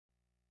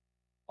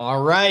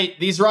All right,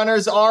 these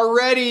runners are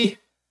ready.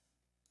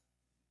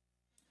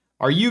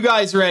 Are you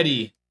guys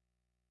ready?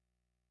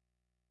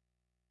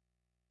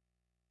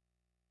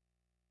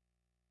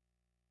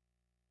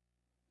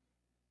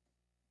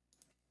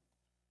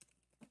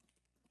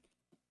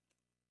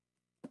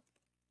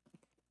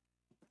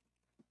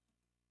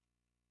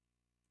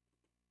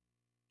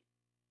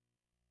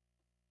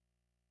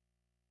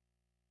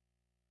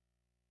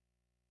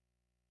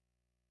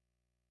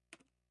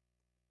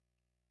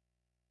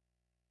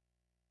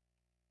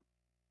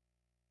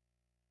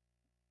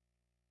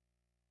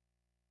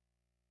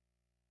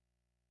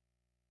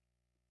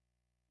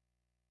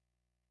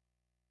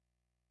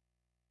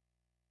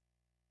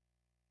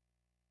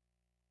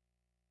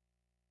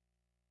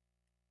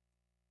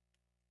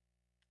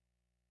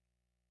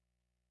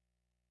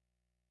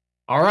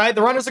 All right,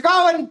 the runners are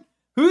going.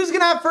 Who's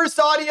going to have first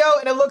audio?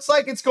 And it looks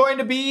like it's going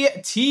to be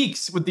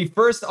TEEX with the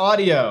first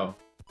audio.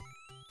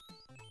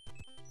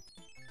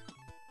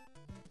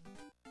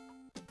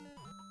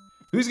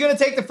 Who's going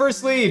to take the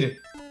first lead?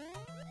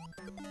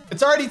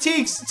 It's already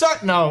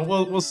TEEX. No,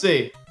 we'll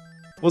see.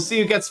 We'll see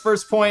who gets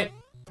first point.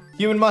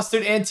 Human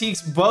Mustard and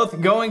TEEX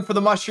both going for the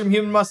mushroom.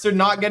 Human Mustard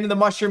not getting the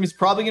mushroom. He's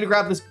probably going to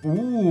grab this.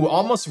 Ooh,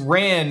 almost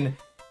ran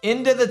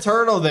into the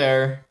turtle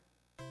there.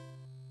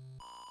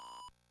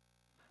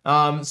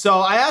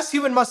 So I asked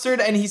Human Mustard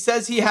and he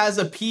says he has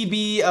a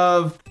PB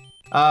of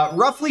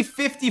roughly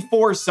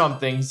 54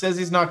 something. He says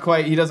he's not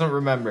quite, he doesn't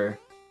remember.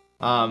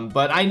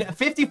 But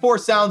 54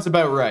 sounds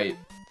about right.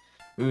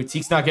 Ooh,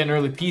 TEEX not getting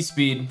early P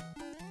speed.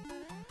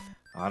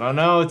 I don't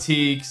know,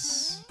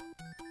 TEEX.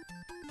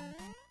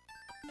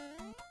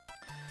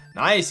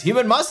 Nice.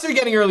 Human Mustard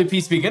getting early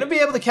P speed. Gonna be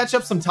able to catch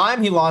up some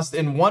time he lost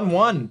in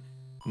 1-1.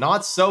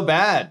 Not so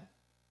bad.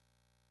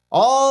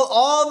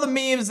 All the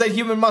memes that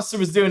Human Mustard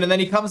was doing, and then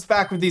he comes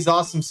back with these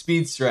awesome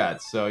speed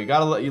strats. So you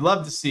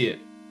love to see it.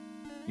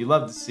 You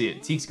love to see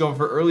it. TEEX going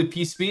for early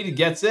P speed. He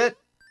gets it.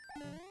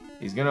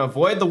 He's gonna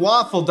avoid the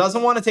waffle.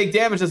 Doesn't want to take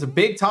damage. That's a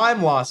big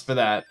time loss for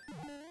that.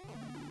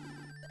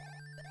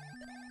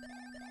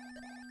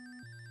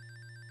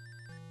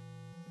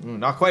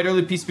 Not quite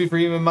early P speed for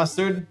Human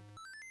Mustard.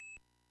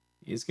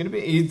 He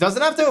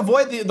doesn't have to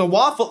avoid the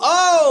waffle.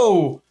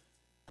 Oh!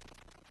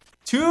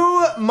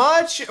 Too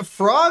much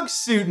frog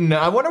suiting.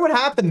 I wonder what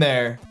happened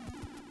there.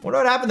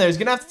 He's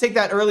gonna have to take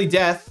that early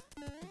death.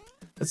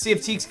 Let's see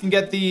if TEEX can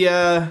get the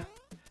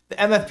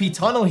MFP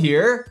tunnel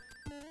here.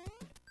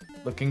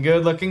 Looking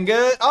good, looking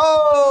good.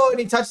 Oh,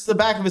 and he touches the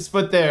back of his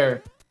foot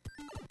there.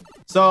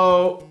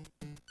 So,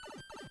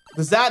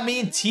 does that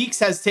mean TEEX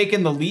has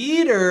taken the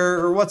lead,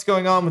 or what's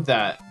going on with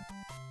that?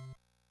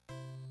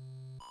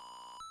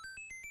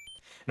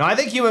 No, I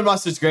think Human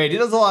Mustard's great. He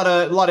does a lot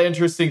of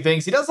interesting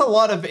things. He does a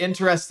lot of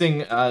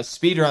interesting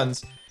speed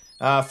runs.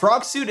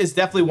 Frog Suit is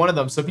definitely one of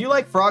them. So if you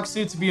like Frog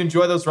Suits, if you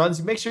enjoy those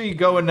runs, make sure you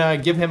go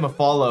and give him a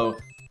follow.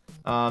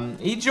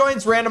 He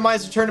joins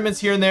randomizer tournaments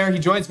here and there. He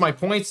joins my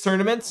points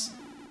tournaments.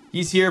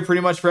 He's here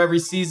pretty much for every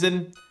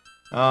season.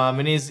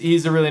 And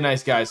he's a really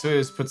nice guy. So he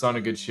always puts on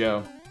a good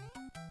show.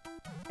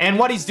 And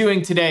what he's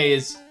doing today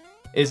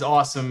is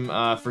awesome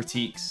for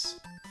TEEX.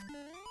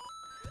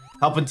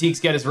 Helping TEEX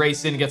get his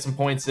race in, get some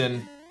points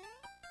in.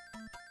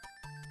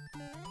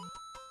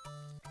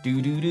 Do.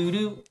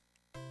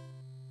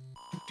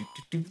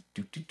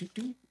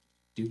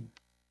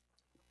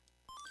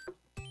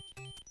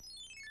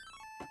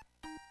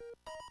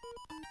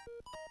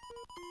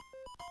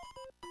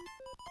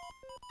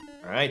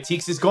 All right,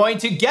 TEEX is going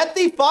to get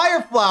the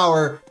fire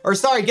flower, or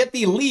sorry, get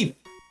the leaf.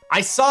 I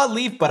saw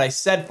leaf, but I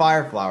said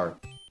fire flower.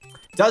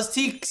 Does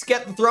TEEX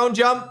get the throne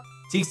jump?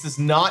 TEEX does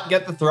not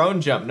get the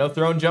throne jump. No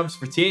throne jumps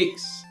for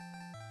TEEX.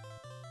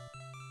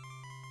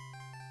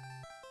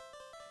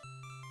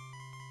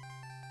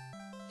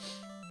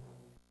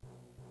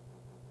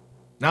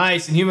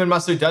 Nice, and Human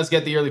Mustard does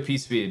get the early P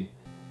speed.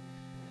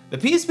 The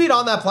P speed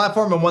on that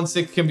platform in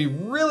 1/6 can be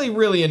really,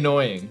 really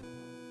annoying.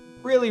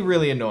 Really,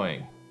 really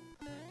annoying.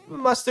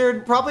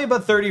 Mustard probably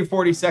about 30 or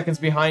 40 seconds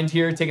behind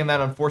here, taking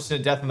that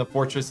unfortunate death in the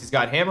fortress. He's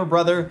got Hammer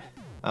Brother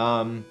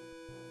and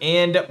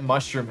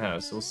Mushroom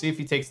House. So we'll see if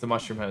he takes the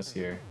Mushroom House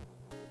here.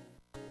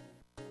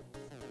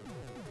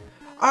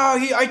 Oh,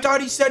 I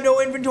thought he said no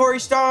inventory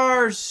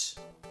stars.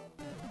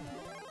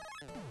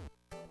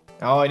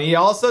 Oh, and he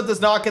also does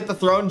not get the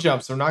throne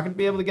jump, so we're not going to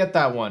be able to get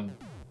that one.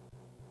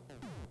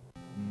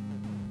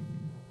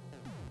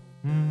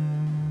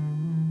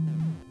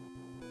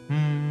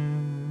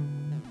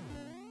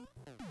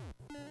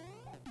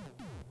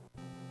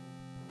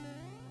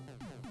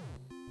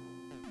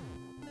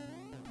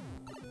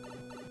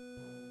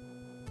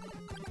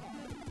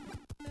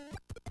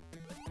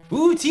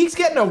 Ooh, TEEX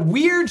getting a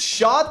weird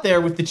shot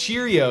there with the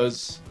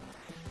Cheerios.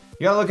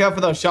 You gotta look out for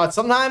those shots.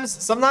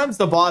 Sometimes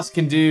the boss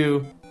can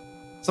do...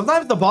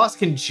 Sometimes the boss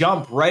can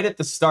jump right at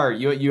the start.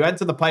 You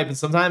enter the pipe and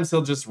sometimes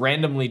he'll just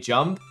randomly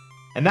jump.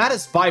 And that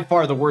is by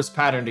far the worst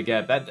pattern to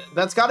get.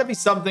 That's gotta be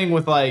something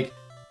with like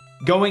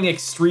going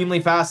extremely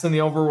fast in the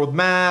overworld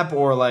map,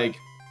 or like,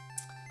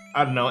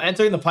 I don't know,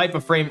 entering the pipe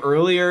a frame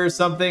earlier or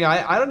something.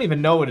 I don't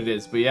even know what it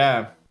is, but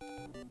yeah.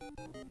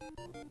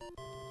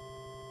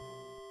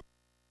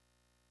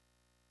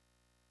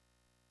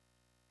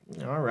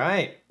 All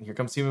right, here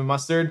comes Human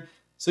Mustard.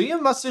 So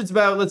Human Mustard's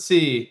about, let's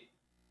see.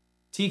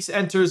 TEEX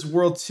enters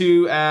World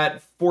 2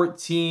 at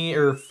 14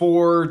 or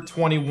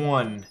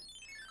 421.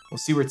 We'll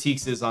see where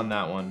TEEX is on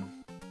that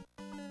one.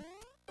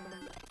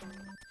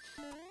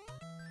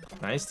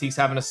 Nice, TEEX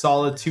having a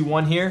solid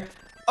 2-1 here.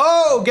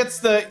 Oh, gets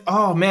the,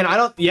 oh man,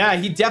 yeah,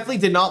 he definitely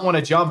did not want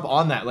to jump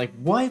on that. Like,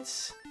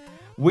 what?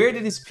 Where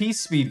did his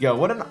piece speed go?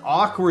 What an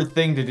awkward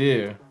thing to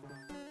do.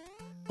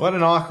 What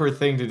an awkward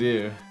thing to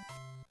do.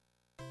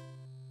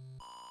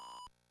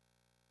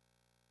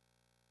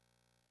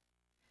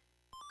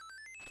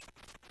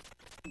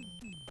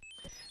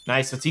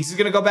 Nice, so TEEX is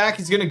gonna go back.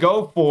 He's gonna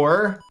go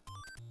for...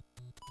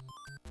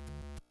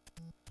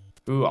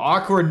 Ooh,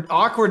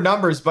 awkward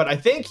numbers, but I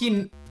think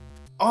he...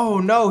 Oh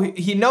no,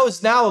 he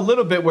knows now a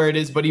little bit where it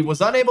is, but he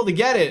was unable to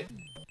get it.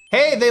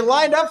 Hey, they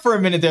lined up for a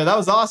minute there. That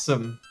was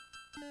awesome.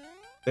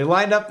 They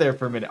lined up there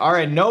for a minute. All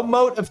right, no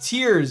moat of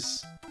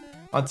tears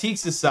on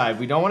TEEX's side.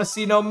 We don't want to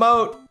see no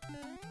moat.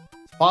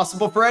 It's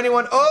possible for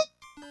anyone. Oh!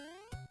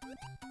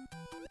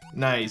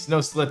 Nice, no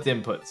slipped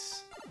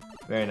inputs.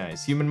 Very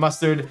nice. Human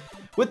Mustard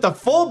with the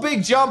full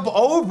big jump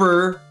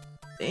over.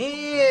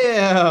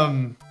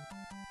 Damn.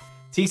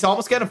 TEEX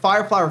almost got a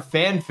Fireflower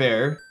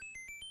fanfare,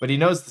 but he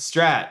knows the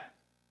strat.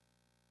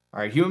 All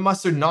right, Human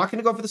Mustard not going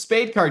to go for the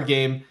spade card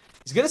game.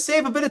 He's going to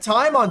save a bit of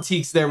time on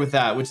TEEX there with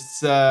that, which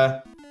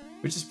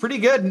is pretty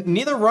good.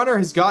 Neither runner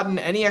has gotten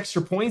any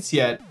extra points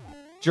yet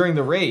during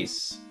the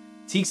race.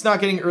 TEEX not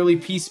getting early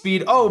piece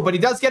speed. Oh, but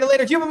he does get it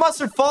later. Human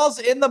Mustard falls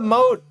in the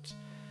moat.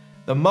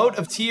 The moat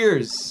of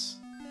tears.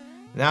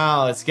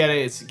 Now it's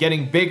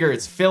getting bigger.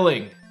 It's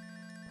filling.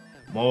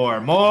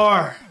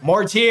 More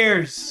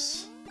tears.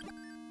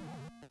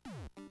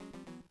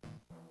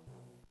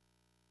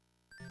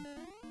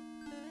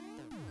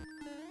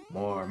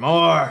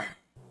 More.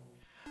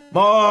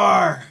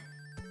 All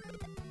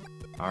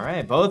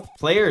right, both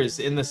players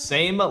in the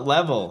same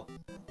level.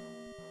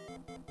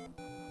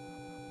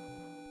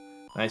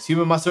 Nice,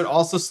 Human Mustard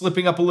also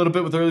slipping up a little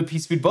bit with early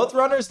piece speed. Both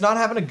runners not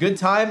having a good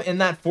time in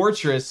that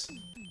fortress.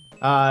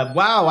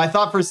 Wow, I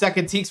thought for a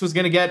second TEEX was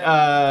gonna get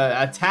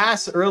a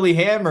TAS early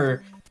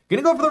hammer.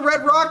 Gonna go for the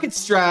red rocket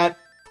strat.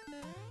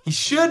 He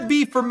should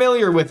be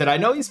familiar with it. I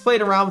know he's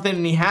played around with it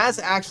and he has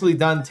actually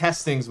done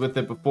testings with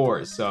it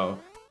before, so...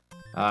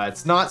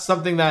 it's not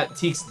something that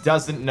TEEX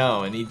doesn't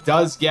know, and he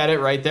does get it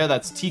right there.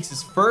 That's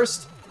TEEX's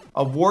first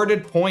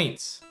awarded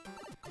points.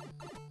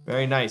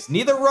 Very nice.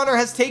 Neither runner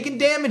has taken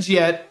damage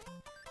yet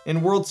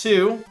in World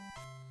 2.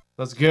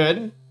 That's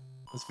good.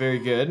 That's very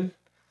good.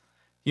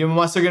 Human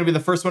Mustard going to be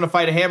the first one to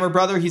fight a Hammer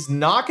Brother. He's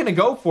not going to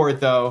go for it,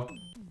 though.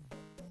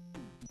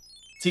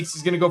 TEEX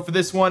is going to go for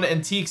this one,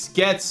 and TEEX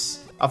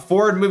gets a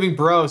forward-moving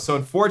bro, so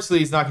unfortunately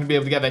he's not going to be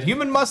able to get that.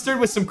 Human Mustard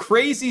with some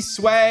crazy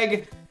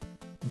swag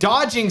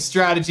dodging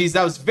strategies.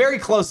 That was very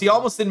close. He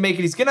almost didn't make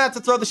it. He's gonna have to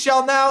throw the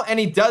shell now, and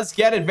he does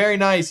get it. Very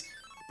nice.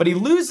 But he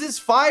loses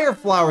Fire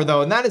Flower,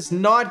 though, and that is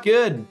not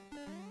good.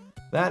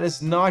 That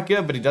is not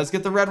good, but he does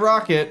get the red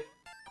rocket,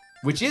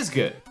 which is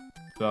good.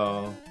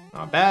 So,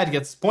 not bad. He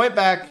gets his point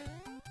back.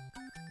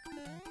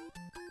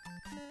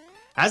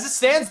 As it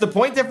stands, the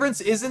point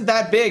difference isn't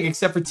that big,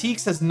 except for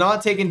TEEX has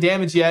not taken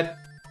damage yet,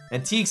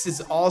 and TEEX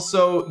is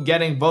also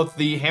getting both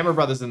the Hammer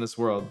Brothers in this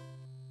world.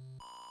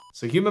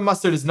 So Human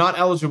Mustard is not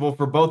eligible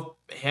for both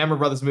Hammer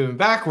Brothers moving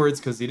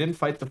backwards because he didn't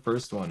fight the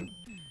first one.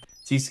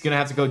 TEEX is going to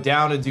have to go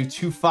down and do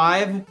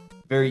 2-5.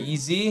 Very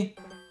easy.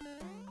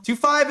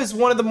 2-5 is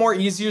one of the more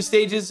easier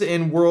stages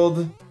in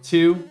World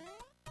 2.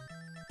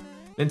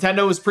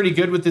 Nintendo was pretty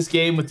good with this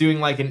game with doing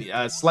like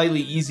a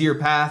slightly easier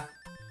path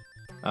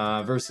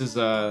versus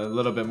a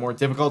little bit more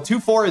difficult.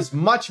 2-4 is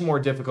much more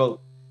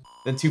difficult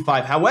than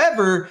 2-5.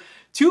 However,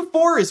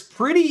 2-4 is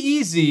pretty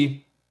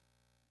easy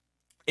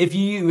if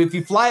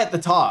you fly at the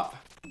top.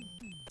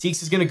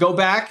 TEEX is going to go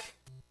back.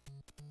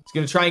 He's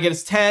going to try and get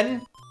his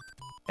 10.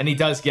 And he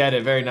does get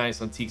it. Very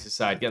nice on TEEX's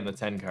side, getting the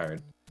 10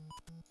 card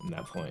from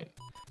that point.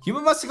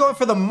 Human Mustard going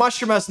for the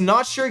Mushroom House.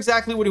 Not sure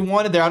exactly what he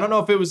wanted there. I don't know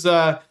if it was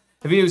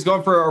if he was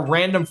going for a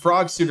random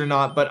frog suit or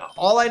not. But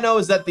all I know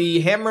is that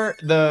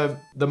the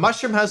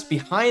Mushroom House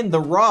behind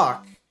the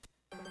rock,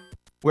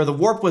 where the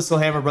Warp Whistle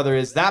Hammer Brother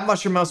is, that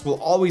Mushroom House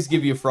will always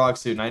give you a frog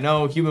suit. And I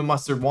know Human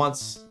Mustard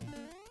wants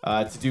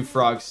to do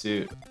frog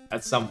suit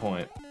at some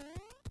point.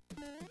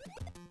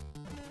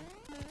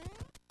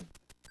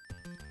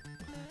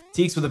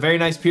 TEEX with a very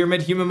nice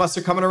pyramid. Human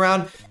Mustard coming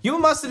around. Human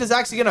Mustard is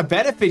actually going to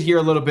benefit here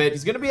a little bit.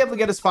 He's going to be able to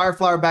get his Fire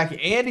Flower back,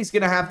 and he's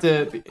going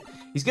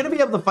to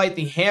be able to fight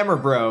the Hammer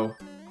Bro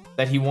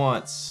that he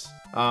wants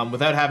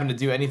without having to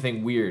do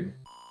anything weird.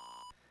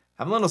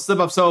 Have a little slip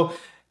up. So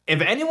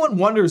if anyone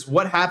wonders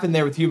what happened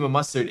there with Human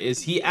Mustard,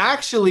 is he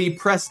actually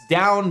pressed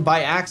down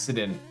by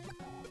accident.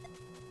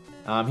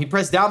 He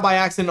pressed down by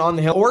accident on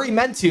the hill, or he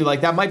meant to,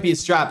 like that might be a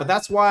strat, but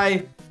that's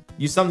why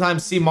you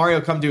sometimes see Mario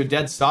come to a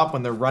dead stop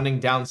when they're running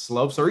down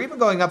slopes, or even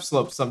going up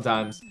slopes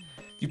sometimes.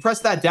 If you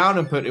press that down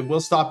input, it will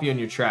stop you in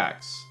your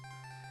tracks.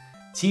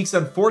 TEEX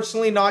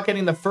unfortunately not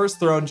getting the first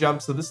throne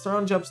jump, so this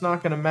throne jump's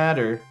not going to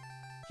matter.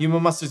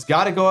 Human Mustard's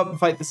got to go up and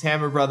fight this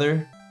Hammer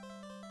Brother.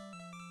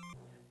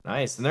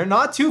 Nice. And they're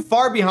not too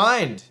far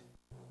behind.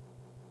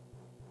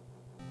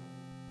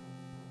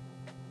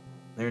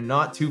 They're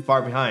not too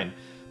far behind.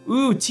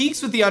 Ooh,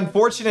 Teeks with the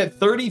unfortunate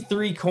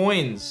 33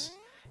 coins.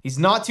 He's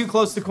not too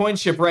close to coin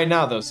ship right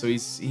now, though, so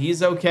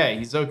he's okay.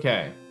 He's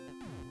okay.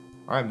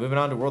 All right, moving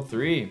on to World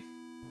 3.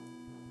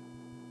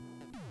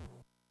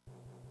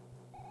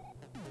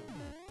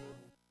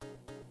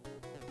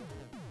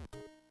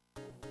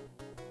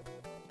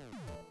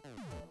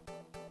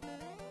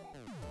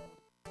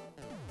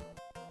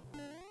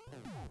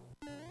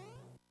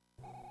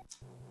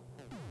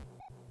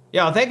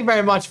 Yeah, thank you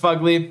very much,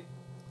 Fugly.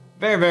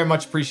 Very, very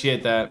much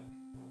appreciate that.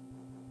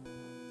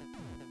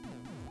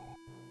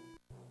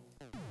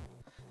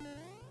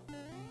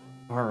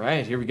 All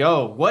right, here we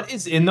go. What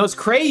is in those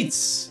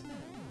crates?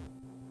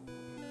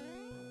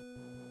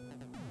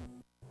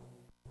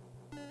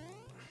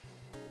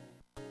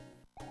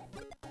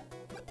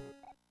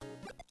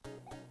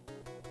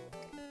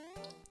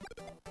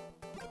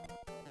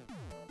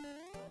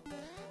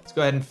 Let's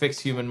go ahead and fix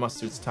Human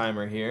Mustard's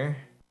timer here.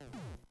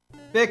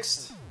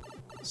 Fixed.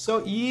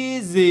 So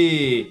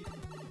easy.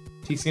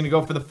 Teeks gonna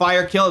go for the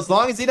fire kill as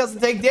long as he doesn't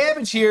take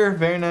damage here.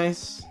 Very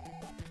nice.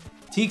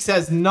 Teeks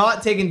has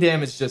not taken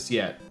damage just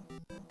yet.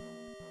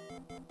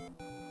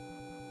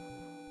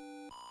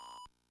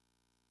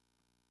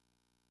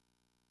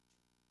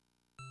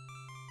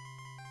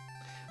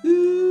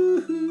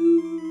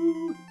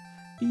 Ooh,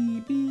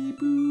 bee, bee,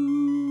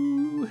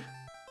 boo.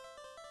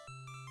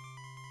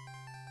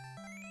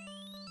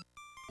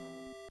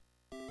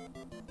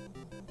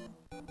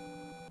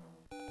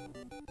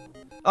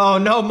 Oh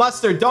no,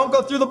 Mustard, don't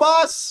go through the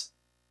boss!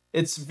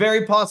 It's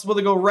very possible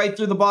to go right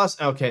through the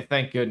boss. Okay,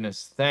 thank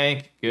goodness.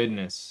 Thank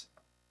goodness.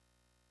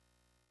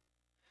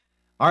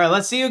 Alright,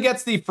 let's see who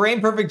gets the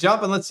frame perfect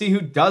jump and let's see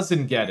who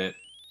doesn't get it.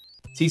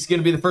 Teeks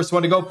gonna be the first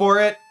one to go for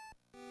it.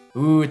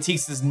 Ooh,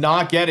 Teeks does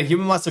not get it.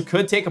 Human Mustard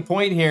could take a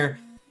point here.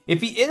 If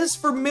he is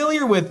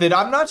familiar with it,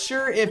 I'm not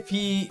sure if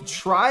he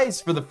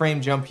tries for the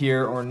frame jump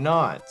here or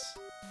not.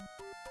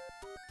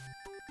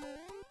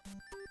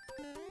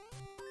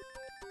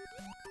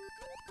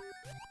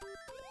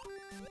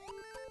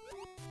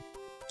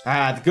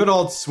 Ah, the good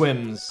old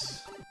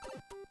swims.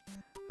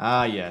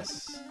 Ah,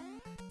 yes.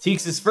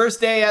 Teeks'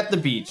 first day at the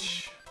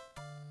beach.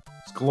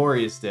 It's a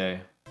glorious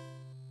day.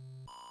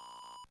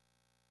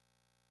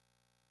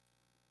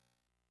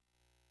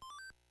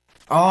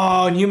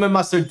 Oh, and Human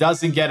Mustard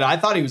doesn't get it. I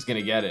thought he was going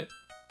to get it.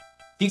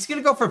 Teeks going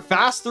to go for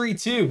fast 3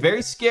 too.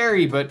 Very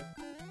scary, but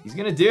he's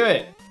going to do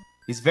it.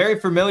 He's very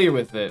familiar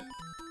with it.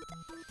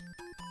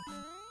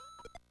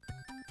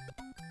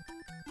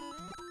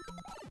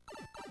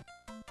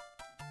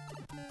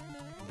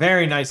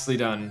 Very nicely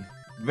done.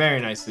 Very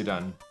nicely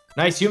done.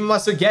 Nice. Human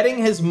Mustard getting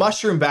his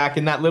mushroom back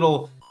in that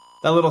little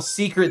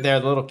secret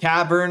there, the little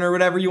cavern or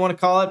whatever you want to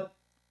call it.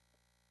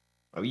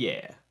 Oh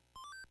yeah.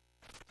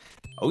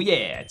 Oh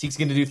yeah. Teeks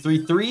gonna do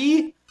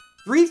 3-3.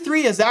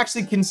 3-3 has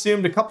actually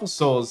consumed a couple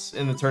souls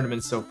in the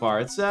tournament so far.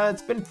 It's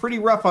been pretty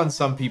rough on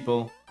some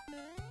people.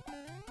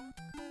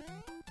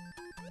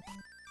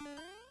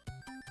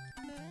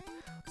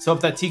 Let's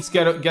hope that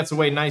Teeks gets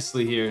away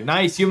nicely here.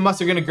 Nice. Human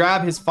Mustard gonna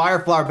grab his fire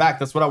flower back.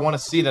 That's what I want to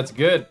see. That's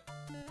good.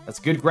 That's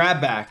a good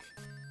grab back.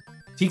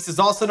 Teeks is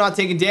also not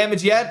taking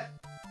damage yet.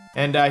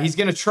 And he's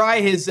gonna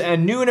try his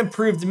new and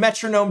improved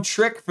metronome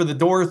trick for the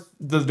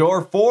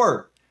door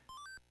 4.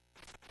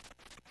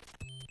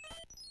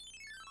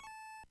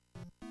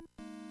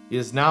 He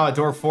is now a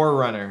door 4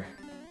 runner.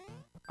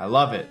 I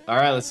love it. All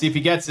right, let's see if he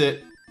gets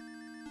it.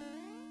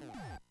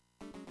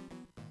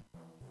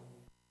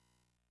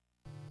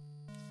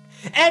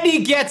 And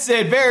he gets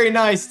it. Very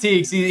nice,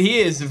 Teeks. He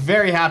is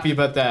very happy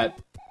about that.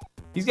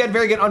 He's getting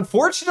very good.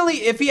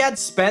 Unfortunately, if he had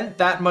spent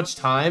that much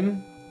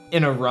time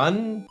in a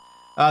run,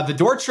 the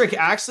door trick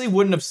actually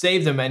wouldn't have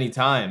saved him any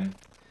time.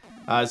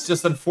 It's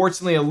just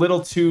unfortunately a little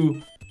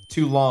too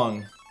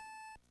long.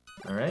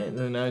 All right, and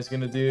then now he's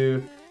gonna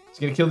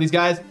kill these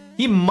guys.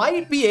 He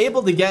might be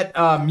able to get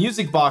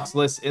music box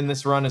lists in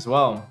this run as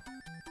well.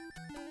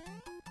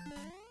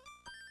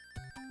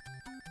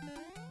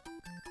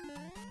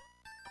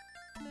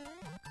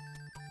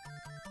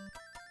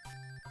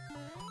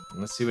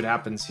 Let's see what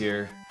happens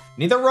here.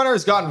 Neither runner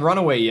has gotten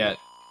runaway yet.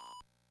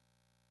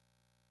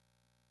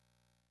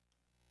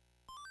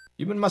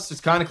 Human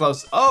Mustard's kind of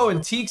close. Oh, and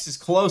Teeks is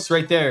close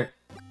right there.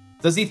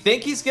 Does he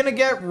think he's gonna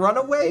get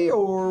runaway,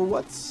 or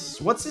what's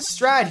his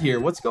strat here?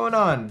 What's going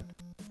on?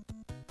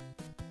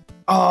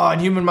 Oh,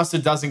 and Human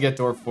Mustard doesn't get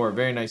door 4.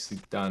 Very nicely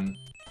done.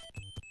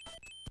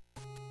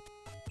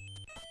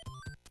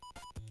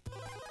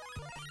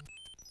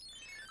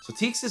 So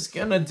Teeks is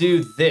gonna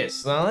do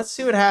this. Now let's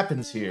see what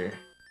happens here.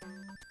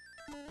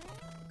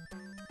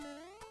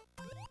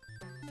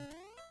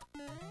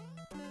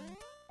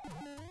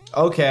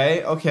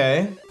 Okay,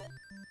 okay.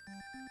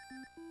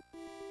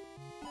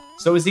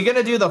 So is he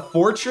gonna do the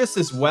fortress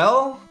as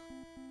well?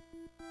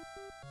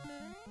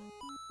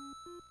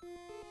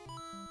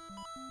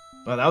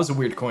 Oh, that was a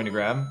weird coin to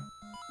grab.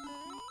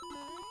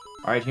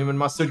 All right, Human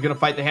Mustard gonna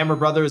fight the Hammer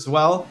Brother as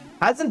well.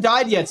 Hasn't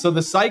died yet, so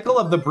the cycle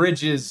of the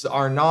bridges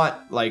are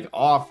not, like,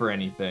 off or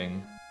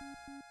anything.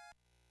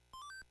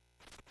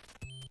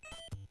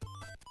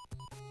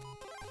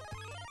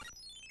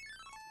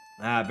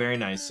 Ah, very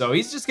nice. So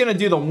he's just gonna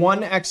do the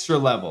one extra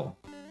level.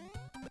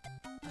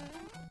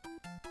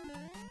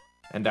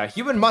 And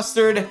Human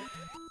Mustard,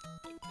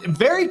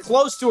 very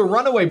close to a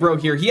Runaway Bro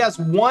here. He has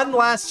one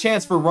last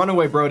chance for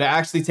Runaway Bro to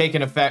actually take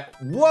an effect.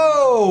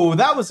 Whoa,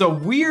 that was a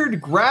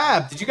weird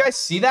grab. Did you guys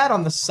see that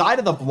on the side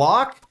of the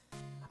block?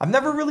 I've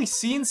never really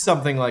seen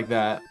something like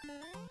that.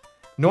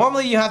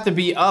 Normally you have to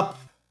be up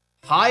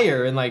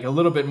higher and like a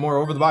little bit more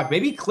over the block.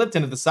 Maybe he clipped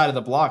into the side of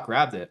the block,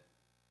 grabbed it.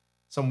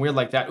 Something weird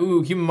like that.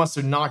 Ooh, Human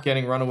Mustard not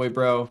getting Runaway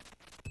Bro.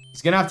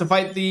 He's gonna have to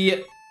fight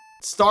the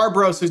Star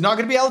Bro, so he's not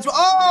gonna be eligible.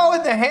 Oh,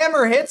 and the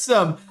hammer hits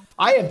him.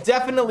 I have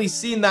definitely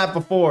seen that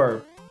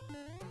before.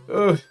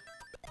 Ugh,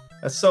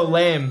 that's so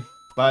lame,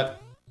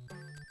 but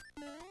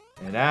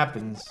it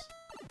happens.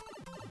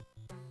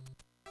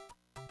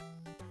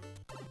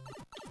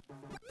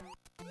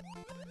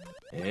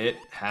 It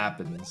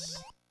happens.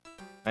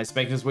 Nice,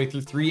 making his way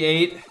through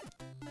 3-8.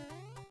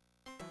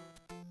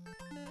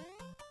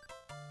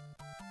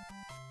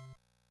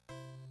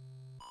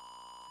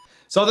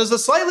 So there's a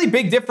slightly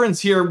big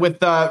difference here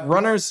with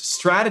runners'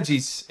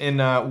 strategies in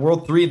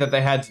World 3 that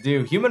they had to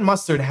do. Human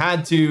Mustard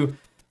had to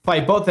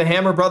fight both the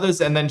Hammer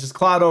Brothers and then just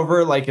cloud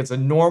over like it's a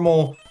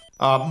normal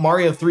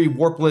Mario 3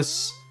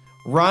 Warpless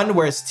run,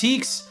 whereas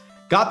TEEX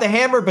got the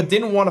hammer but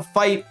didn't want to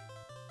fight.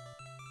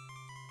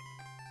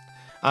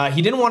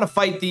 He didn't want to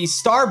fight the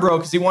Star Bro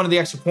because he wanted the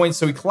extra points,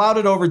 so he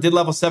clouded over, did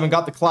level 7,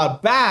 got the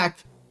cloud back,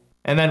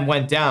 and then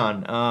went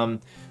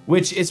down.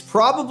 Which is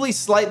probably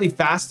slightly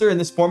faster in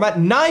this format.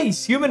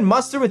 Nice! Human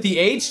Mustard with the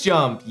H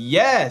jump.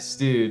 Yes,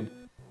 dude.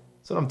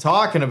 That's what I'm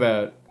talking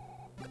about.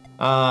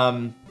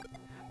 But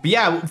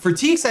yeah, for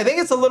TEEX, I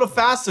think it's a little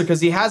faster because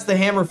he has the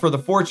hammer for the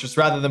fortress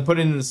rather than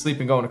putting it into sleep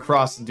and going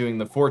across and doing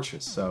the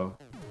fortress, so.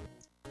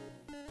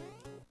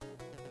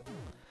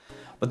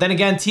 But then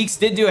again, TEEX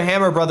did do a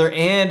Hammer Brother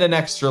and an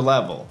extra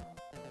level.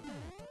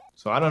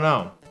 So I don't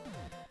know.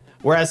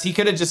 Whereas he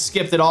could have just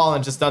skipped it all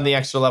and just done the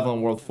extra level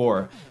in World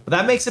 4. But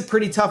that makes it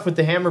pretty tough with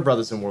the Hammer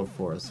Brothers in World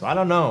 4. So I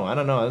don't know. I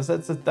don't know.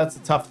 That's a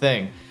tough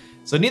thing.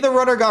 So neither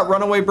runner got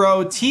Runaway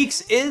Bro.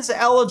 TEEX is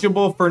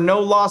eligible for no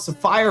loss of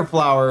Fire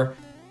Flower.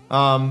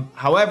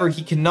 However,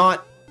 he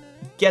cannot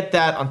get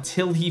that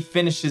until he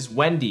finishes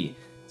Wendy.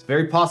 It's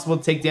very possible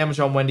to take damage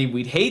on Wendy.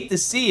 We'd hate to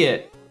see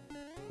it.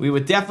 We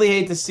would definitely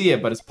hate to see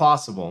it, but it's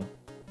possible.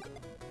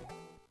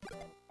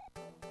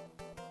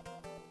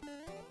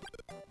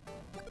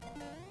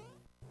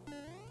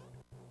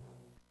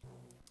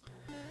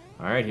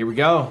 All right, here we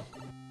go.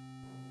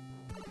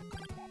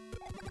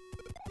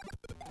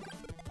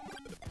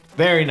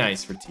 Very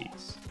nice for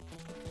TEEX.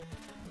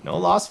 No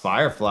lost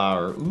Fire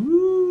Flower.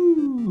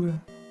 Ooh.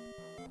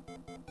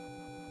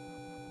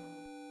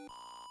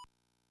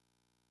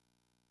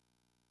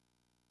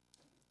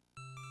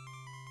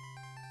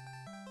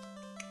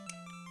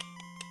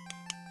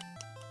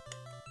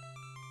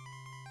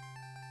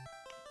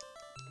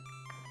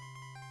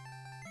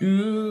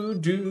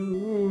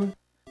 Do.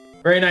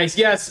 Very nice.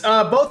 Yes,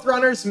 both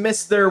runners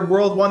missed their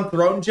World 1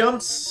 throne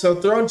jumps, so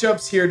throne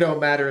jumps here don't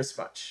matter as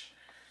much.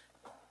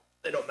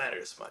 They don't matter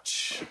as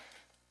much.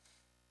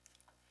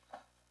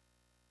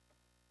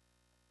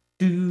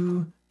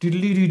 Do do do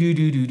do do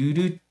do do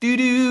do do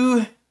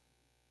do.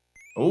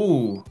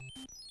 Oh.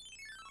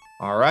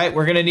 All right,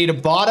 we're gonna need a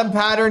bottom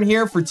pattern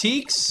here for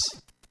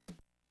TEEX.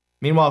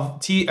 Meanwhile,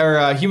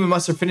 Human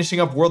Mustard finishing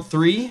up World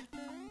 3.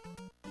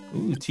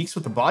 Ooh, TEEX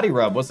with the body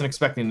rub. Wasn't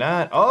expecting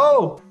that.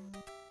 Oh.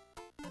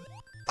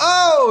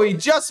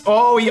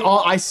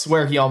 Oh, I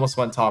swear he almost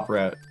went top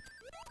route.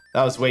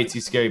 That was way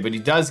too scary, but he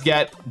does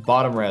get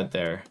bottom route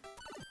there.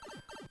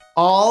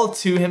 All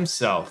to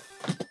himself.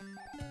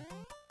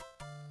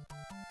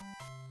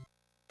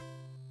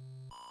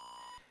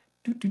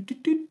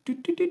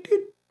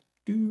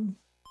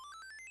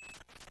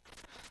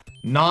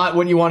 Not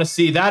what you want to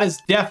see. That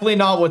is definitely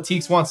not what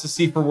TEEX wants to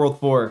see for World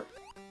 4.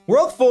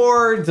 World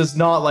 4 does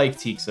not like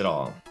TEEX at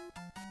all.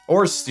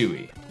 Or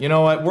Stewie. You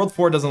know what? World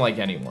 4 doesn't like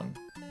anyone.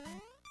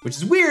 Which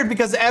is weird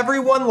because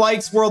everyone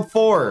likes World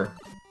 4.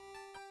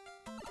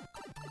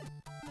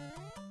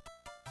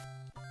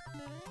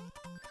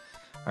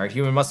 All right,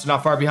 Human Mustard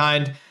not far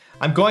behind.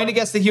 I'm going to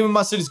guess the Human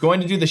Mustard is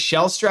going to do the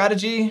shell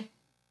strategy.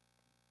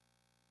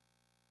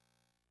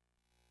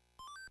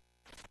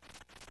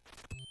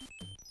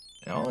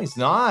 No, he's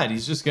not.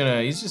 He's just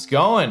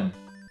going.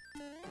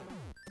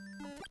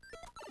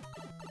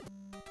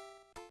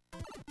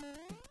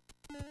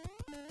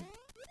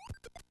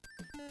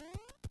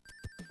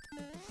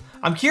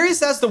 I'm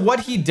curious as to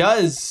what he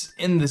does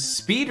in the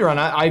speedrun.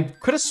 I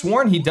could have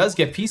sworn he does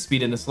get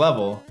P-Speed in this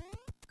level.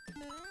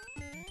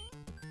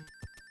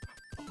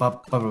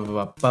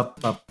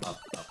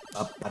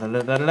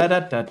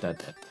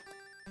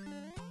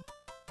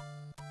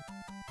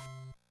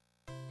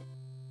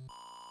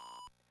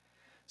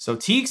 So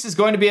TEEX is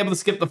going to be able to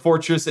skip the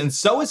fortress, and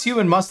so is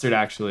Human Mustard,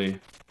 actually.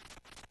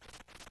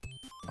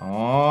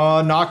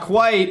 Oh, not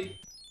quite.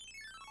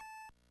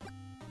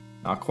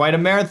 Not quite a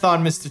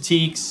marathon, Mr.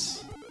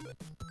 Teeks.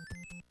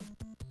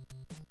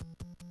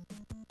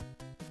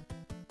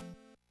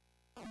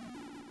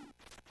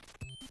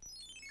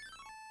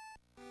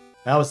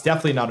 That was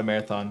definitely not a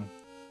marathon.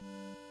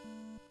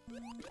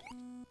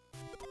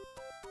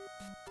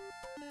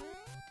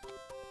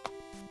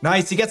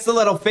 Nice, he gets the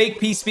little fake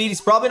P-Speed. He's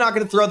probably not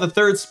going to throw the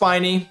third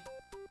Spiny.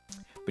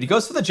 But he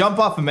goes for the jump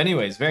off him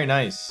anyways. Very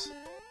nice.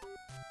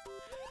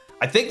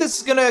 I think this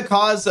is going to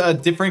cause a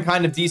different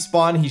kind of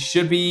despawn. He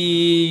should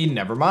be...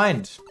 Never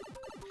mind.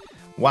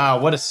 Wow,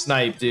 what a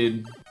snipe,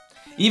 dude.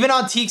 Even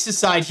on Teeks'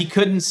 side, he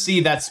couldn't see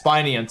that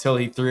Spiny until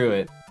he threw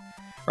it.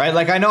 Right?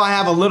 Like, I know I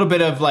have a little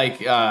bit of, like,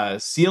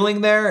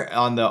 ceiling there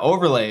on the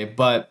overlay.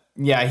 But,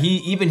 yeah,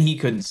 even he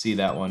couldn't see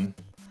that one.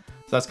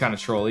 So that's kind of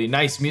trolly.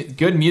 Nice,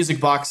 good music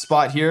box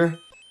spot here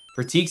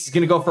for Teeks. He's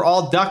going to go for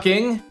all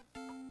ducking.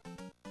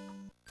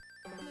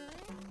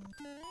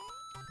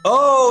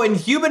 Oh, and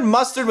Human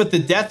Mustard with the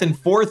death in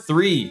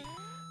 4-3.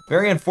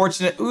 Very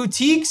unfortunate. Ooh,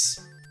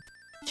 Teeks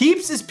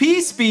keeps his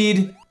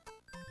P-Speed.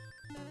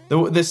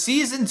 The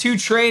Season 2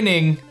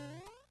 training.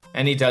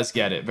 And he does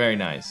get it. Very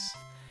nice.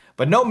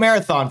 But no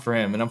marathon for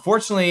him. And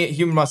unfortunately,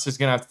 Human Mustard's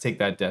going to have to take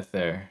that death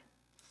there.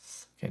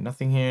 Okay,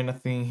 nothing here,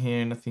 nothing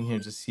here, nothing here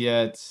just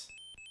yet.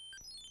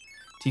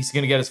 Teeks is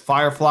going to get his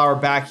Fire Flower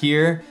back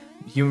here.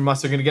 Human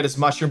Mustard going to get his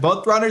Mushroom.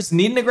 Both runners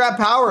needing to grab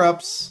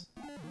power-ups.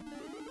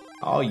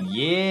 Oh,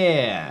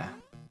 yeah.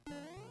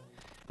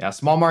 Yeah,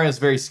 Small Mario is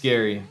very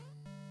scary.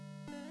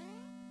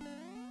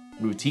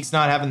 Ooh, Teeks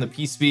not having the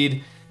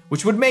P-Speed,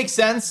 which would make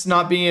sense.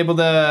 Not being able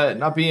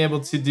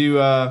to do...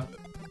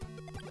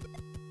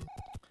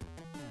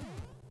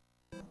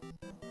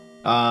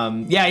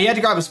 yeah, he had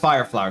to grab his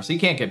Fire Flower, so you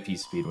can't get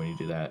P-Speed when you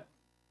do that.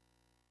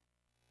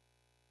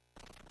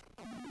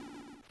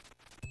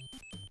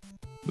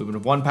 Moving to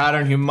one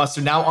pattern, Human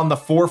Mustard now on the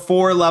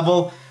 4-4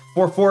 level.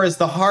 4-4 is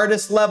the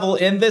hardest level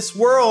in this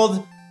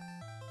world.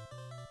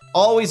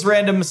 Always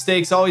random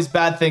mistakes, always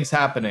bad things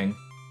happening.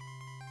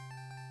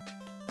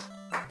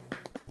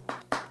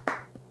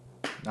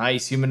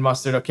 Nice, Human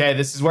Mustard. Okay,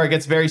 this is where it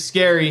gets very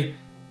scary.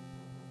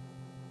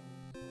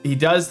 He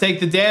does take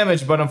the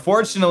damage, but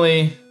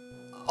unfortunately...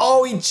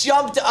 Oh, he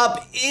jumped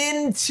up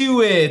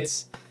into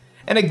it.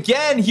 And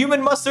again,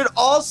 Human Mustard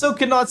also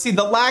cannot see.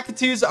 The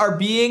Lakitus are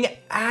being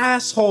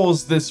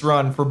assholes this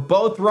run for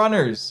both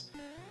runners.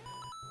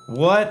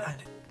 What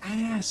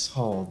an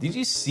asshole. Did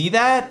you see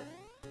that?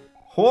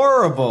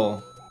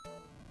 Horrible.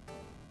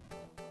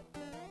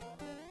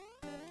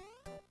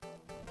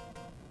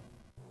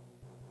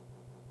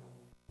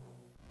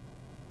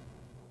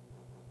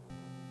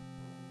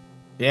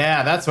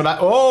 Yeah, that's what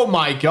oh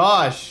my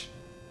gosh.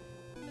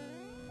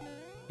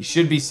 You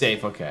should be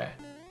safe. Okay.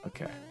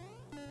 Okay.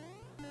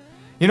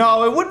 You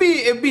know,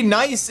 it'd be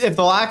nice if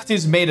the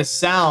Lakitus made a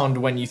sound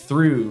when you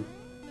threw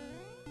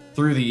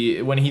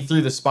when he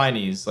threw the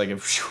Spinies, like a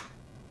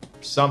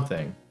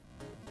something.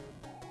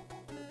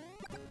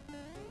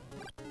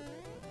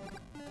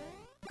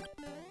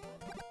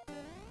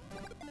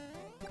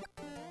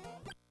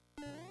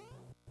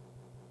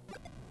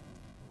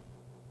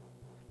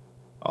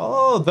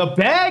 Oh, the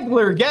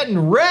Bagler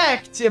getting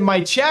wrecked in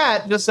my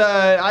chat. Just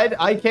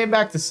I came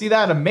back to see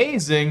that.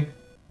 Amazing.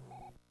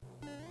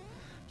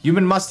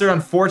 Human Mustard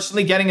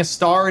unfortunately getting a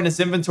star in his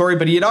inventory,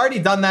 but he had already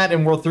done that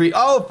in World 3.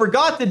 Oh,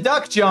 forgot the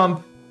duck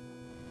jump.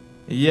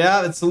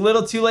 Yeah, it's a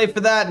little too late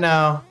for that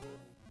now.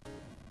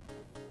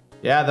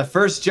 Yeah, the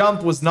first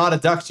jump was not a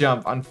duck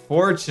jump,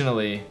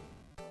 unfortunately.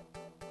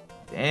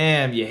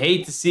 Damn, you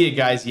hate to see it,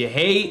 guys. You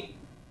hate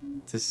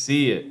to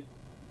see it.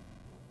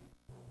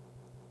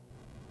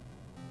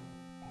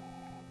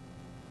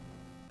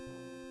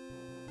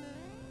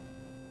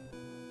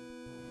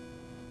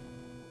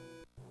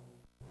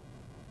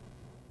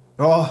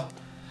 Oh,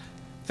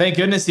 thank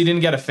goodness he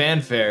didn't get a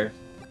fanfare.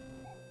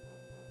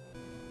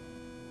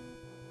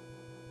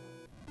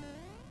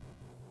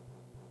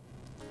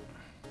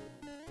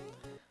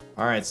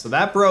 All right, so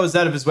that bro is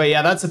out of his way.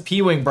 Yeah, that's a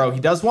P-Wing, bro. He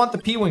does want the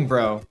P-Wing,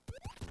 bro.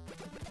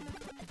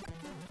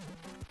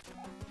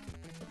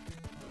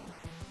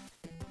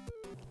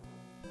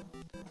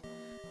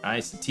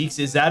 Nice, Teeks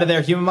is out of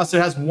there. Human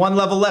Mustard has one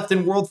level left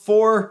in World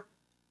 4.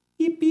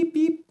 Beep, beep,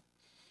 beep.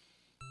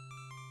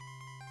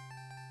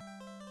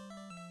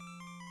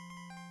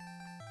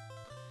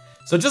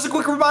 So just a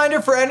quick reminder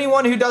for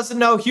anyone who doesn't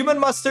know, Human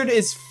Mustard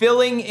is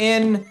filling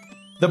in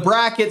the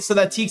bracket so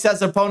that Teeks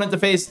has an opponent to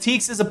face.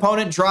 Teeks'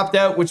 opponent dropped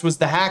out, which was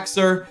the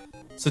Haxer.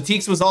 So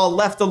Teeks was all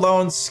left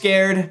alone,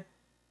 scared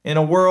in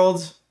a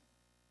world.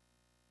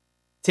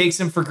 Takes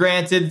him for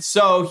granted.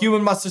 So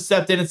Human Mustard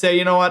stepped in and said,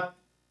 you know what?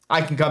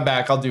 I can come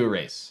back. I'll do a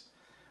race.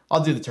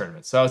 I'll do the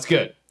tournament. So it's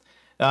good.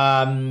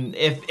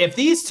 If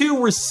these two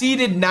were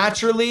seeded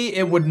naturally,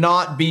 it would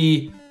not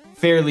be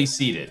fairly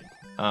seeded.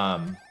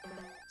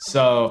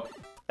 So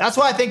that's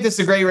why I think this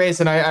is a great race,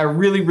 and I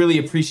really, really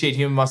appreciate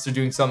Human Mustard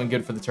doing something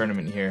good for the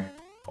tournament here.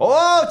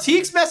 Oh,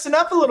 Teeks messing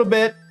up a little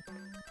bit.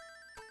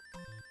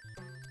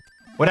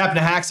 What happened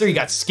to Haxer? He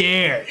got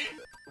scared.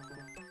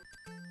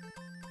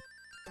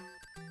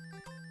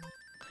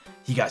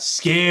 He got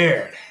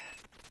scared.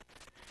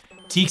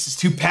 TEEX is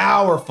too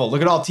powerful.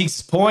 Look at all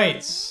TEEX's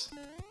points.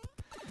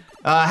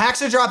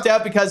 Haxer dropped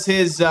out because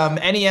his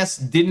NES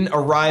didn't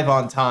arrive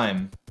on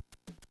time.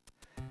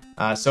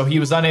 So he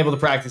was unable to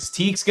practice.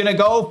 TEEX gonna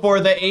go for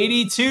the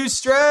 82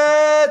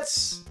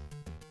 strats.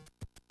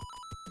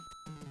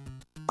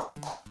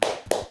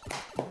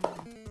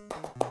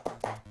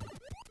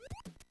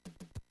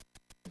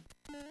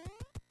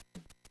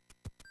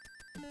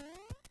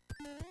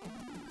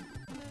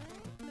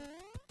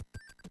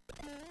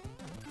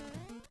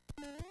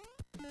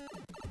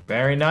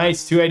 Very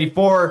nice,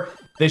 284.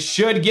 This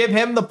should give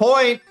him the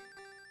point.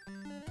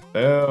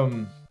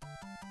 Boom.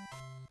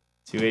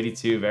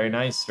 282, very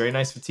nice. Very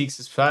nice for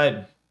TEEX's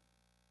side.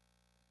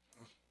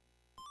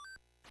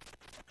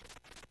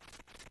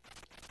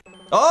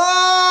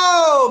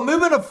 Oh,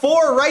 movement of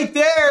 4 right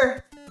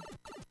there.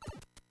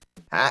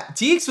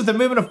 TEEX with a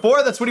movement of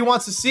 4, that's what he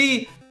wants to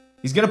see.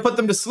 He's gonna put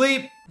them to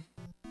sleep.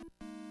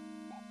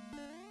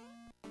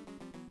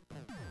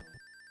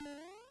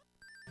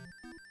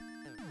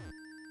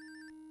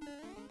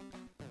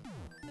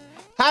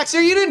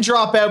 Haxer, you didn't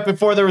drop out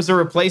before there was a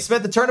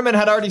replacement. The tournament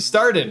had already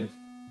started.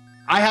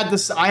 I had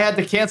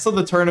to cancel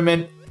the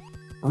tournament,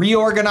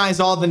 reorganize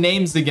all the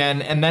names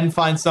again, and then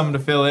find someone to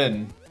fill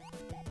in.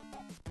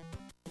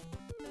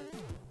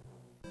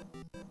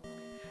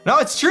 No,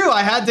 it's true.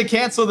 I had to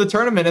cancel the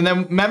tournament. And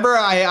then remember,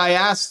 I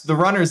asked the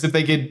runners if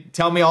they could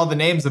tell me all the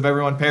names of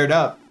everyone paired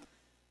up.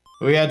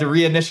 We had to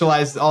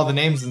reinitialize all the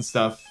names and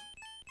stuff.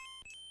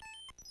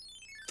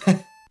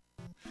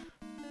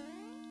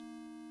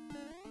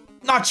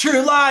 Not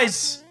true,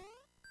 lies!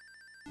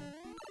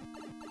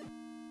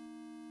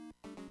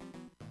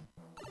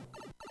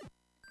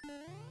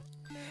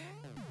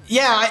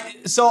 Yeah,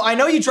 so I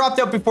know you dropped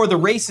out before the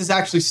races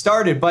actually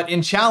started, but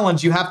in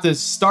challenge, you have to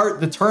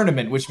start the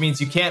tournament, which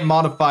means you can't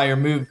modify or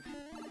move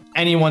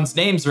anyone's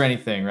names or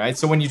anything, right?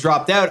 So when you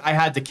dropped out, I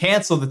had to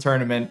cancel the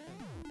tournament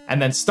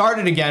and then start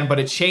it again, but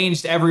it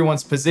changed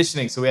everyone's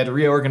positioning, so we had to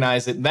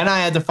reorganize it. Then I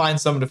had to find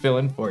someone to fill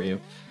in for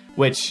you,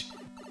 which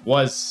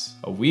was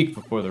a week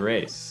before the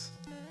race.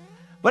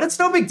 But it's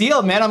no big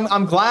deal, man.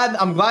 I'm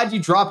glad you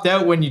dropped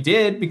out when you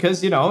did,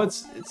 because you know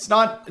it's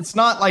not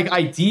like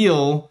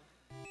ideal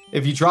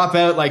if you drop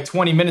out like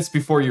 20 minutes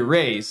before your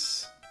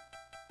race.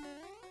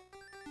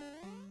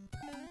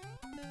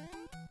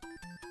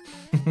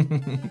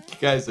 You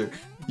guys are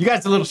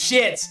little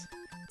shits.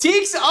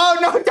 TEEX! Oh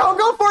no, don't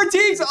go for it,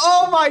 TEEX!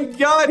 Oh my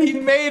god, he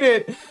made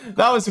it!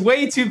 That was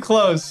way too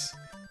close.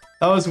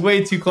 That was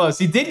way too close.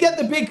 He did get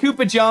the big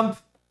Koopa jump.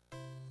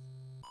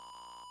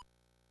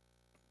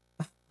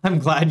 I'm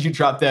glad you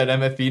dropped out,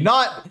 MFE.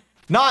 Not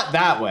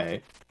that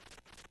way.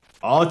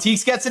 Oh,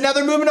 TEEX gets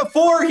another movement of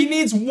 4. He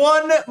needs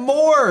one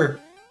more.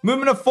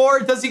 Movement of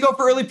 4. Does he go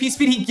for early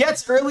P-Speed? He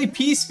gets early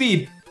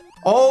P-Speed.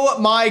 Oh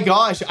my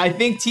gosh. I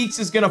think TEEX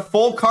is going to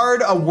full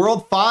card a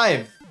World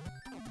 5.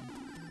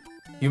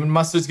 Human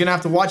Mustard's going to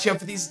have to watch out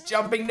for these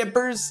jumping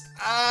nippers.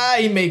 Ah,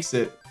 he makes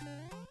it.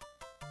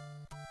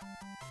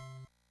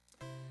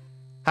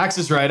 Hax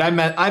is right. I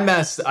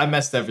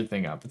messed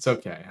everything up. It's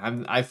okay.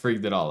 I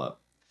freaked it all up.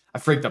 I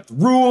freaked up the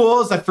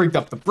rules. I freaked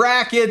up the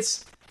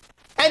brackets.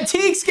 And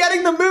TEEX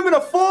getting the movement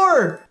of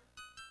 4.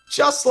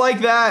 Just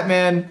like that,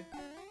 man.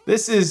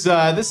 This is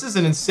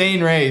an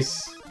insane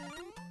race.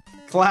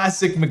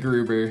 Classic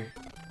MacGruber.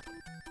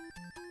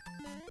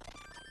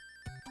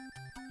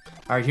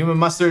 All right, Human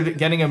Mustard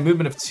getting a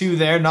movement of 2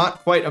 there.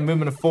 Not quite a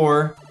movement of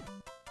 4.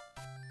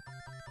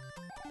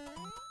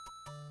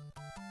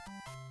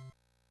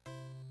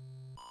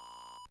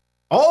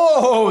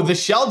 Oh, the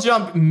shell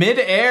jump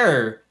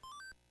mid-air.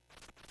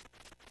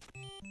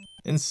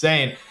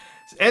 Insane.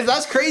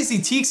 That's crazy.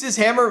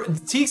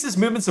 TEEX's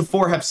movements of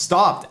 4 have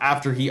stopped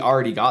after he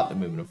already got the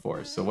movement of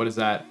 4. So what does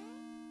that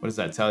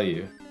tell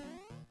you?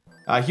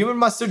 Human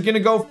Mustard gonna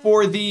go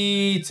for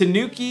the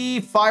Tanuki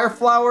Fire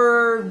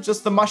Flower,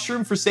 just the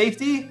mushroom for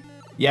safety?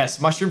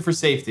 Yes, mushroom for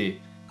safety.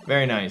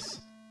 Very nice.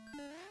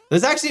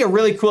 There's actually a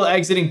really cool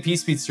exiting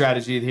P-Speed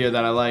strategy here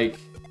that I like.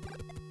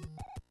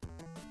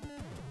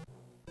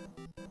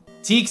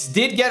 TEEX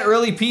did get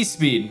early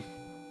P-Speed.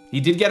 He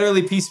did get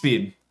early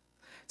P-Speed.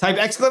 Type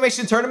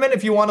exclamation tournament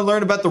if you want to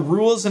learn about the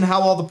rules and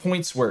how all the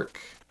points work.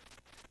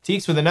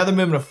 TEEX with another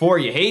movement of 4.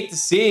 You hate to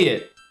see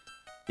it.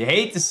 You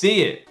hate to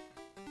see it.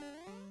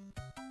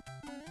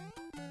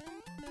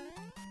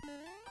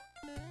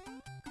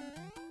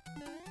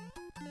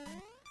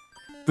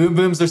 Boom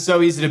Booms are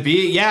so easy to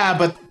beat. Yeah,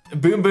 but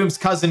Boom Boom's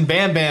cousin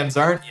Bam Bams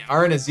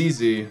aren't as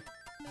easy.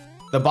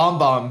 The Bomb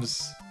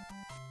Bombs.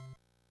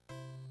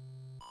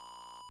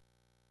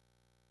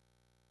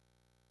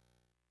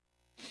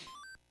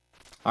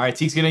 All right,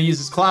 TEEX gonna use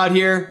his cloud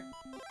here.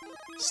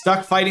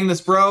 Stuck fighting this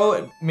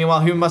bro.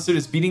 Meanwhile, Human Mustard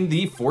is beating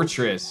the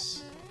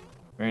fortress.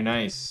 Very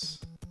nice.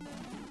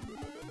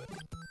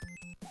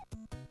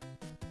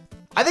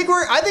 I think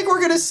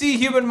we're gonna see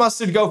Human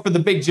Mustard go for the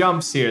big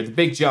jumps here. The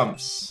big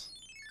jumps.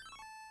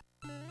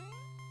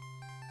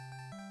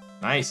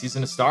 Nice,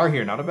 using a star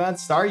here. Not a bad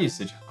star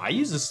usage. I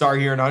use a star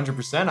here in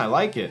 100%. I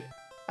like it.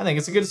 I think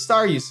it's a good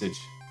star usage.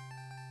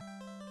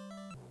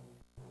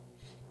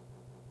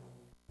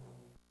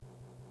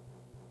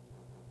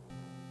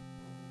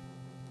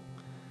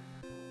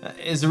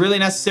 is it really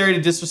necessary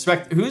to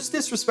disrespect? Who's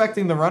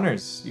disrespecting the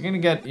runners? You're gonna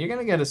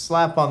get a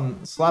slap on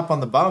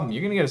the bum.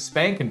 You're gonna get a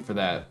spanking for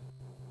that.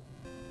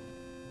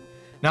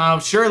 Now,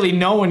 surely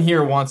no one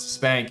here wants a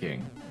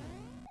spanking.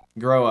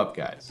 Grow up,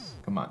 guys.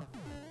 Come on.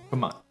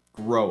 Come on.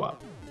 Grow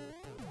up.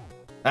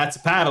 That's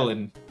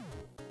paddling.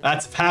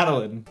 That's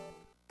paddling.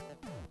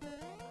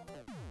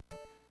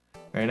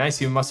 Very nice.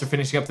 You must be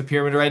finishing up the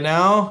pyramid right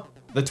now.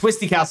 The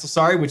Twisty Castle,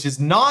 sorry, which is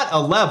not a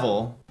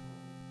level.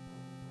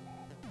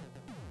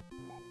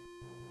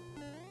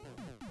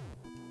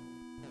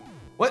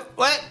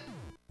 What?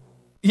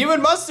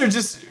 Human Mustard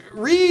just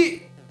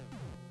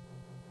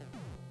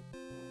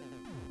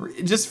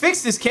just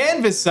fixed his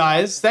canvas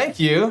size. Thank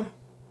you.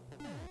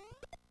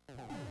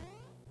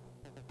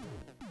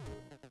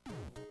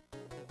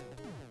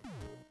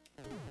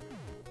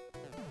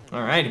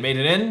 All right, he made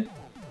it in.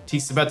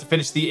 TEEX is about to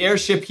finish the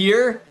airship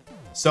here.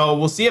 So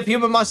we'll see if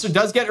Human Mustard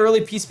does get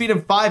early P speed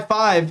of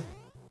 5.5.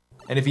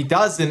 And if he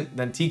doesn't,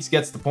 then TEEX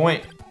gets the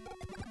point.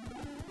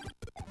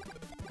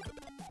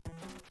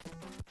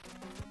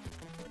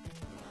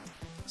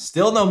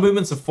 Still no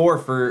movements of 4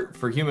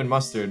 for Human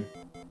Mustard.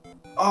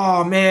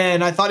 Oh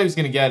man, I thought he was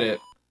gonna get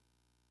it.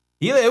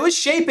 It was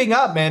shaping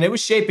up, man. It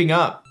was shaping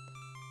up.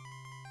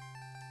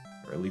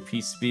 Early P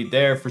speed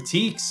there for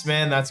TEEX,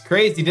 man. That's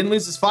crazy. He didn't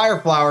lose his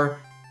Fire Flower.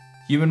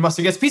 Human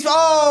Mustard gets P speed.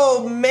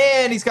 Oh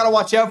man, he's gotta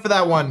watch out for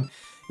that one.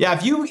 Yeah,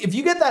 if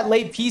you get that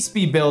late P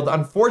speed build,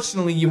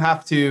 unfortunately you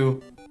have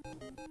to.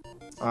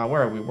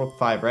 Where are we? World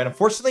 5, right?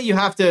 Unfortunately, you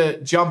have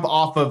to jump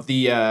off of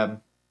the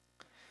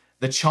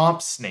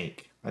Chomp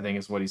Snake. I think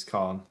is what he's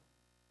called.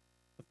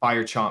 The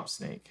Fire Chomp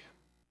Snake.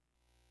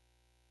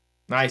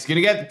 Nice. Gonna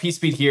get the P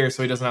speed here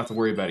so he doesn't have to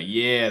worry about it.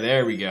 Yeah,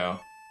 there we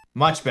go.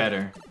 Much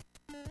better.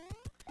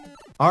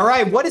 All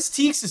right, what is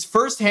TEEX's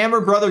first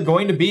Hammer Brother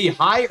going to be?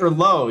 High or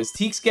low? Is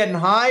TEEX getting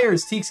high or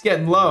is TEEX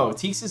getting low?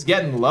 TEEX is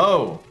getting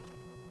low.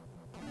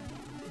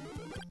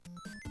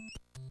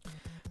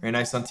 Very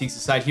nice on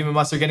TEEX's side. Human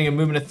Mustard getting a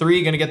movement of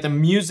 3. Gonna get the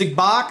music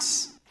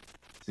box.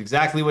 That's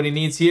exactly what he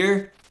needs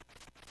here.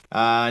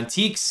 And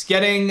TEEX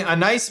getting a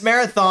nice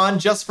marathon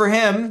just for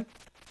him.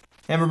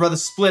 Hammer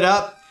Brothers split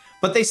up.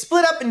 But they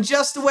split up in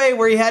just a way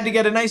where he had to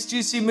get a nice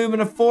juicy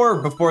movement of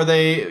 4 before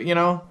they, you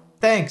know,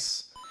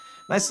 thanks.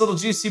 Nice little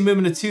juicy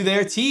movement of 2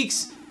 there.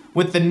 TEEX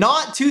with the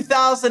not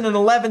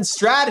 2011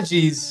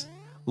 strategies.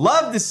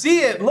 Love to see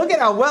it. Look at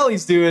how well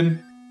he's doing.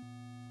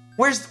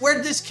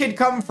 Where'd this kid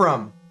come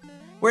from?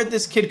 Where'd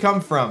this kid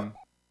come from?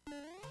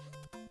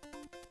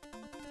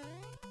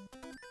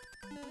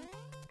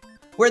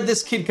 Where'd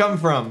this kid come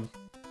from?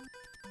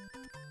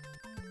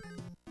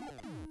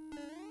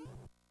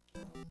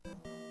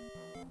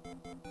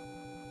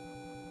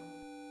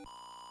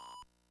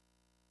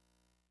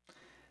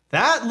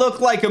 That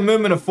looked like a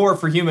movement of 4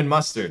 for Human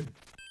Mustard.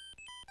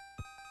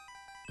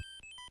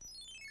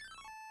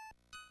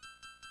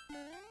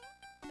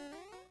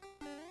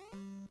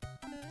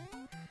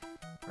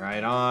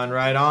 Right on,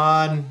 right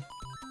on.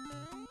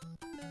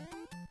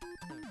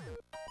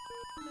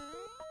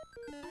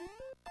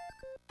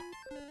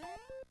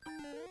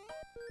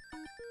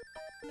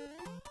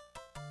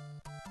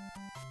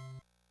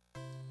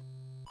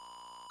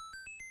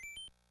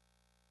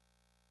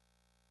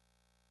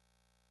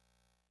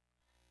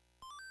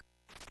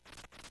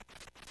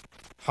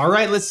 All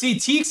right, let's see.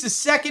 TEEX's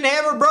second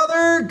Hammer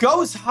Brother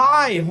goes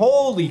high.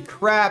 Holy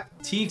crap.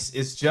 TEEX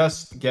is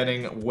just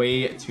getting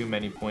way too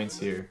many points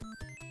here.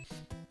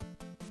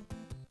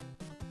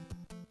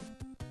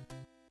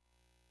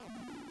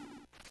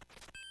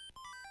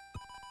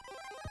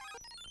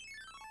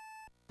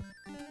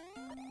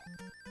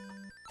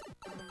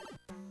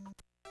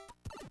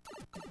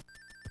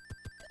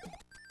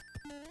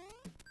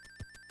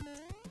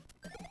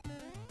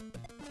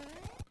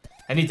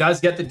 And he does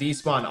get the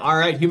despawn. All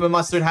right, Human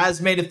Mustard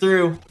has made it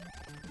through.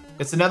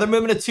 It's another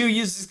movement of 2,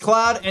 uses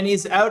Cloud, and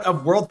he's out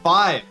of World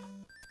 5.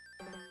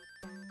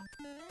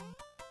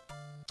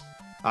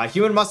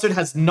 Human Mustard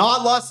has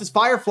not lost his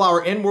Fire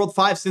Flower in World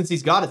 5 since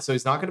he's got it, so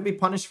he's not going to be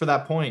punished for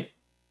that point.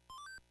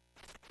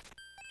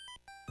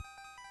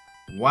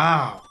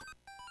 Wow.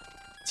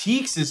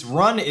 TEEX's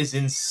run is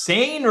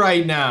insane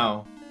right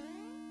now.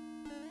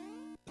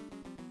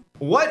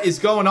 What is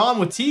going on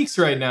with TEEX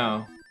right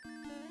now?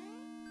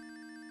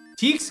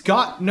 TEEX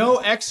got no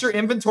extra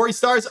inventory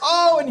stars.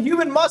 Oh, and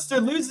Human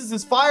Mustard loses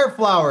his Fire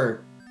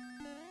Flower.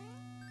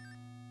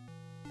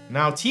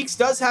 Now, TEEX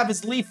does have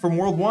his leaf from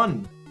World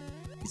 1.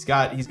 He's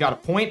got a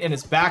point in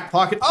his back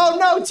pocket. Oh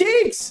no,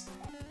 TEEX!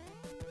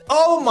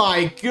 Oh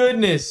my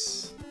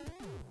goodness.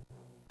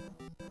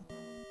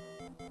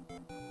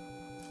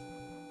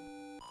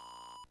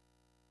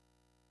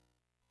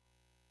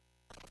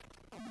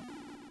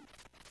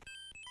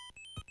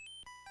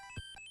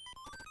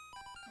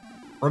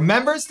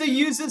 Remembers to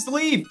use his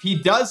leaf. He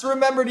does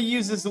remember to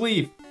use his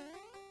leaf.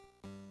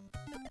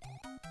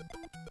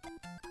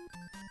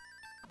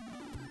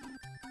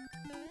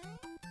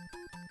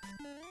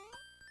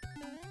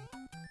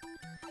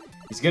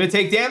 He's gonna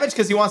take damage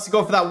because he wants to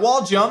go for that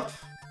wall jump.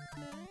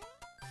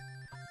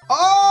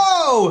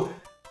 Oh!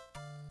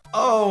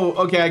 Oh,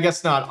 Oh, okay, I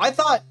guess not. I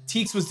thought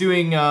Teeks was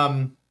doing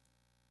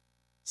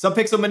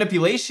subpixel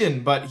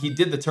manipulation, but he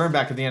did the turn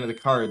back at the end of the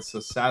card, so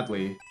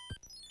sadly.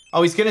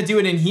 Oh, he's gonna do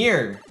it in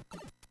here.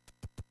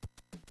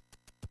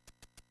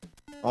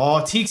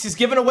 Oh, Teeks is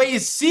giving away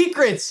his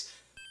secrets.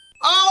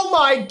 Oh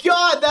my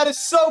god, that is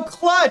so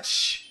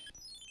clutch.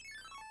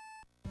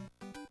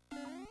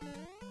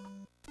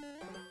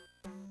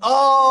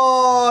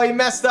 Oh, he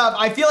messed up.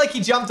 I feel like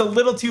he jumped a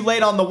little too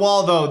late on the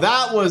wall, though.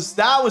 That was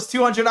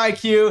 200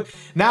 IQ.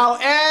 Now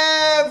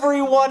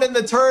everyone in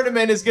the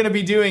tournament is going to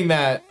be doing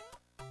that.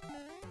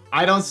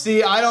 I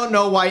don't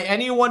know why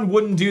anyone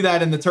wouldn't do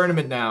that in the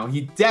tournament now.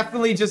 He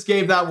definitely just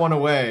gave that one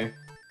away.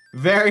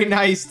 Very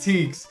nice,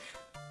 Teeks.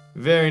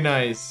 Very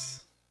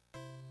nice.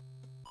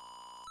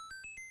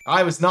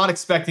 I was not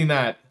expecting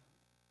that.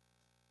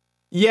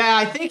 Yeah,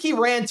 I think he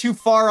ran too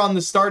far on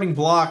the starting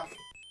block.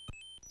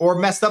 Or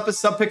messed up his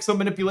subpixel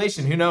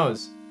manipulation. Who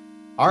knows?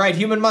 All right,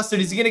 Human Mustard.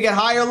 Is he going to get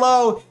high or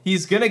low?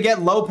 He's going to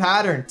get low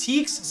pattern.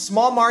 Teeks,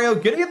 Small Mario,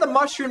 going to get the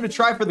mushroom to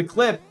try for the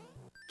clip.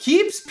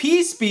 Keeps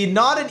P-Speed.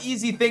 Not an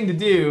easy thing to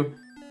do.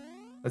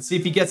 Let's see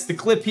if he gets the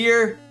clip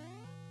here.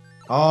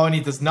 Oh, and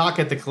he does not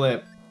get the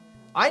clip.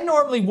 I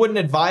normally wouldn't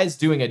advise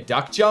doing a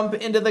duck jump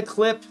into the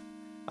clip.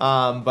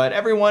 But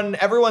everyone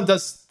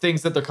does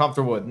things that they're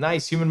comfortable with.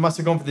 Nice. Human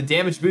Mustard going for the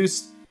damage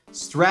boost.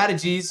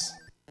 Strategies.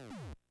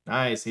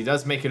 Nice, he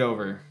does make it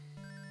over.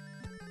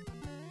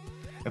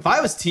 If I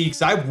was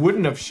Teeks, I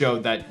wouldn't have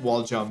showed that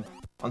wall jump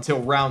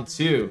until round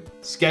 2.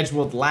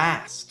 Scheduled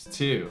last,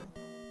 too.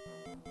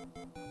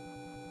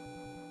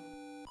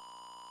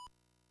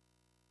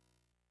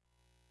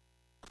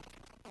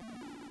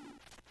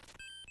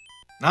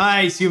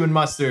 Nice, Human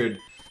Mustard.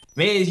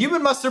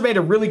 Human Mustard made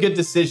a really good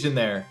decision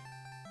there.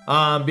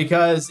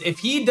 Because if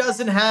he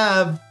doesn't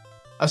have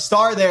a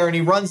star there and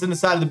he runs in the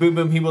side of the Boom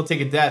Boom, he will take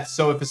a death.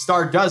 So if a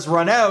star does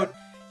run out,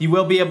 he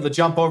will be able to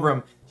jump over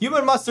him.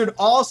 Human Mustard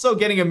also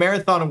getting a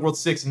marathon in World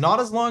 6. Not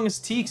as long as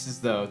Teeks is,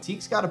 though.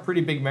 Teeks got a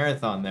pretty big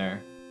marathon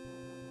there.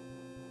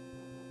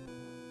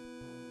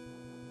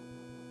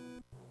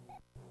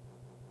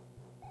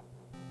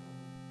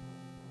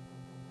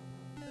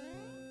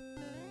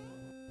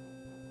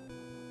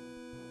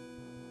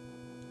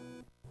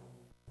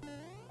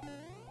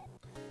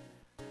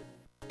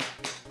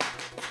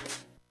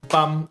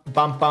 Bum,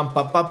 bum, bum,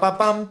 bum, bum, bum,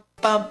 bum,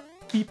 bum.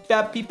 Beep,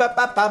 bap, beep, bap,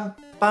 bap, bum,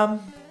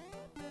 bum.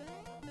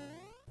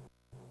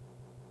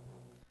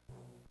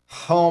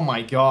 Oh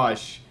my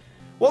gosh.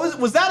 What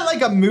was that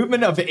like a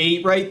movement of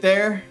 8 right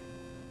there?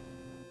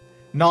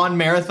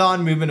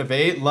 Non-marathon movement of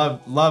 8.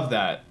 Love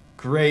that.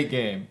 Great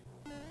game.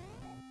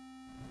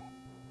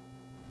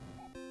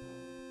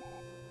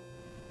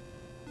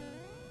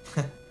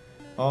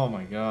 Oh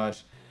my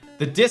gosh.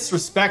 The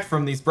disrespect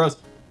from these bros.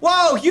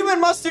 Whoa, Human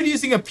Mustard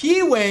using a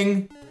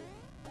P-Wing.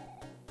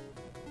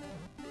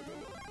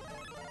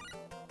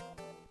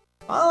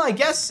 Well, I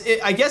guess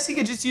he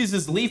could just use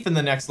his leaf in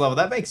the next level.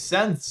 That makes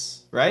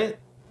sense, right?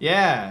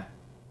 Yeah.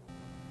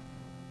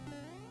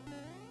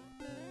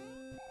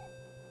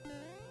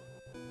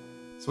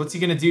 So what's he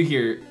gonna do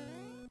here?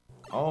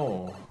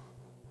 Oh.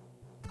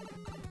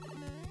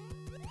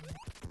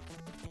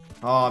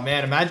 Oh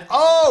man, imagine.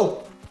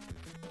 Oh!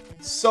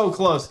 So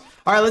close.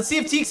 All right, let's see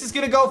if Teeks is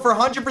gonna go for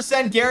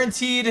 100%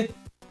 guaranteed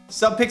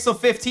subpixel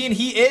 15.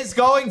 He is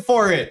going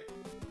for it.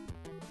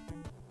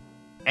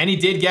 And he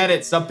did get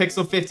it,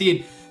 subpixel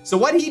 15. So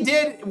what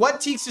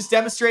Teeks just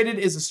demonstrated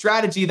is a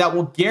strategy that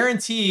will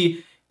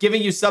guarantee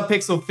giving you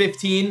subpixel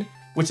 15,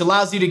 which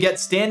allows you to get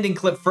standing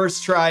clip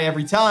first try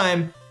every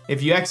time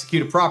if you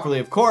execute it properly,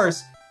 of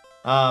course.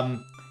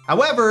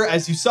 However,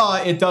 as you saw,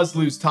 it does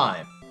lose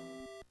time.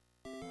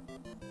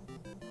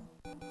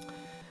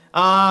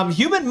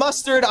 Human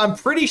Mustard, I'm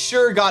pretty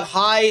sure, got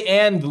high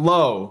and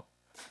low.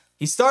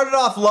 He started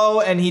off low,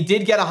 and he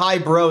did get a high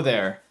bro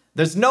there.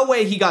 There's no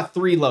way he got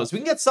 3 lows. We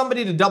can get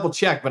somebody to double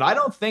check, but I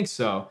don't think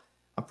so.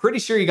 I'm pretty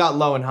sure he got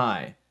low and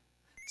high.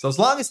 So as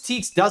long as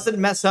Teeks doesn't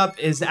mess up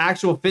his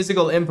actual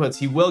physical inputs,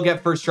 he will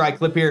get first try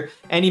clip here.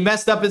 And he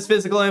messed up his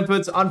physical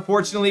inputs,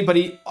 unfortunately, but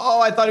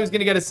I thought he was going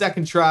to get a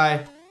second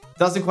try.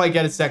 Doesn't quite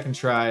get a second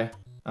try.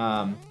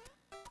 And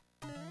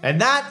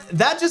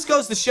that just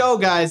goes to show,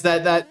 guys,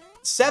 that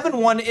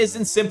 7-1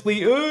 isn't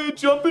simply,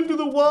 jump into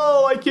the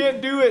wall, I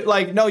can't do it.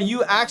 Like, no,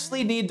 you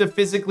actually need to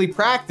physically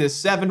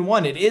practice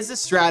 7-1. It is a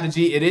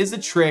strategy, it is a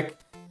trick,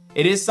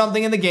 it is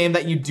something in the game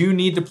that you do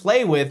need to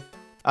play with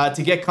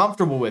to get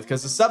comfortable with,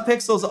 because the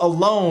subpixels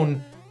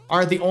alone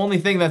aren't the only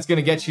thing that's going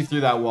to get you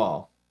through that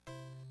wall.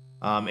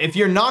 If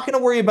you're not going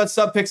to worry about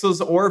subpixels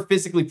or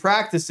physically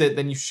practice it,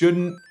 then you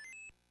shouldn't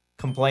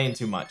complain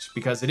too much,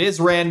 because it is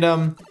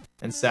random,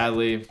 and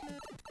sadly...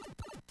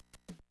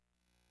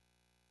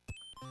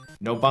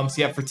 No bumps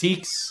yet for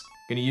Teeks.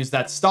 Gonna use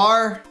that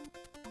star.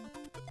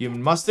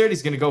 Human Mustard,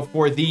 he's gonna go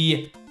for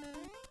the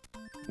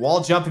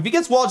wall jump. If he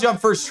gets wall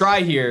jump first try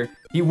here,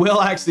 he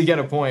will actually get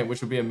a point, which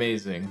would be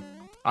amazing.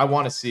 I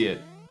want to see it.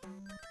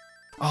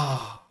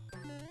 Oh.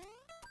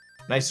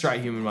 Nice try,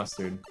 Human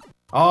Mustard.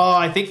 Oh,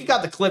 I think he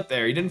got the clip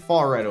there. He didn't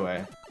fall right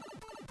away.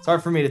 It's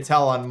hard for me to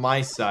tell on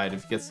my side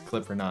if he gets the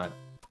clip or not.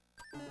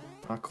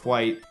 Not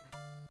quite.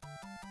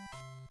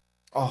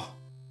 Oh.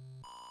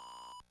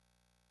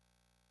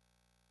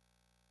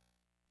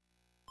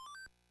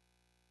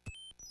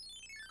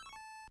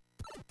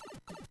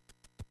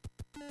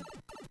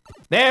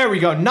 There we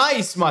go.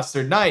 Nice,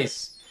 Mustard.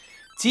 Nice.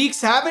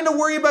 Teeks having to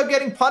worry about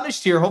getting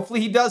punished here. Hopefully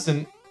he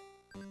doesn't.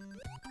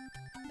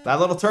 That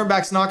little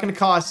turnback's not going to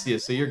cost you,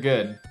 so you're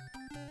good.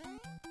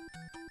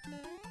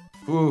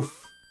 Oof.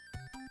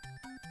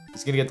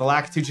 He's going to get the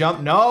Lakitu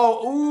jump.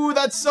 No. Ooh,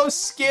 that's so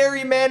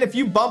scary, man. If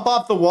you bump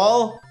off the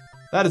wall,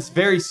 that is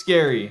very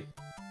scary.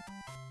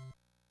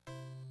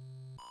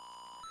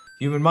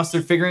 Human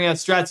Mustard figuring out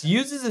strats.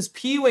 Uses his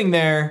P-Wing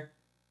there.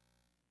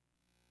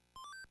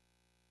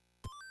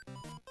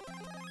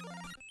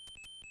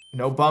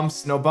 No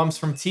bumps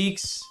from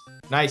Teeks.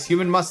 Nice.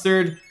 Human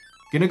Mustard.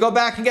 Gonna go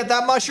back and get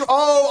that mushroom.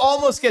 Oh,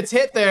 almost gets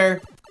hit there.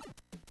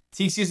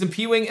 Teeks using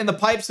P-Wing in the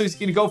pipe, so he's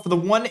gonna go for the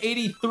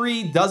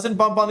 183. Doesn't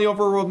bump on the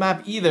overworld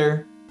map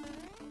either.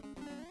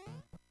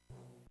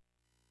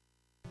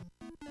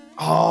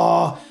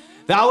 Oh,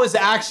 that was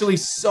actually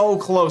so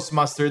close,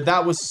 Mustard.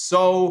 That was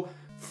so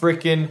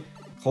freaking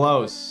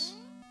close.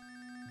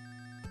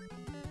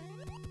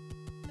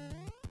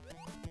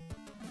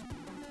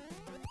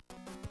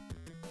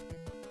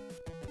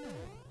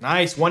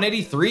 Nice,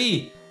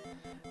 183.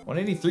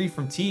 183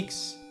 from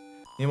Teeks.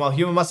 Meanwhile,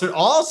 Human Mustard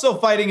also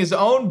fighting his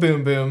own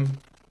Boom Boom.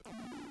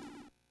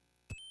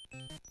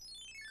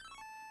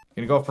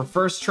 Gonna go for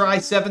first try,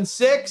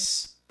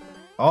 7-6.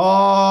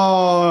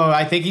 Oh,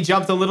 I think he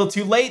jumped a little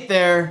too late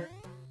there.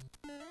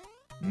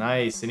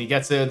 Nice, and he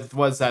gets it,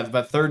 what's that,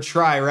 about third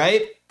try,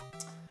 right?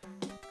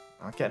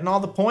 Not getting all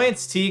the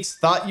points, Teeks.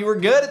 Thought you were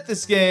good at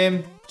this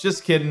game.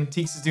 Just kidding,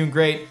 Teeks is doing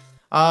great.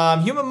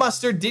 Human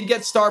Mustard did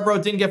get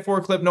Starbro, didn't get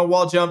forward clip, no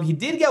wall jump. He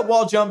did get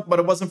wall jump, but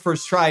it wasn't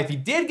first try. If he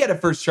did get a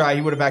first try,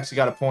 he would have actually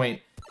got a point.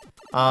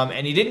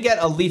 And he didn't get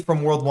a leaf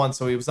from World 1,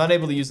 so he was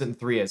unable to use it in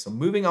 3A. So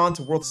moving on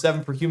to World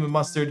 7 for Human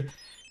Mustard.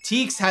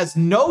 Teeks has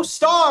no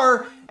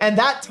star, and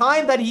that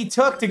time that he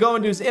took to go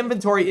into his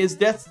inventory is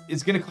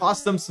going to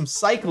cost them some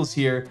cycles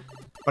here.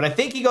 But I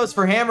think he goes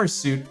for Hammer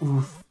Suit.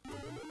 Oof.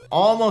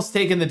 Almost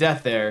taking the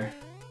death there.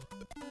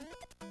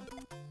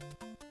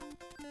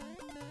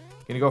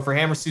 Gonna go for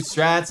Hammer Suit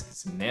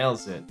strats.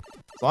 Nails it.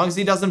 As long as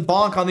he doesn't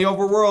bonk on the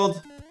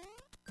overworld.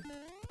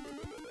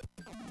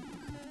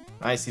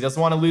 Nice. He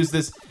doesn't want to lose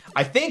this.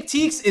 I think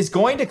Teeks is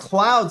going to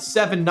Cloud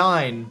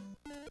 7-9.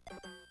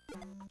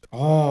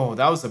 Oh,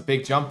 that was a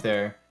big jump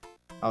there.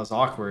 That was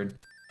awkward.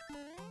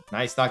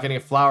 Nice, not getting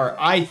a flower.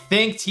 I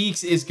think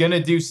Teeks is going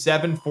to do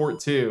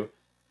 7-4-2.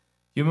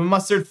 Human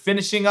Mustard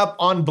finishing up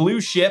on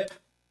blue ship.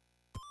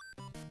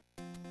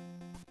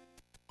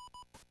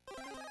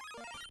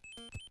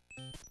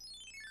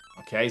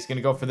 Okay, he's going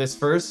to go for this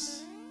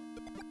first.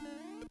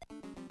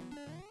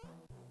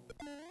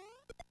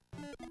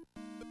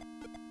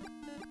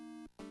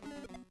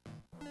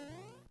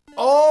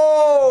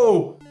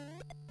 Oh!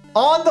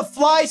 On the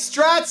fly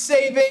strat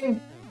saving.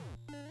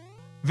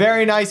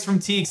 Very nice from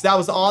Teeks. That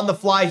was on the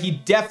fly. He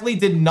definitely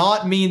did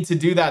not mean to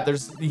do that.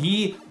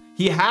 He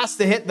has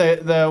to hit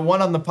the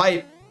one on the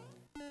pipe.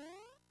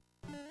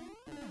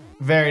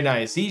 Very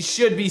nice. He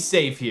should be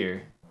safe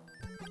here.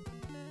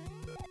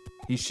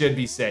 He should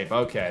be safe.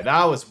 Okay,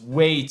 that was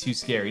way too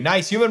scary.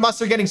 Nice. Human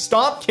Mustard getting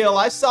stomp kill.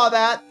 I saw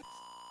that.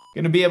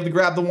 Gonna be able to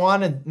grab the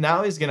one, and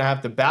now he's gonna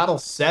have to battle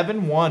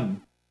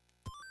 7-1.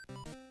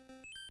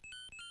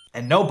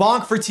 And no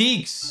bonk for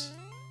Teeks.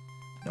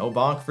 No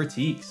bonk for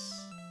Teeks.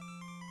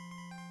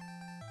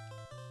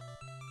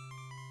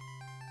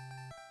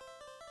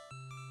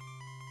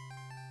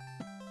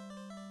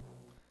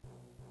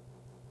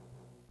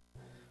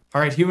 All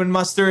right, Human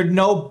Mustard,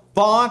 no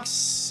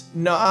bonks.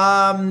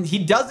 No,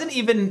 he doesn't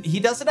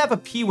have a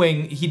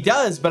P-Wing. He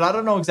does, but I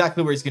don't know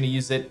exactly where he's going to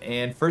use it.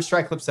 And first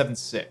try clip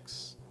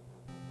 7-6.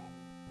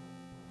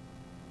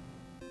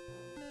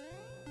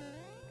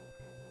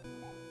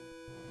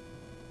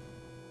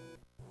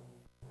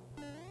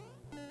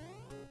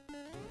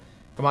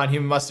 Come on,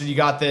 Human Mustard, you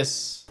got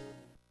this.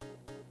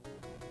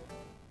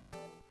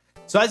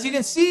 So as you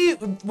can see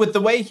with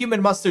the way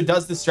Human Mustard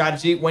does the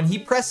strategy, when he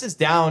presses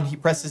down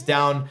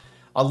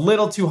a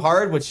little too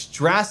hard, which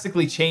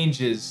drastically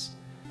changes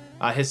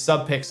his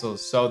subpixels.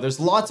 So there's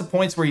lots of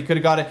points where he could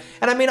have got it.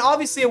 And I mean,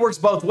 obviously it works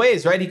both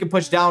ways, right? He can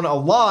push down a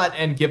lot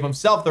and give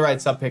himself the right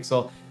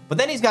subpixel, but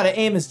then he's got to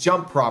aim his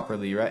jump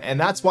properly, right? And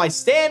that's why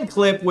stand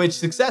clip, which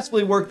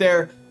successfully worked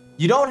there,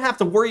 you don't have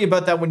to worry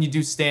about that when you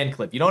do stand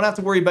clip. You don't have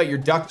to worry about your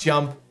duck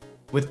jump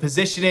with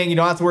positioning. You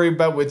don't have to worry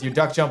about with your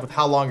duck jump with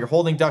how long you're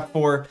holding duck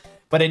for.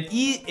 But it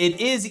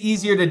is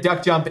easier to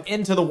duck jump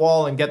into the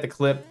wall and get the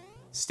clip.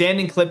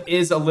 Standing clip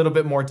is a little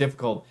bit more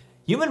difficult.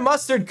 Human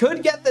Mustard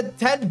could get the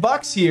 10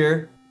 bucks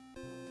here.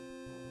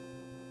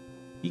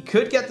 He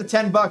could get the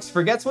 10 bucks.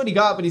 Forgets what he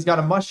got, but he's got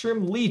a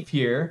mushroom leaf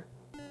here.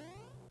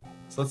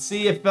 So let's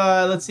see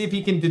if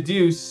he can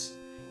deduce.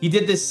 He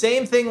did the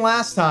same thing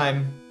last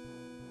time.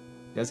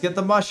 Let's get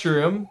the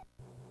mushroom.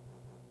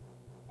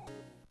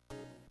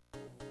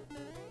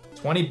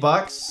 20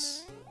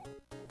 bucks.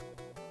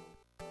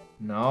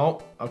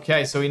 No.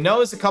 Okay, so he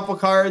knows a couple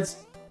cards.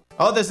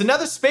 Oh, there's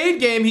another spade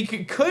game. He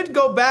could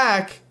go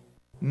back.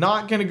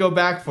 Not gonna go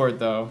back for it,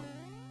 though.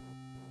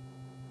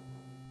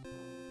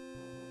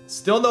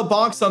 Still no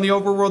bonks on the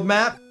overworld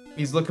map.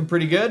 He's looking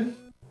pretty good.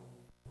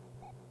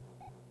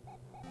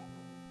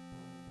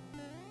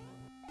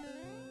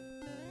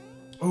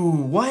 Ooh,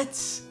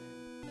 what?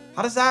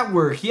 How does that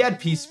work? He had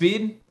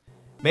P-Speed.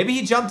 Maybe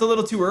he jumped a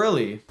little too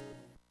early.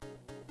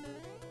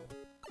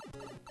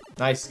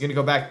 Nice, he's gonna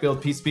go back,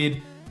 build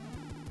P-Speed.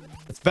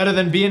 It's better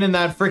than being in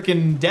that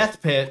freaking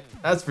death pit.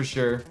 That's for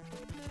sure.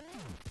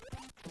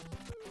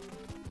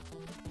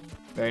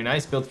 Very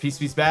nice, built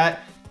P-Speed's bat.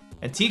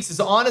 And TEEX is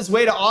on his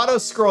way to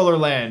Auto-Scroller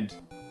Land.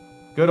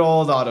 Good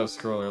old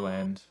Auto-Scroller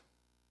Land.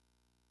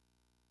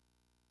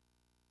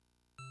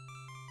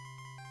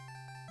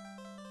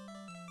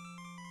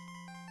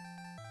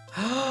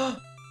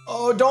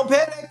 Oh, don't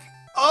panic.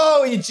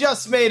 Oh, you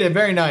just made it.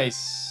 Very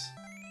nice.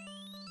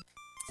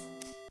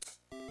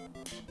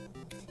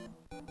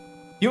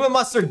 Human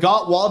Mustard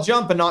got wall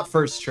jump, but not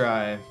first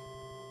try.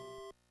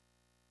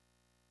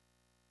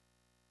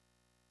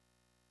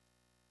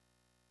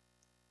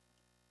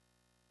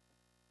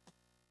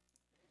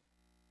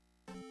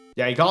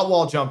 Yeah, he got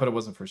wall jump, but it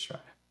wasn't first try.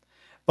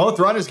 Both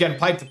runners getting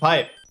pipe to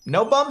pipe.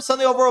 No bumps on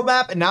the overall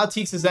map, and now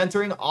TEEX is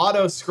entering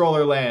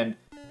Auto-Scroller Land.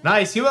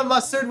 Nice. Human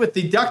Mustard with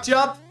the duck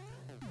jump.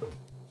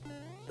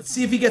 Let's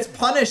see if he gets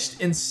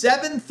punished in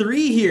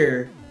 7-3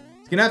 here.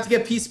 He's going to have to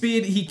get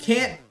P-Speed. He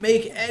can't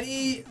make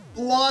any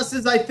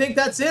losses. I think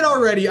that's it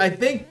already. I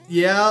think,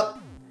 yeah.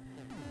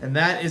 And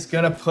that is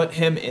going to put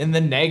him in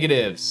the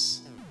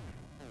negatives.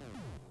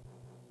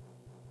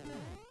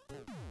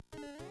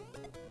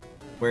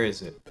 Where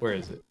is it? Where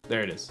is it?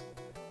 There it is.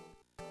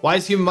 Why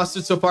is Human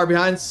Mustard so far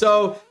behind?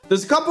 So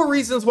there's a couple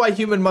reasons why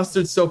Human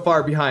Mustard's so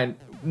far behind.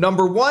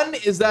 Number one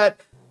is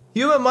that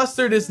Human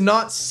Mustard is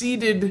not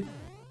seeded.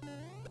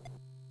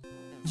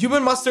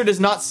 Human Mustard is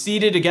not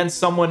seeded against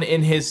someone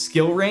in his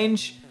skill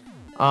range.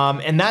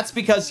 And that's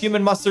because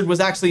Human Mustard was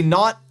actually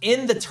not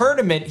in the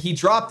tournament. He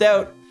dropped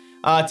out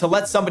to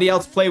let somebody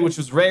else play, which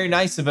was very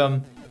nice of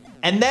him.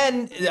 And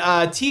then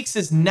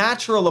TEEX's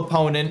natural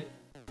opponent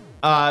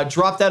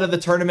dropped out of the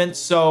tournament.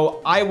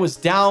 So I was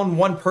down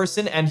one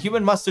person, and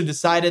Human Mustard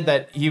decided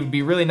that he would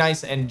be really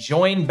nice and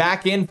join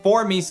back in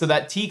for me so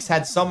that TEEX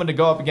had someone to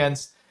go up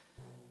against.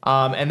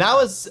 And that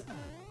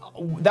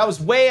was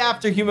way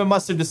after Human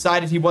Mustard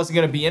decided he wasn't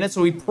going to be in it.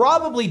 So he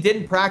probably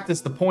didn't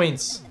practice the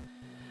points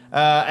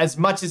as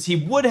much as he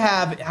would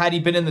have had he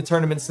been in the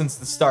tournament since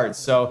the start.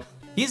 So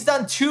he's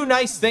done two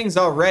nice things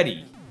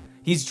already.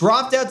 He's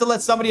dropped out to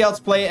let somebody else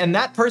play, and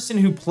that person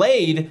who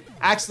played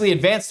actually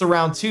advanced to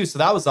round 2, so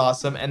that was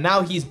awesome. And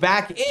now he's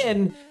back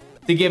in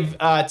to give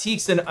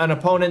TEEX an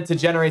opponent to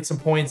generate some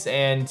points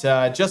and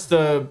just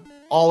to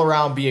all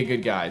around be a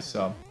good guy.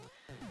 So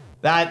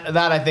that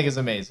I think is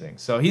amazing.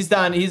 So he's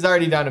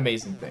already done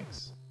amazing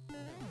things.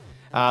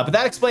 But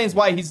that explains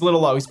why he's a little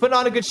low. He's putting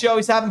on a good show.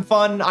 He's having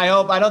fun. I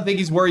don't think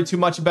he's worried too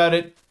much about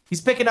it. He's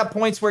picking up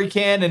points where he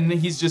can, and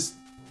he's just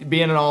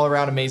being an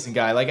all-around amazing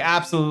guy. Like,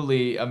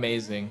 absolutely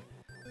amazing.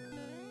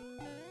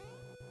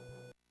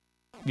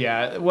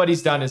 Yeah, what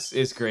he's done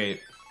is great.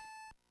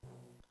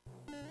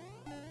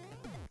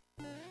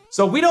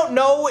 So we don't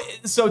know.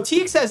 So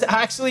TEEX has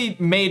actually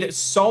made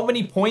so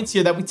many points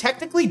here that we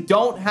technically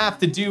don't have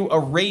to do a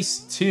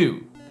race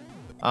 2.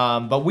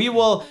 But I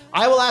will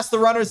ask the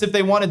runners if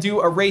they want to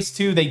do a race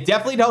 2. They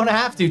definitely don't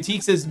have to.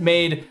 TEEX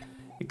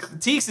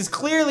has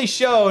clearly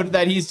showed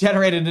that he's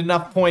generated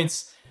enough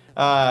points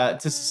to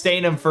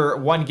sustain him for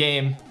one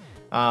game.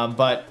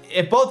 But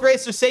if both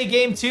racers say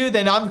game 2,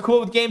 then I'm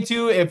cool with game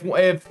 2.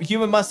 If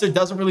Human Mustard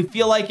doesn't really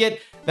feel like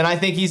it, then I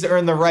think he's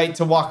earned the right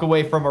to walk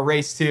away from a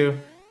race 2.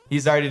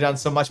 He's already done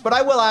so much, but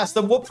I will ask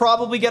them. We'll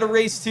probably get a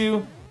race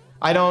 2.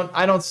 I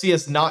don't see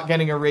us not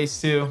getting a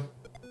race 2.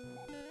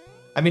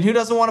 I mean, who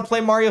doesn't want to play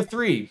Mario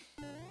 3?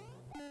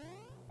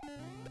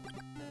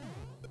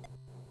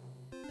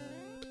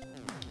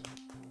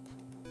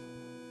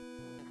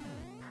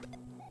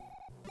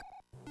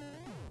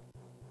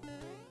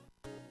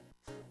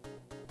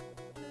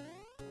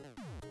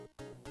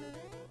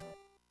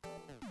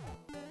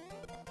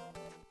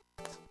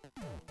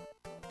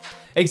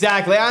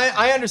 Exactly.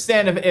 I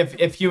understand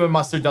if Human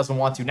Mustard doesn't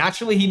want to.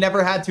 Naturally, he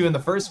never had to in the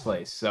first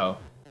place. So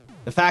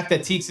the fact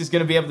that TEEX is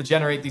going to be able to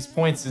generate these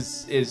points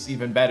is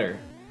even better.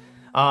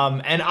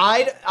 And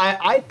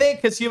I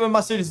think because Human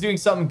Mustard is doing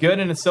something good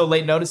and it's so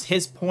late notice,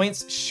 his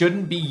points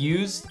shouldn't be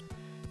used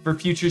for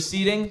future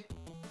seeding,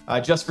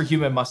 just for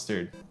Human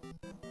Mustard.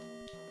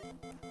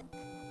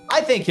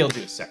 I think he'll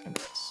do a second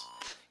race.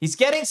 He's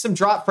getting some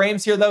drop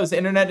frames here, though. His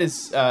internet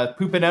is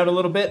pooping out a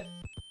little bit.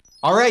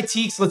 All right,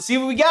 TEEX, let's see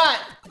what we got.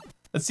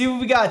 Let's see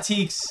what we got,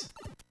 TEEX.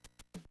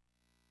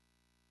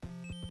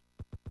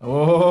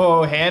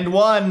 Oh, hand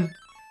one.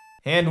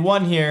 Hand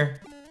one here.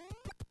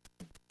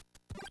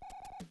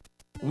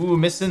 Ooh,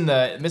 missing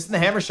the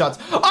hammer shots.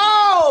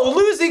 Oh,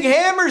 losing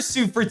hammer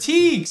suit for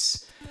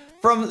TEEX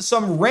from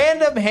some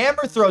random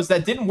hammer throws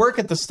that didn't work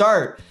at the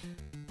start.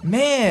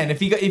 Man, if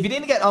he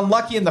didn't get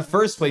unlucky in the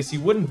first place, he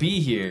wouldn't be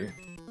here.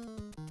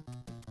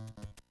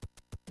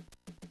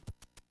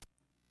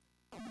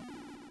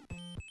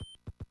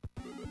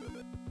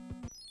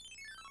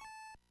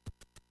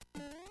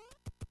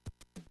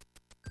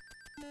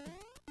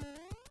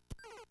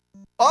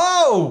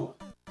 Oh!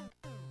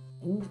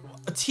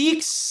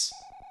 TEEX.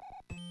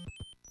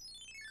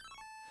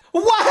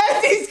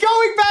 What? He's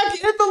going back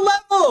in the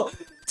level!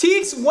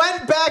 TEEX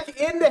went back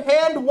into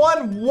hand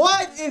 1.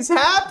 What is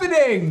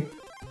happening?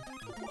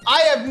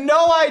 I have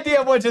no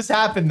idea what just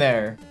happened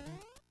there.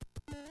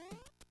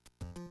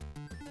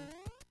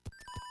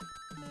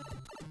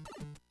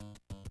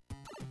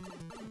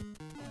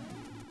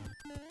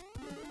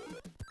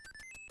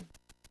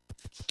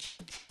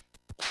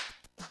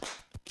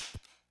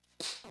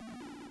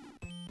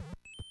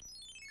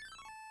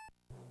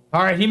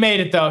 All right, he made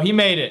it though. He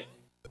made it.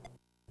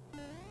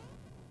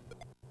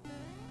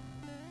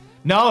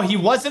 No, he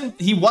wasn't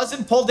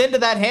pulled into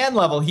that hand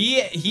level.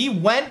 He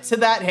went to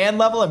that hand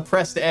level and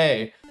pressed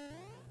A.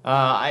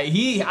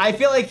 I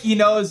feel like he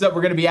knows that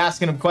we're gonna be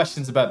asking him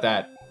questions about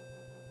that.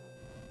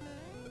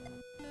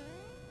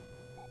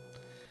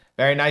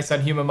 Very nice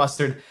on Human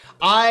Mustard.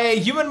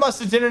 Human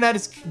Mustard's internet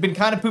has been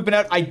kind of pooping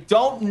out. I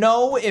don't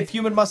know if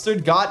Human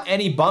Mustard got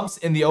any bumps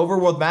in the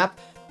overworld map,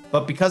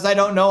 but because I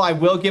don't know, I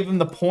will give him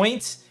the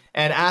point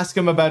and ask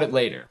him about it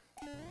later.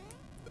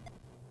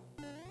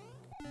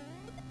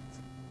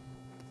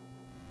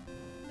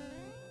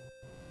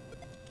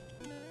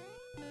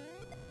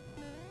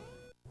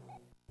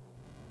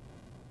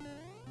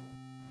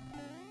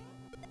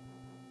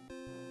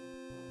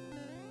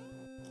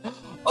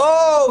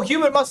 Oh,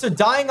 Human Mustard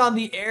dying on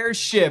the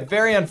airship.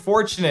 Very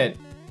unfortunate.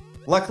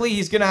 Luckily,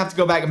 he's gonna have to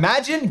go back.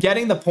 Imagine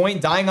getting the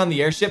point, dying on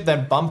the airship,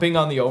 then bumping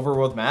on the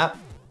overworld map.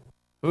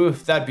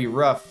 Oof, that'd be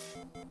rough.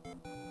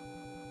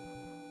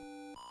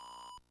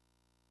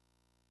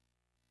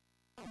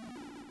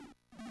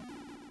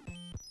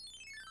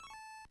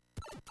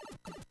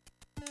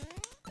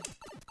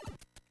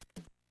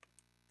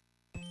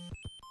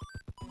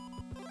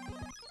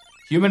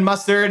 Human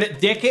Mustard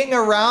dicking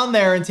around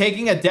there and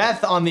taking a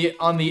death on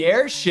the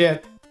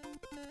airship.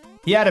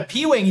 He had a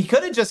P-wing. He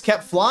could have just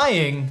kept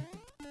flying.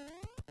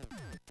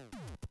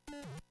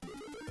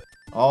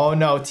 Oh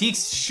no,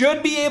 TEEX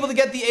should be able to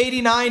get the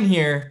 89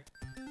 here.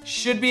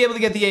 Should be able to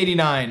get the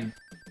 89.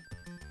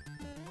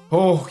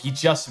 Oh, he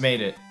just made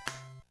it.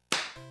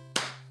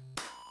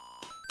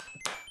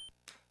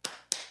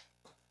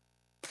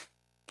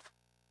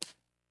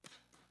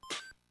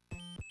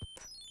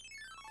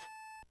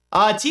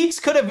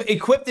 TEEX could have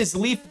equipped his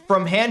leaf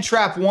from Hand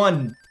Trap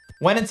 1,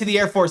 went into the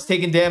Air Force,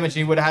 taken damage, and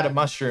he would have had a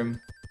mushroom.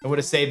 It would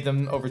have saved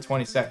him over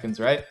 20 seconds,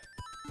 right?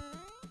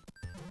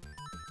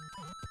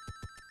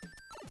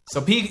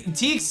 So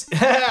TEEX,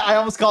 I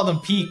almost called him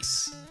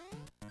Peaks.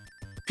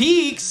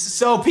 Peaks,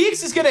 so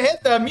Peaks is gonna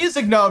hit the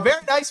music note.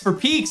 Very nice for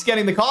Peaks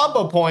getting the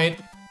combo point.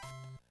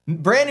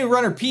 Brand new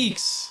runner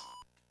Peaks.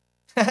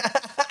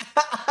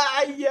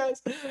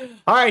 Yes.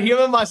 All right,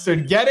 Human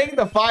Mustard getting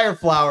the Fire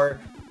Flower.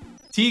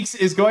 TEEX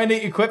is going to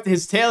equip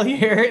his tail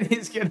here, and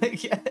he's gonna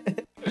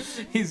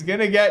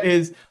get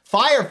his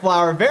Fire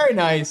Flower. Very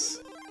nice.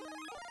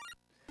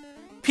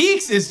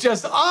 Peaks is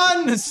just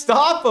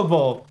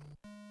unstoppable.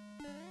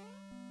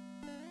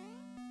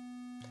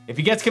 If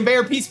he gets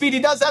Conveyor P Speed, he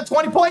does have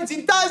 20 points.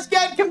 He does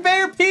get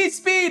Conveyor P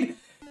Speed,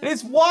 and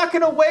he's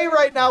walking away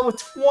right now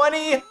with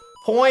 20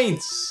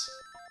 points.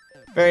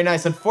 Very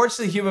nice.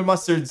 Unfortunately, Human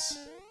Mustard's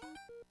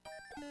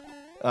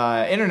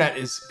internet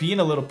is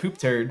being a little poop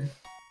turd.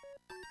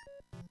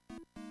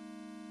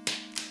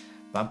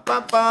 Bum,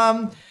 bum,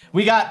 bum.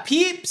 We got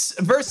Peeps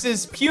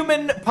versus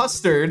Human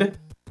Mustard.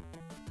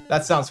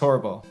 That sounds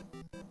horrible.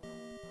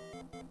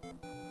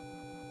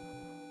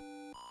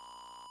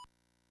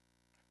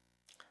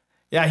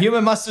 Yeah,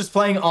 Human Mustard's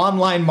playing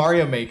online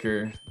Mario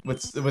Maker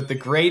with the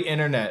great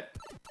internet.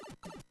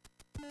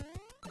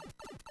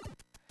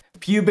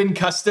 Puban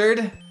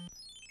Custard.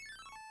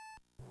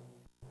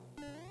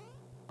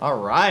 All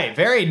right,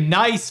 very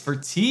nice for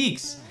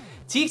TEEX.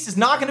 TEEX is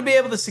not going to be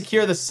able to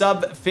secure the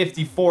sub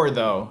 54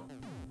 though.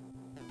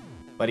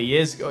 But he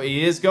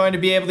is going to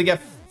be able to get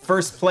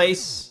first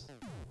place.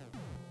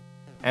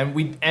 And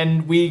we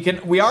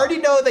already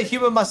know that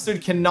Human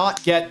Mustard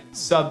cannot get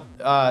sub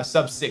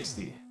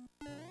 60.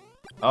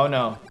 Oh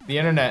no, the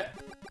internet.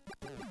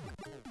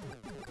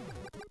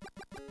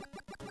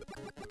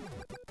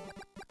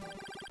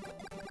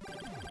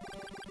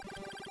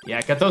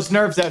 Yeah, get those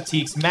nerves out,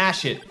 TEEX.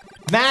 Mash it.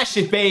 Mash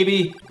it,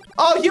 baby.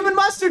 Oh, Human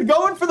Mustard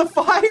going for the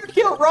fire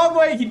kill. Wrong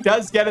way. He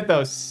does get it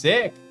though.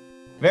 Sick.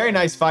 Very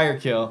nice fire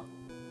kill.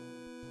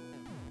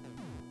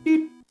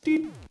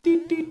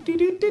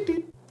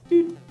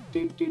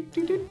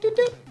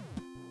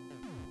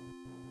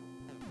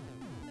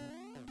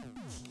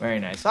 Very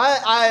nice.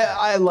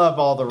 I love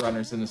all the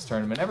runners in this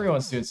tournament.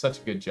 Everyone's doing such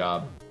a good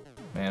job.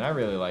 Man, I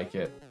really like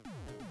it.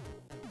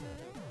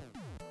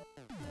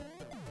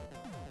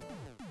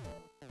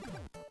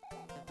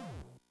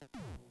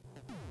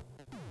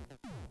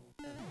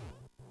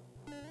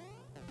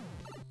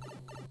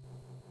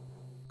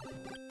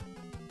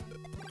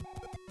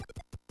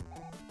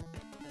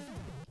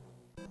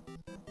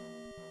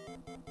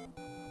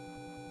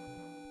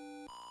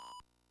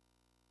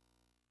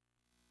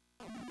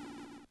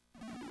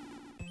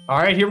 All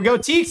right, here we go.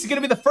 TEEX is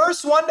going to be the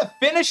first one to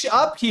finish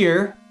up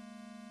here.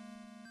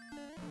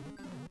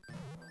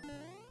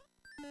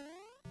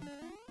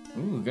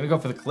 Ooh, gonna go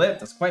for the clip.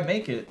 Doesn't quite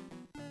make it.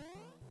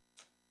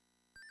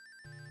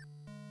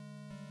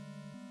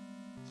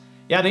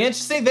 Yeah, the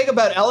interesting thing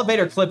about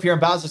elevator clip here in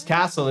Bowser's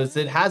Castle is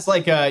it has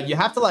like a, you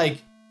have to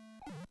like,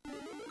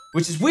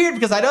 which is weird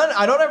because I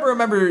don't ever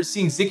remember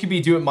seeing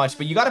Zikkubi do it much,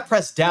 but you got to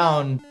press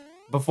down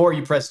before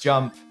you press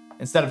jump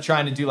instead of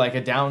trying to do like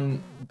a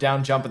down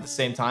jump at the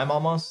same time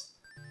almost.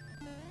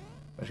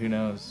 But who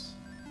knows?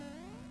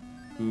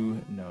 Who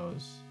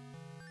knows?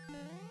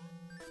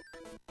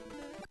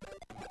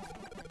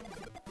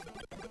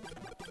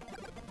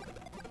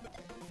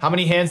 How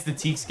many hands did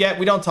TEEX get?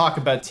 We don't talk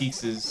about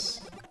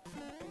TEEX's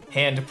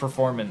hand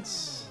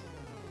performance.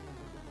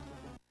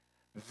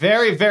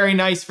 Very, very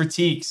nice for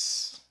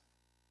TEEX.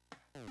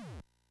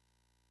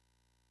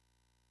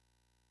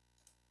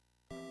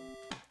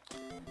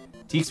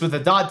 TEEX with a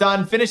dot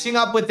done, finishing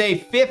up with a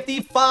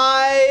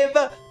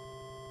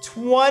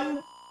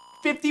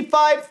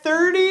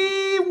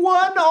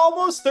 55-31,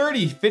 almost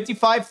 30.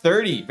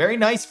 55-30. Very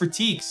nice for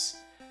TEEX.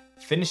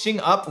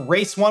 Finishing up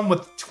race 1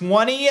 with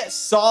 20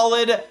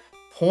 solid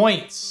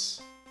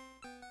points.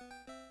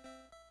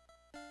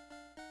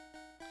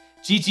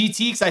 GG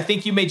TEEX, I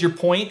think you made your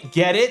point.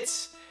 Get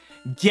it?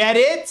 Get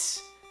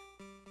it?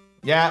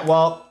 Yeah,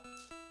 well,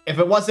 if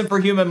it wasn't for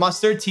Human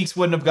Mustard, TEEX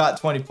wouldn't have got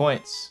 20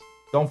 points.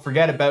 Don't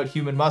forget about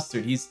Human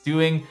Mustard. He's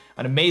doing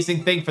an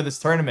amazing thing for this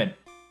tournament.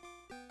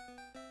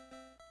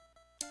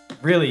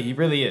 Really, he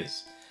really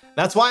is.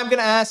 That's why I'm going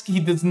to ask. He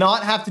does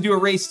not have to do a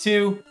race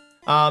 2.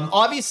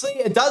 Obviously,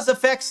 it does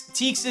affect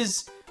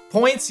TEEX's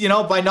points, you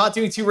know, by not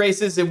doing 2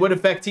 races, it would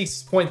affect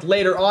TEEX's points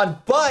later on,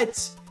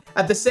 but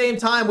at the same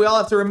time, we all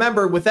have to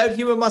remember, without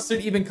Human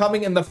Mustard even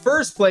coming in the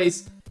first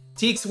place,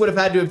 TEEX would have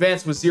had to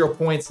advance with 0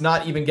 points,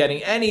 not even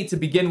getting any to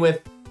begin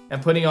with,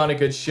 and putting on a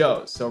good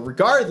show. So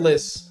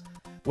regardless,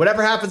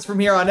 whatever happens from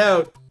here on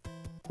out,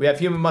 we have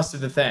Human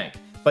Mustard to thank.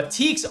 But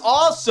TEEX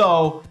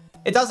also,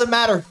 it doesn't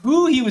matter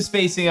who he was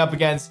facing up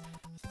against,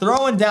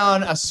 throwing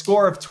down a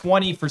score of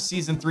 20 for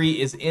Season 3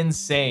 is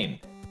insane.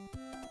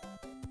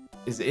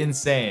 Is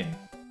insane.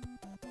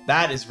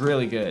 That is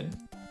really good.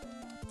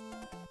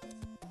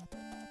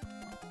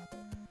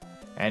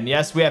 And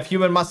yes, we have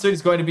Human Mustard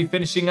is going to be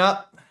finishing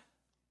up.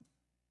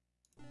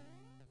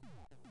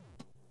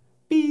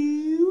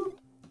 Pew,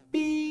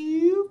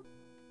 pew.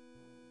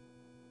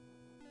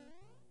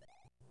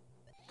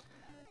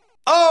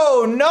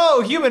 Oh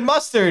no, Human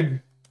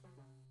Mustard.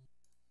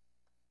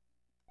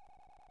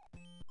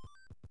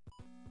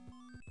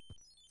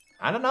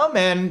 I don't know,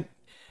 man.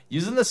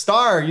 Using the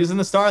star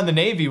in the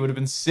Navy would have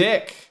been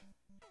sick.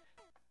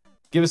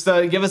 Give us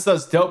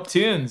those dope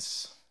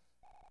tunes.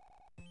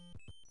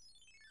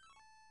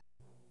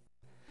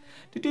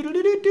 Do do do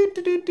do do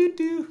do do do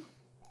do.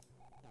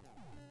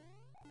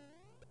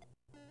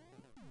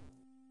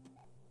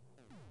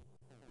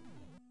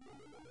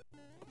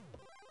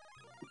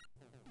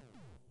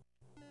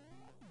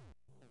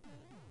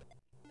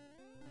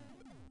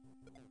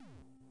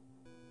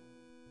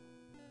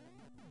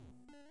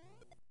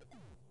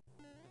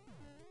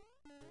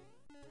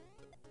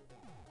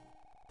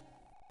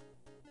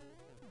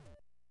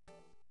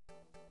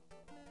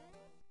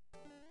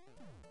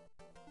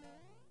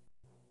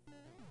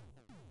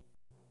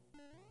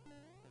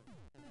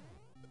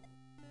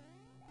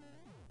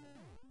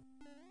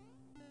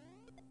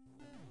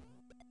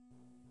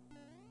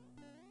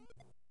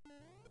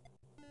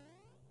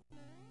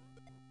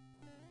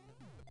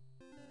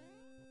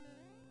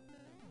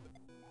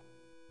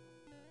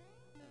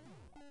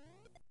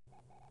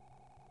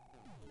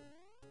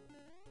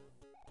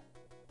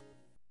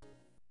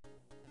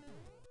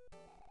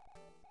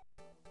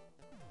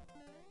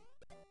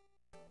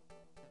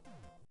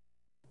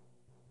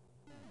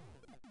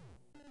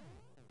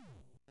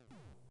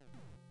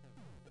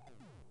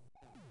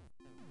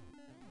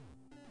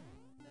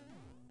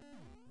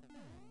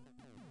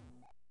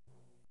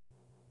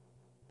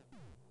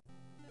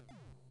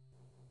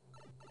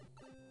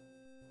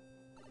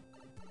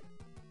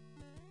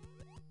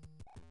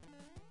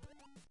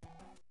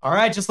 All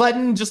right, just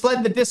letting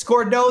the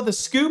Discord know the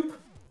scoop.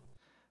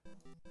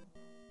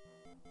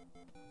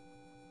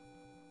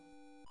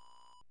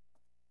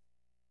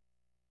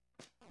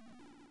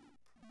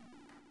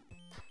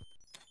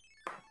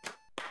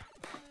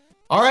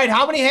 All right,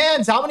 how many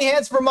hands? How many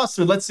hands for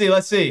Mustard? Let's see,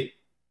 let's see.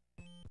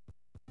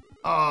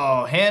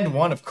 Oh, hand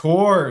 1, of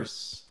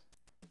course.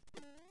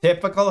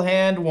 Typical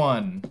hand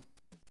 1.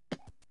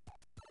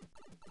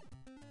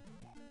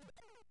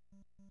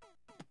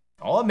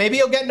 Oh, maybe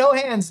he'll get no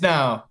hands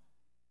now.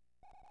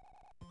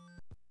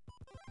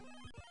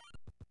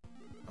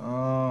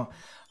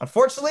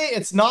 Unfortunately,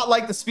 it's not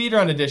like the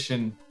speedrun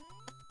edition.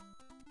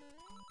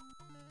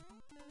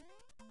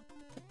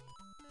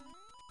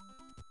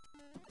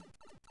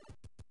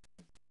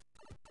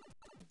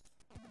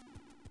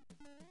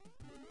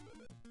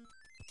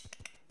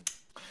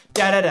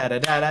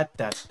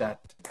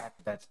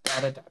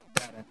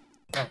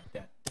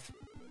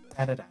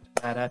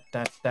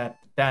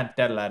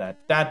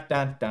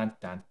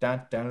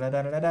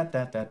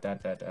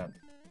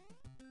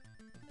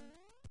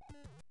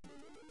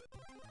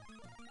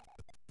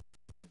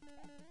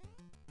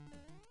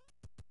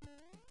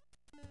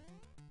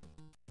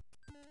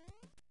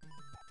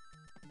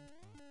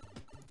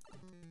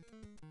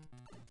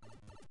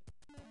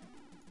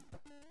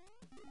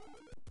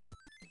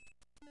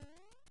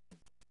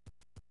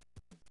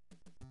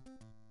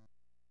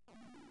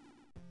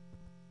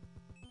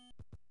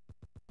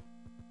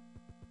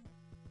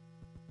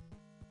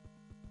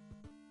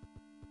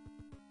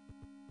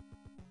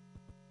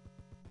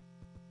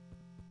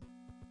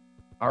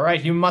 All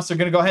right, Human Mustard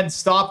gonna go ahead and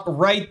stop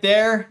right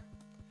there.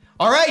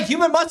 All right,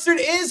 Human Mustard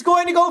is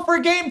going to go for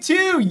game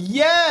 2.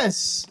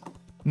 Yes.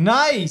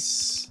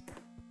 Nice.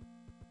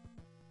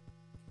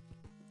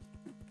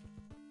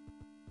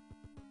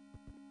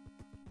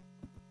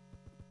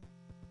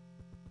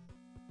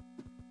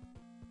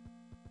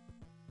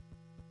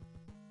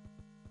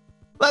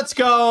 Let's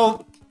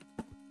go.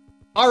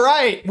 All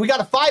right, we got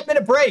a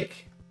 5-minute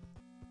break.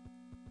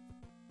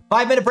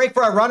 5-minute break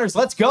for our runners.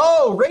 Let's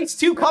go. Race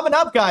 2 coming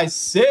up, guys.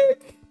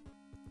 Sick.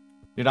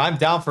 Dude, I'm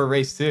down for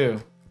race 2.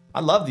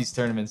 I love these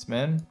tournaments,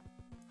 man.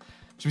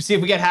 Should we see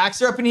if we get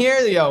Haxer up in here?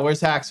 Yo,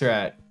 where's Haxer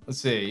at? Let's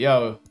see.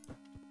 Yo.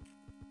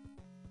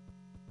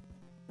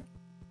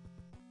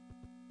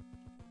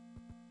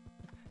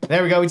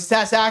 There we go. We just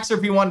asked Haxer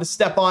if he wanted to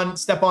step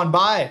on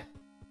by.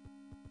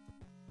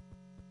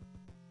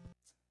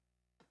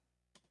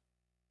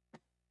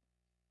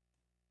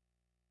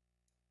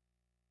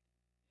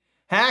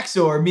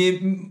 Haxor,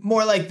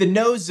 more like the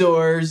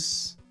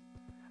Nozors.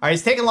 All right,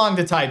 he's taking long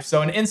to type,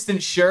 so an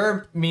instant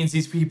sure means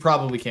he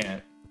probably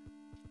can't.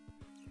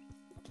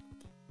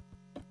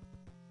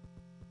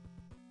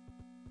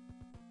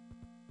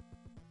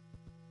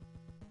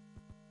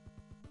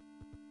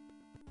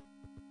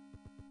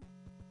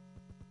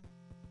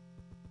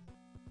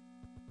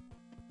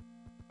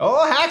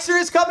 Oh,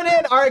 Haxer is coming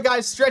in. All right,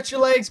 guys, stretch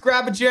your legs,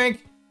 grab a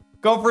drink,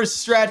 go for a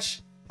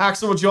stretch.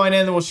 Haxer will join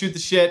in, then we'll shoot the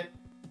shit,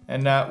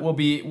 and we'll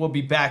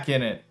be back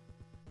in it.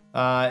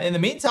 In the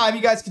meantime,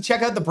 you guys can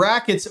check out the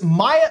brackets.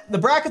 The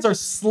brackets are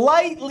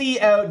slightly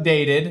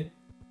outdated.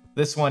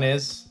 This one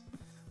is.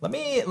 Let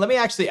me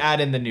actually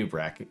add in the new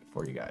bracket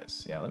for you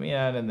guys. Yeah, let me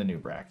add in the new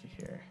bracket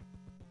here.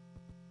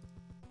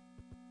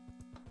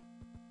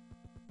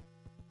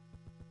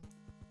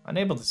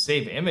 Unable to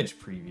save image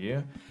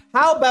preview.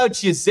 How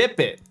about you zip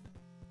it?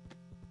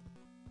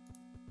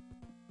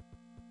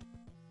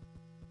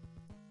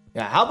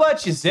 Yeah, how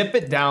about you zip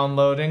it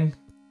downloading?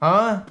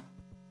 Huh?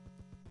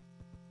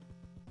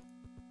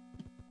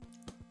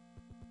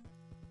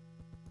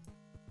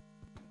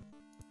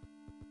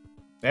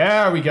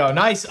 There we go.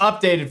 Nice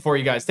updated for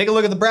you guys. Take a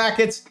look at the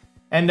brackets,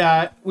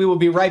 and we will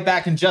be right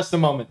back in just a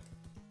moment.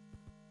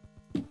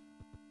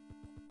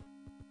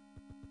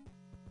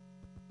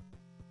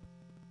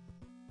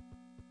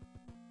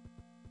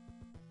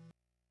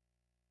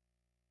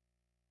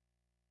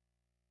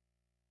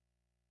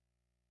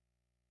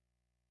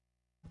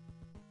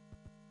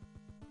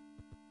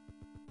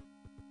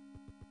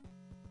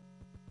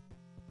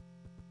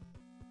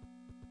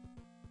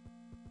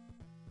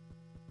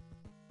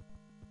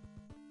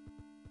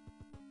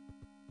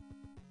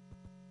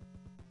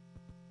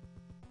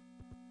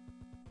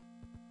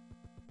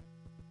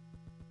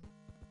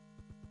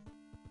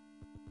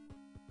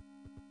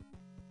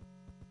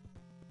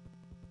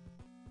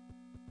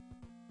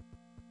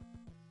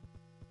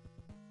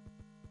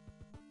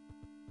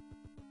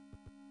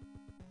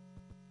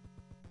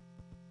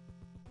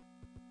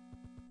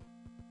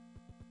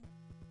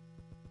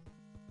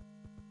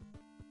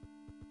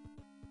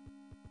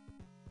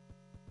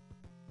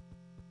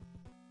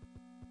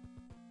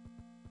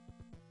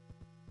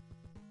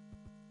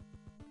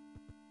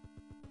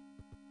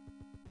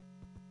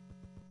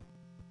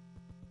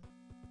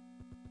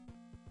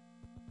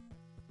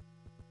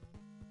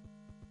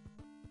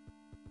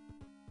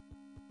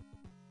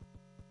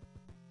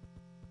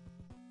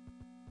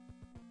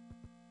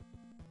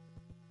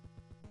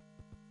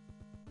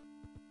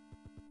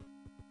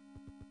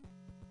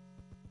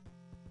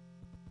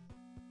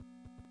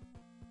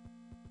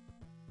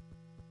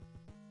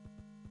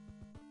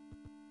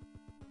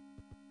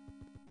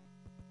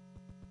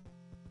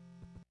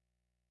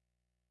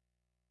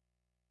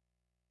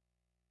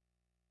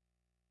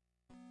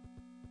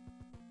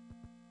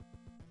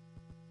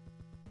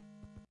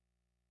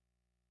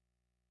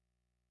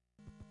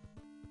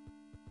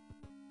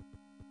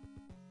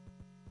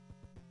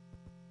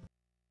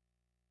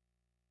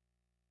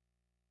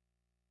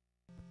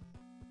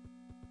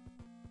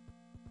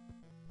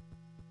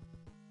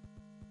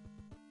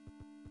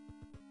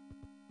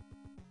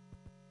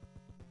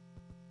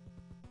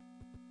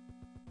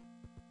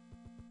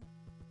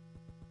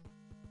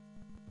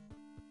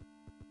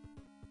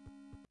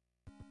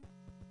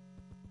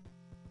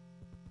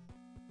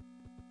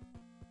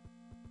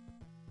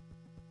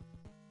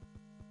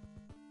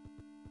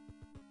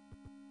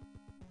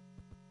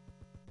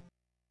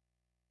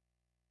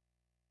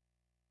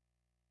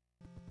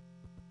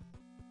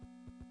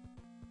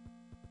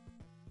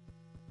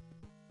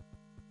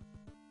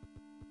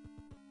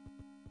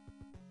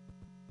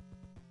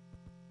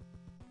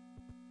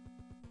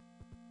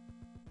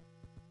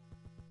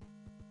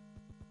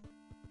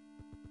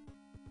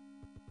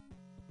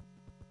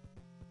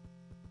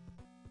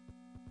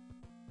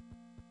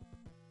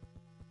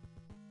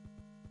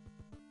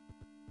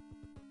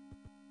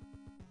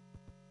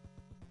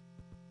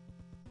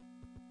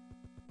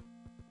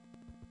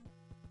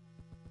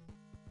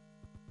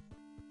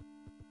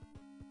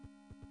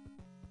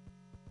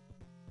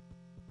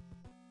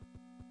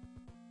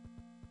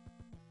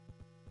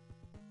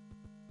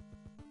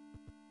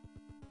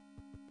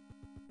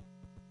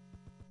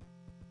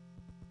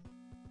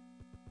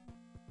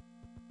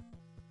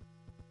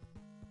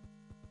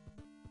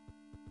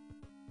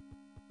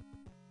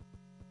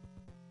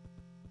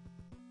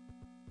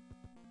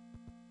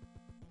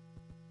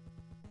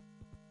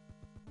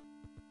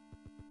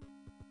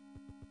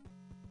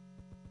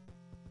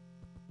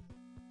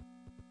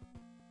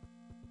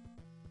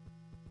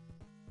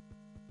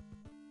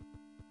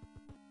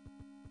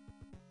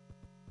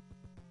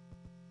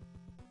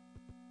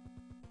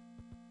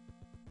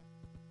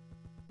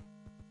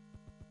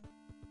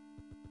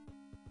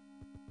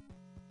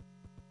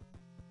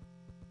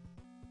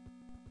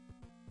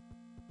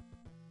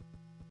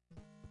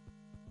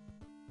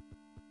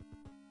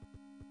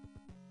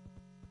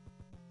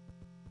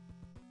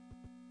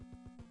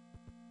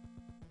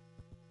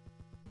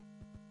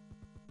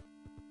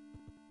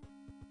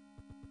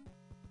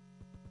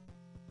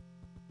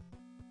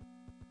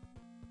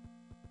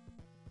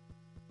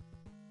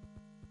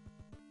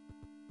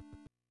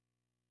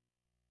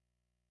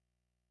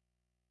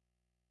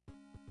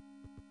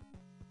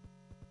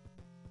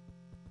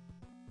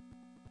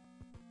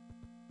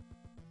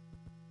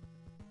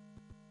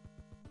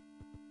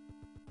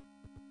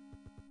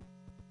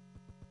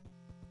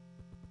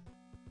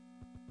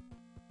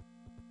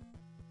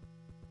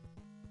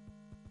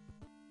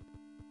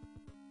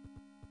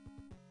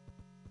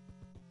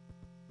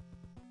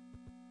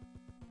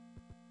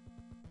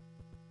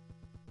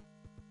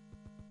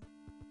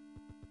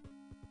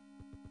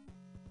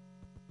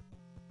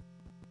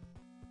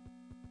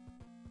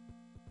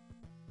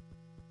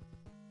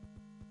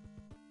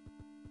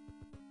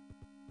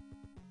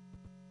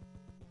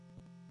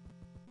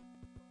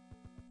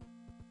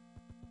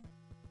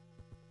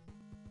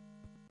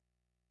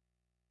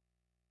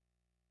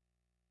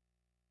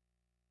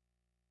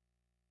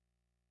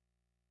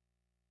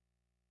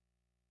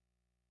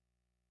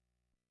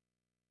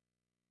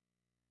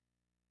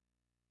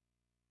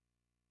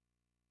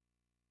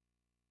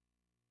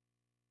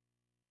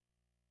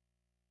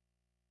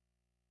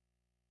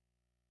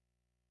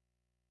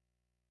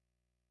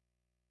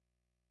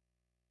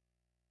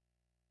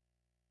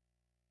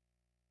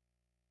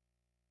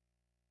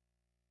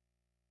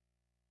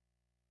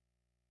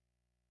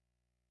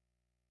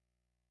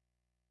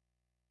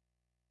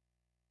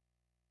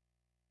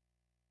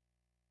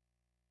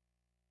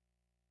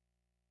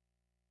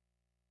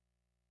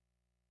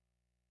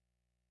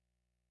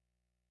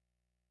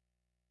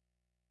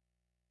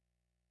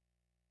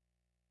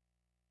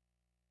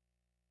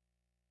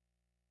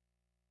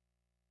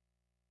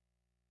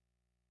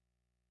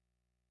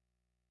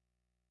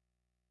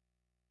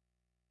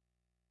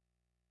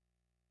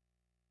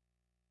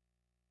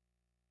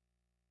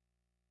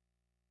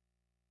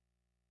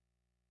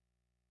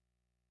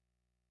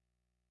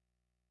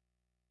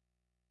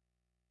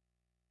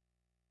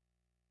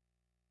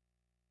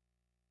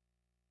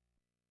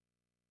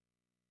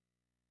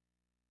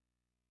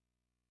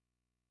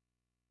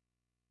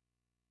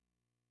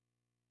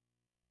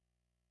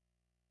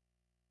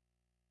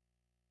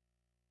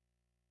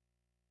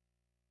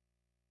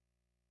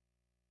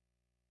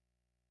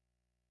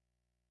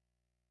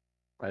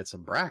 It's a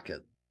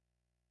bracket.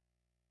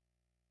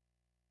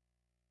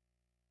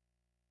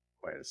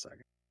 Wait a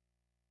second.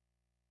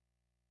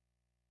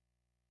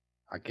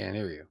 I can't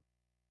hear you.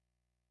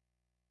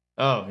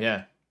 Oh,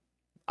 yeah.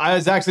 I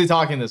was actually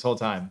talking this whole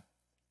time.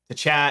 To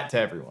chat to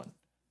everyone.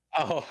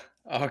 Oh,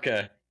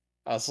 okay.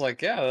 I was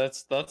like, yeah,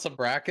 that's a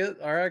bracket.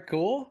 All right,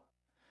 cool.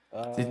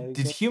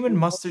 Did Human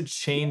Mustard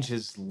change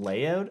his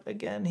layout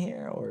again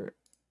here? Or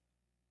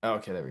oh,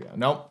 okay, there we go.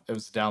 Nope, it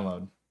was the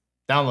download.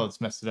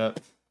 Downloads messed it up.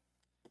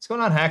 What's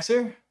going on,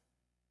 Haxer?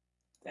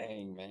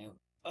 Dang, man.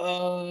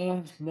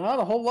 Not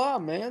a whole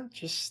lot, man.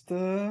 Just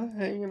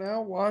hanging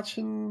out,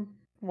 watching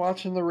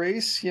the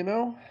race, you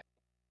know.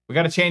 We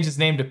got to change his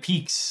name to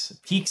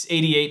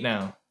TEEX88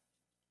 now.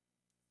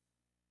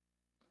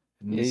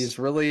 Yeah, he's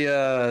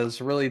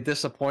really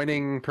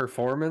disappointing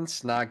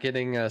performance, not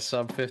getting a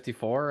sub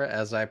 54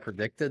 as I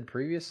predicted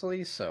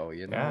previously. So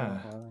you know, yeah.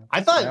 I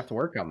thought have to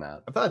work on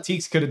that. I thought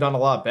Teeks could have done a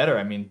lot better.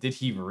 I mean, did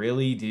he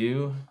really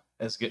do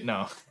as good?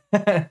 No,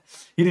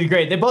 he did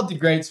great. They both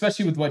did great,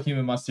 especially with what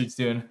Human Mustard's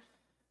doing.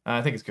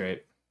 I think it's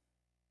great.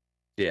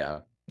 Yeah,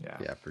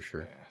 for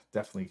sure. Yeah,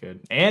 definitely good.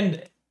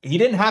 And he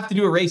didn't have to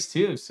do a race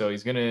too, so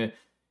he's gonna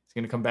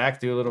come back,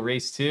 do a little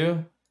race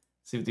too.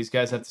 See what these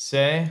guys have to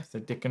say. If they're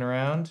dicking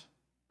around.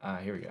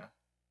 Here we go.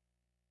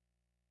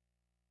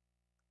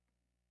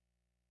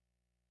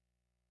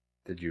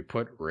 Did you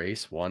put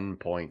race 1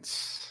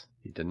 points?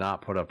 You did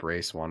not put up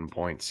race 1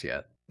 points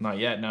yet. Not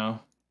yet,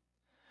 no.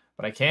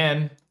 But I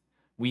can.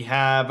 We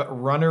have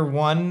runner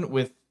 1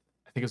 with,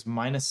 I think it was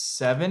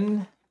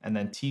 -7, and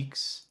then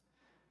Teeks.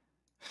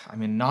 I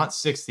mean, not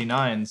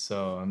 69,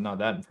 so I'm not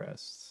that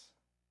impressed.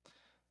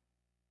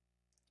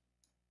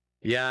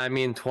 Yeah, I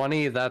mean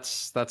 20.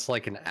 That's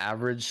like an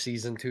average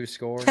season 2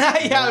 score.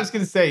 Yeah, I was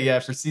gonna say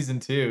for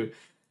season 2.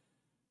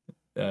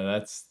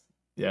 Yeah,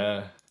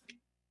 yeah.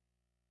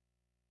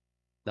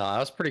 No, that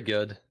was pretty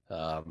good.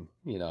 You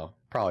know,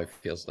 probably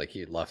feels like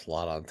he left a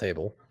lot on the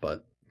table,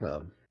 but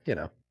you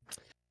know,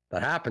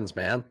 that happens,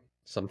 man.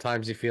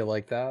 Sometimes you feel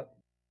like that.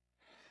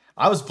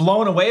 I was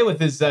blown away with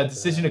his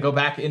decision to go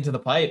back into the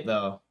pipe,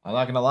 though. I'm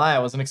not gonna lie, I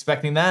wasn't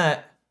expecting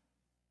that.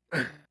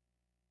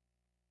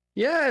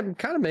 Yeah, it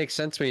kind of makes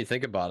sense when you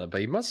think about it, but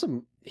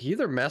he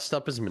either messed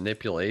up his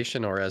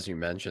manipulation or, as you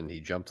mentioned, he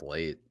jumped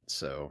late.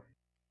 So,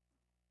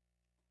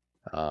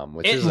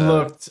 which it is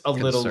looked a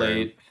concern. little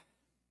late.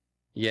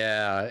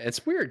 Yeah,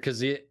 it's weird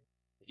because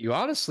you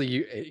honestly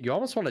you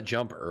almost want to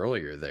jump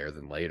earlier there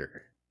than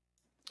later.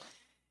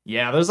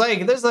 Yeah, there's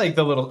like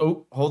the little.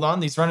 Oh, hold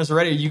on, these runners are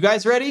ready. Are you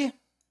guys ready?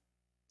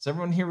 Is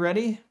everyone here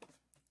ready?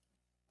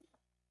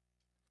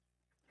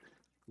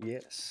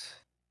 Yes,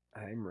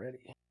 I'm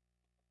ready.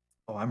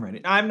 Oh, I'm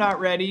ready. I'm not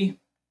ready.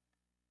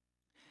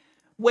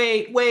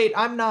 Wait,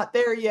 I'm not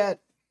there yet.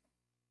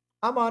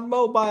 I'm on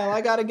mobile. I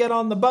gotta get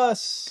on the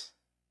bus.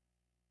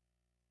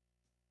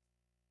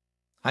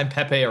 I'm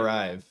Pepe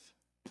arrive.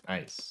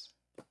 Nice.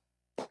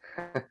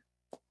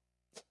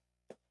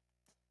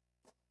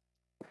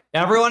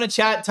 Everyone in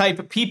chat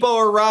type people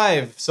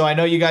arrive, so I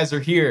know you guys are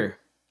here.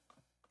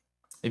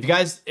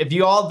 If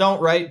you all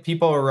don't write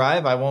people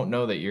arrive, I won't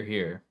know that you're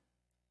here.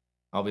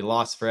 I'll be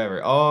lost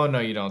forever. Oh, no,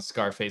 you don't,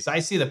 Scarface. I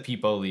see the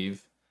people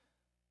leave.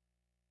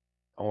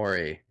 Don't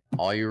worry.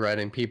 All you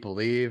writing people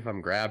leave, I'm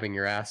grabbing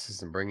your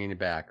asses and bringing you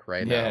back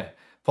right now. Yeah,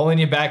 pulling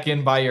you back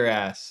in by your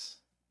ass.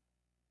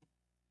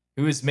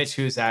 Who is Mitch?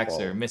 Who's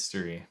Axer?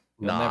 Mystery.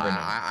 You'll never know.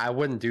 I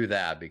wouldn't do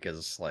that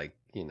because, like,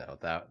 you know,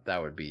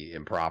 that would be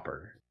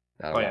improper.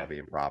 That would be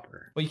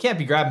improper. Well, you can't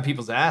be grabbing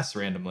people's ass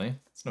randomly.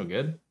 It's no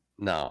good.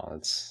 No,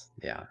 it's,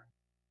 yeah.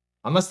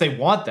 Unless they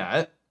want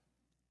that.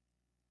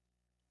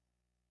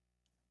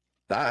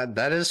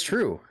 That is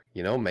true.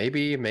 You know,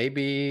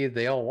 maybe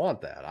they all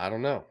want that. I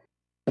don't know.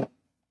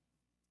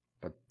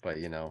 But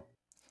you know,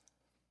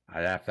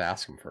 I'd have to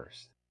ask them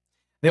first.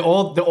 The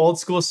old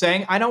school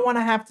saying, I don't want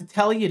to have to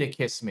tell you to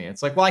kiss me.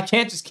 It's like, well, I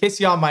can't just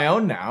kiss you on my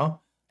own now.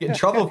 Get in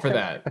trouble for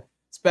that.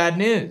 It's bad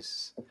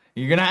news.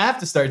 You're gonna have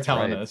to start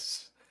telling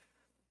us.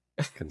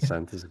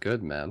 Consent is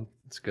good, man.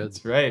 It's good.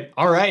 That's right.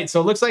 All right, so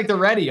it looks like they're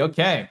ready.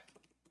 Okay.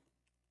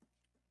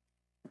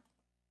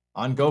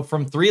 On go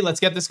from 3. Let's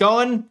get this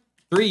going.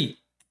 3,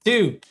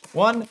 2,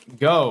 1,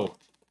 go.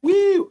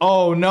 Woo!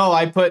 Oh no,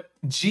 I put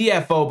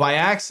GFO by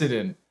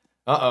accident.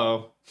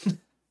 Uh-oh.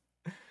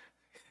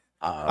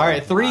 All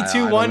right, 3,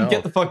 2, 1,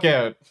 get the fuck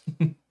out.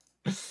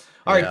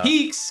 All right,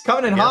 Peaks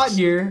coming in hot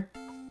here.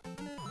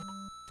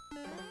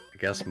 I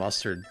guess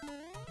Mustard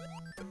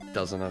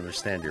doesn't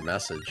understand your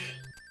message.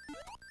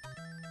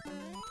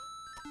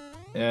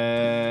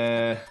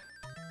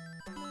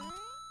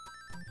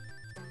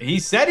 He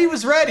said he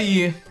was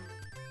ready.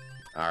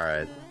 All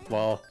right.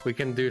 Well, we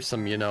can do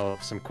some, you know,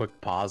 some quick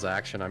pause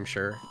action, I'm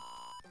sure.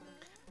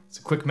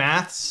 Some quick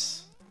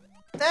maths.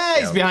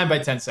 He's behind by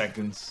 10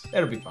 seconds.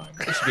 It'll be fine.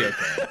 It should be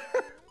okay.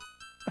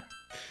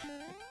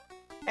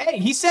 Hey,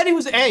 he said he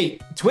was... Hey,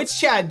 Twitch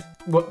chat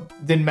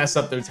didn't mess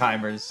up their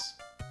timers.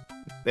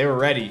 They were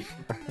ready.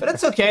 But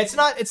it's okay.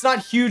 It's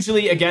not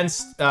hugely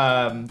against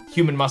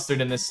Human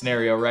Mustard in this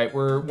scenario, right?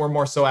 We're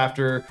more so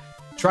after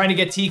trying to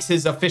get Teeks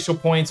his official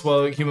points.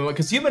 Well,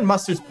 because Human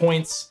Mustard's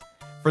points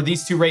for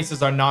these two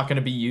races are not going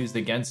to be used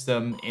against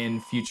them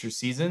in future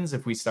seasons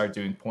if we start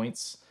doing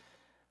points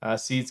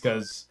seeds,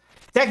 because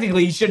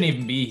technically he shouldn't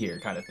even be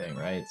here, kind of thing,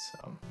 right?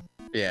 So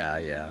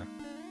yeah.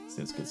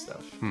 It's good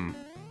stuff.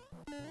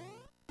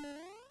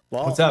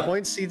 Well, what's up?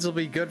 Point seeds will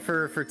be good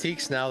for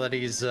Teeks now that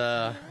he's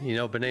you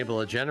know, been able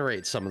to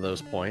generate some of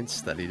those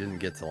points that he didn't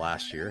get to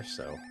last year.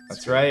 So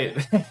that's right.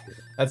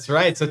 That's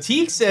right. So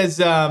Teeks says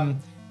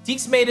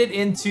Teeks made it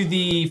into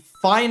the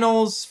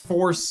finals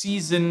for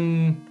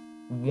season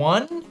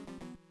 1,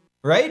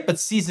 right? But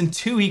season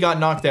 2 he got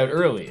knocked out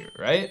earlier,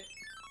 right?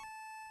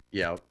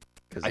 Yeah,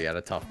 because he had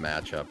a tough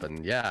matchup,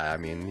 and yeah, I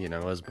mean, you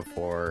know, it was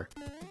before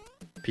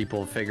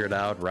people figured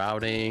out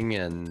routing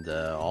and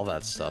all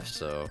that stuff.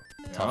 So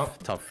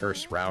tough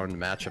first round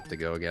matchup to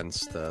go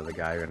against the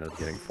guy who ended up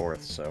getting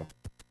 4th. So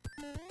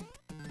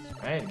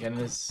right, getting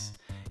this.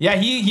 Yeah,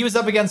 he was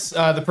up against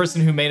the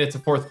person who made it to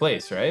 4th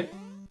place, right?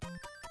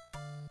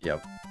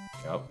 Yep.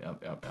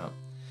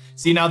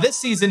 See, now this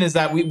season is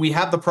that we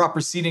have the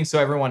proper seating so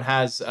everyone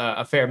has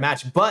a fair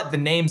match, but the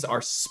names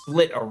are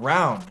split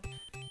around.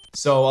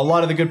 So a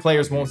lot of the good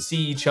players won't see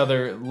each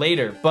other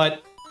later.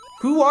 But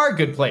who are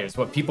good players?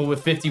 What, people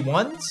with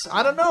 51s?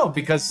 I don't know,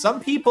 because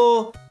some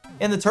people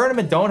in the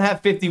tournament don't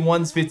have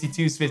 51s,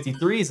 52s,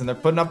 53s, and they're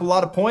putting up a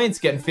lot of points,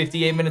 getting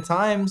 58-minute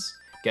times,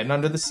 getting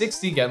under the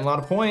 60, getting a lot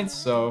of points.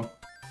 So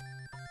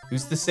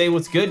who's to say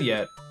what's good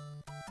yet?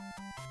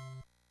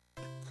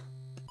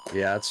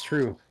 Yeah, it's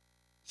true.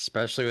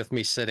 Especially with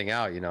me sitting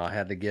out, you know, I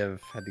had to give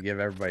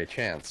everybody a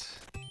chance.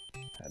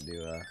 Had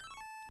to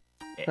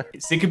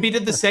Zikaby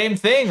did the same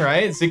thing,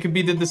 right?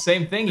 Zikaby did the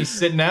same thing. He's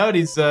sitting out.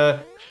 He's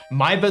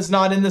Maiba's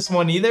not in this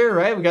one either,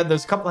 right?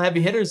 There's a couple of heavy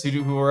hitters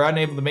who were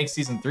unable to make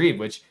season 3,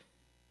 which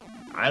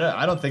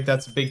I don't think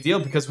that's a big deal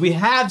because we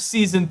have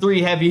season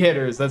 3 heavy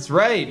hitters. That's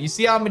right. You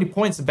see how many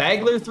points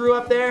Bagler threw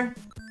up there?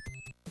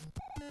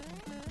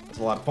 That's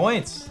a lot of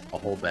points. a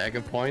whole bag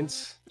of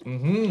points.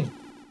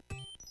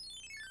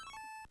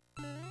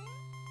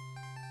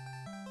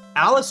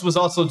 Alice was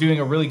also doing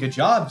a really good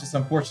job. Just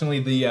unfortunately,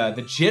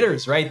 the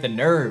jitters, right? The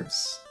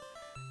nerves.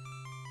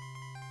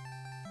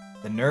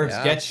 The nerves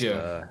get you.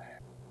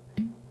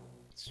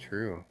 It's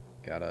true.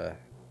 Gotta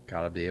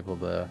be able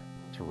to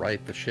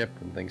right the ship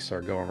when things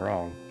start going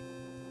wrong.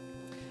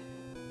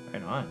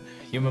 Right on.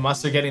 Human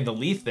Mustard getting the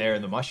leaf there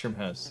in the mushroom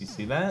house. You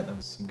see that? That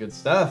was some good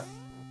stuff.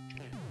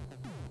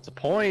 It's a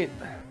point.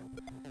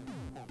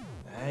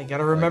 You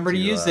gotta remember to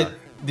use it.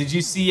 Did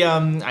you see,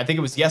 I think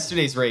it was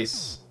yesterday's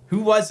race.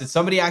 Who was it?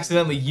 Somebody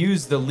accidentally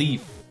used the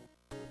leaf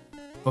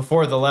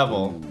before the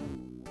level.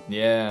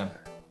 Yeah.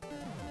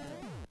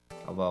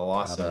 Although I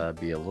lost it. Gotta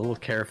be a little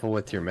careful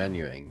with your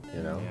menuing,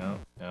 you know?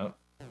 Yeah.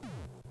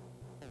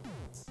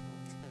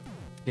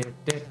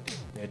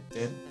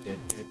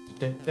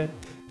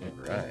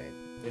 Right.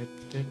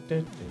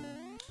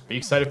 Are you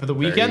excited for the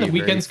weekend? The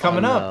weekend's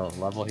coming up.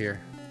 Level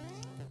here.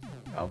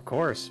 Of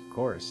course.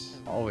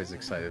 Always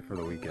excited for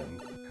the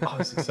weekend.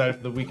 Always excited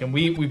for the weekend.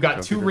 We've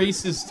got 2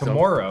 races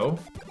tomorrow.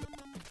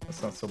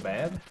 That's not so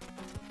bad.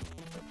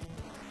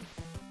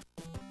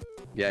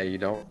 Yeah, you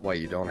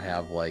don't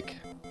have like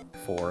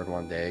 4 in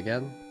one day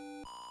again?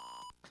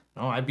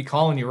 Oh, I'd be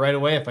calling you right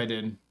away if I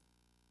did.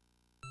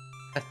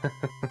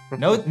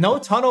 No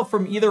tunnel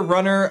from either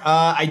runner.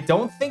 I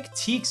don't think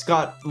Teeks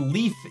got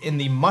leaf in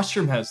the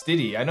mushroom house, did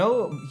he? I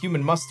know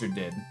Human Mustard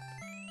did.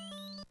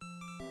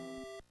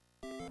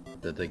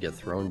 Did they get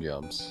throne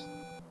jumps?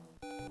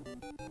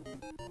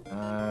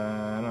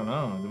 I don't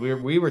know.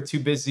 We were too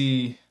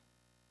busy.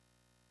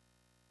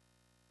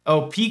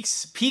 Oh,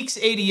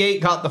 TEEX88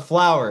 got the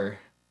flower.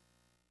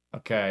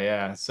 Okay,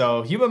 yeah.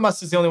 So Human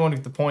Mustard's the only one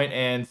with the point,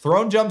 and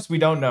throne jumps we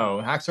don't know.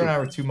 Haxor and I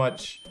were too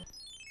much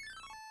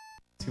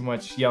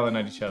yelling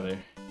at each other.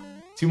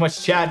 Too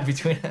much chat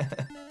between.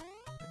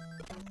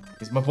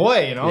 He's my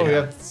boy, you know. Yeah. We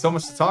have so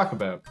much to talk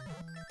about.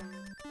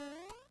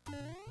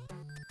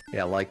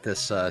 Yeah, like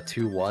this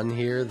 2-1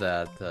 here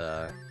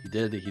that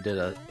he did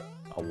a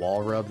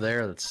wall rub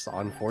there. That's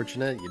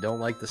unfortunate. You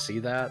don't like to see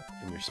that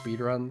in your speed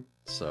run,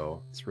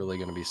 so it's really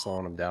going to be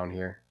slowing him down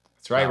here.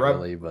 That's right,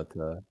 really, but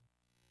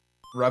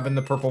rubbing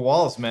the purple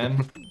walls,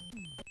 man.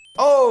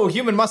 Oh,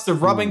 Human Mustard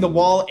rubbing the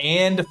wall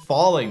and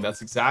falling.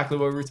 That's exactly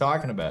what we were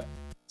talking about.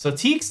 So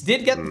Teeks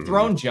did get the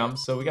throne jump,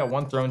 so we got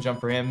 1 throne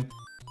jump for him,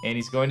 and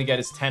he's going to get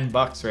his 10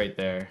 bucks right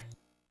there.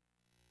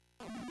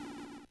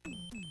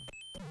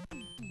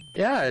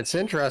 Yeah, it's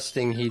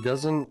interesting. He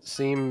doesn't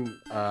seem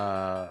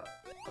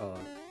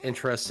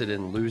interested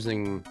in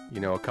losing,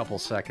 a couple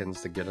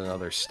seconds to get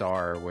another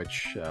star,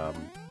 which,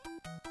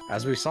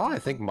 as we saw, I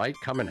think might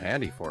come in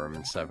handy for him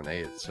in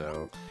 7-8.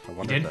 So I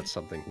wonder if that's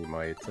something he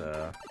might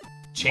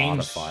change.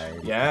 Modify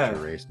in future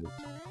races.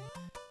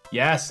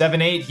 Yeah,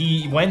 7-8.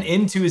 He went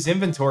into his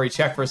inventory,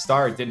 checked for a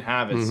star, didn't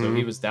have it, so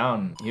he was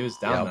down. He was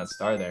down that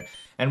star there.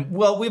 And,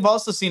 well, we've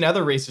also seen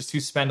other racers who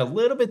spend a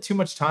little bit too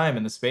much time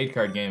in the spade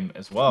card game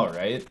as well,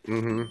 right?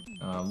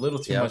 A little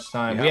too much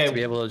time. You have to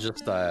be able to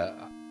just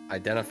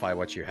identify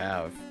what you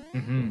have.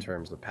 in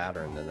terms of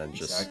pattern, and then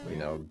just you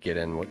know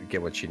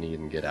get what you need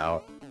and get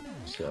out.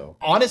 So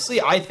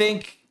honestly, I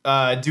think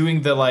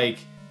doing the like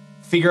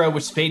figure out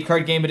which spade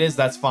card game it is,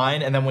 that's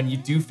fine. And then when you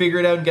do figure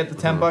it out and get the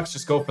 10 bucks,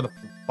 just go for the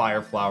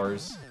fire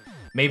flowers,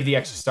 maybe the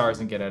extra stars,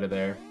 and get out of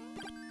there.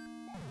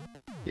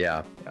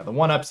 Yeah, the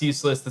 1-up's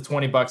useless, the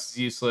 20 bucks is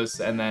useless,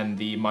 and then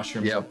the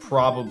mushrooms are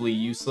probably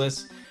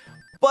useless.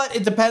 But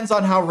it depends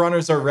on how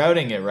runners are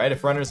routing it, right?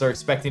 If runners are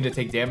expecting to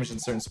take damage in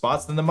certain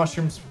spots, then the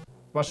mushrooms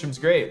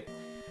great.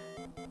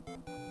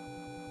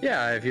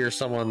 Yeah, if you're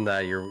someone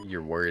that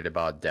you're worried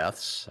about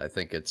deaths, I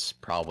think it's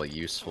probably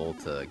useful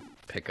to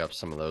pick up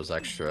some of those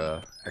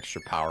extra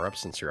power-ups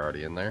since you're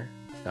already in there.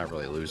 Not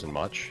really losing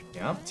much.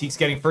 Yeah, Teek's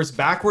getting first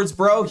backwards,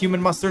 bro.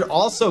 Human Mustard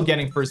also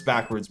getting first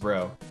backwards,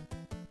 bro.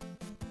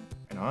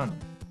 On.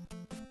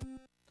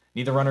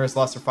 Neither runner has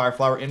lost their fire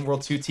flower in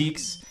World 2.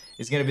 Teeks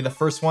is going to be the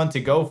first one to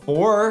go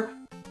for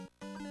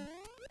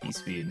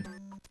E-Speed.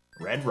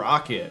 Red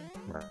Rocket.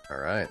 All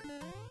right.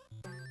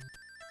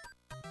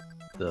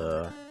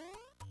 The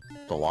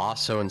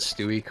Lasso and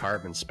Stewie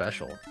Cartman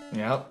special.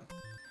 Yep.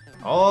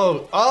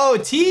 Oh,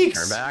 Teeks!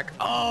 Turn back.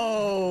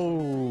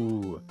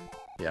 Oh!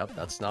 Yep,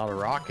 that's not a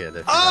rocket.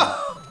 If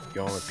you're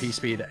going with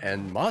P-Speed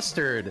and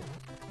Mustard.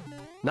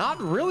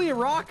 Not really a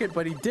rocket,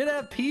 but he did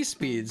have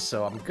P-Speed,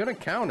 so I'm gonna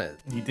count it.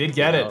 He did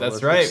get it.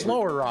 That's right.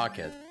 Slower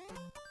rocket.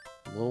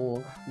 A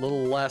little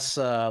less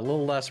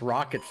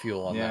rocket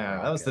fuel on that.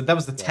 Yeah, that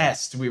was the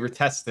test. We were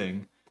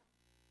testing.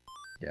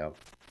 Yep.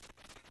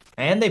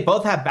 And they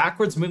both have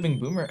backwards moving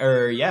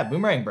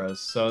boomerang bros.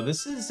 So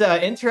this is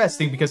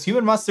interesting because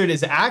Human Mustard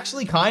is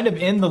actually kind of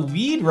in the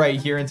lead right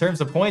here in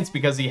terms of points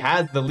because he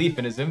has the leaf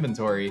in his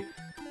inventory.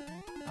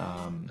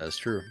 That's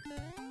true.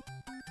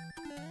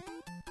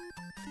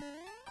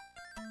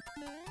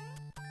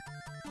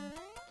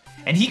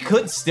 And he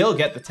could still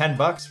get the 10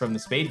 bucks from the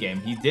spade game.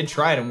 He did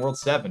try it in World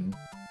 7.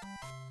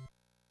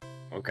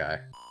 Okay.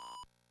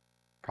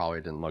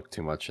 Probably didn't look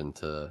too much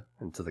into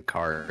the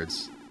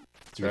cards.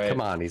 That's right.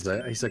 Come on, he's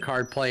a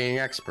card playing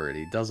expert.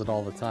 He does it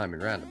all the time in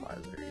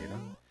randomizer, you know?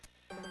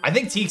 I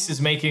think Teeks is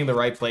making the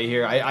right play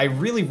here. I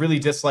really, really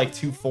dislike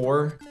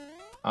 2-4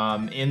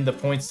 in the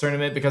points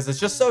tournament because it's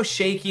just so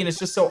shaky and it's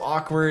just so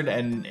awkward.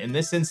 And in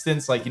this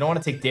instance, like, you don't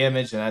want to take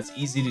damage, and that's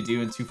easy to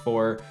do in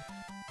 2-4.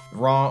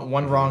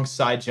 One wrong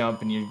side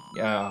jump and you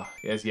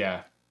it's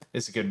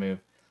a good move.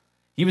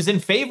 He was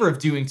in favor of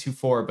doing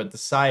 2-4 but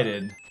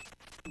decided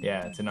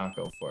to not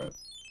go for it.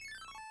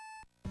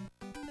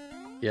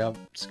 Yep,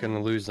 it's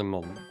gonna lose them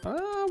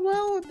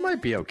well, it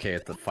might be okay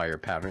at the fire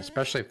pattern,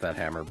 especially if that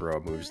hammer bro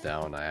moves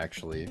down.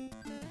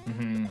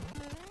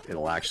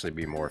 It'll actually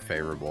be more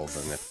favorable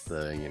than if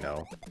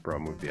the bro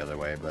moved the other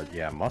way. But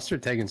yeah,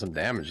 Mustard taking some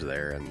damage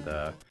there, and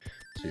so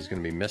he's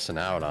gonna be missing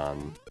out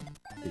on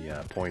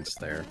the points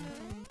there.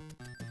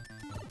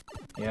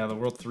 Yeah, the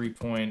World 3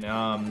 point.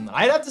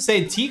 I'd have to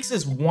say Teeks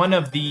is one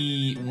of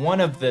the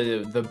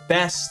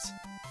best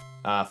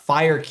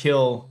fire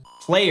kill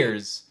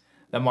players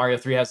that Mario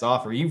 3 has to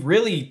offer. He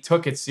really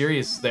took it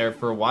serious there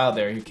for a while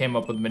there. He came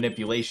up with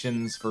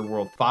manipulations for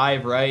World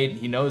 5, right?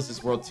 He knows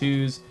his World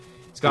 2s.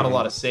 He's got a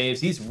lot of saves.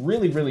 He's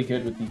really, really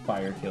good with the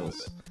fire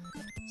kills.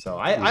 So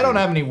I don't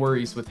have any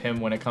worries with him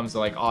when it comes to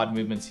like odd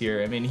movements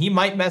here. I mean, he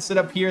might mess it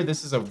up here.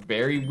 This is a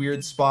very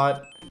weird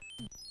spot.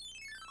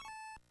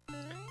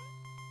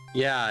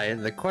 Yeah,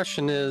 the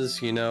question is,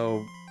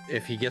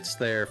 if he gets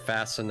there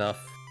fast enough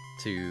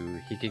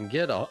he can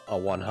get a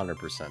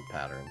 100%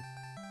 pattern.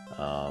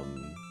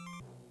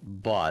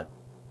 But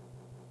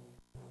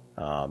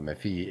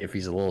if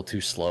he's a little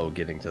too slow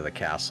getting to the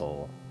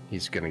castle,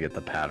 he's gonna get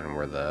the pattern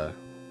where the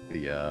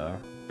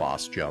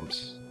boss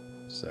jumps.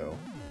 So.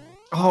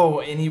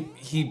 Oh, and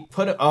he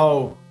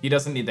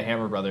doesn't need the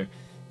hammer, brother.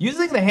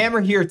 Using the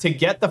hammer here to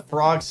get the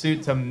frog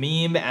suit to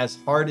meme as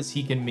hard as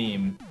he can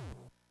meme.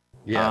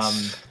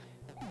 Yes.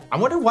 I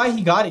wonder why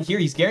he got it here.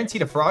 He's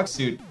guaranteed a frog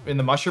suit in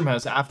the Mushroom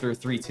House after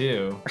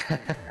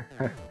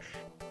 3-2.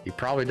 He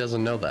probably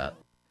doesn't know that.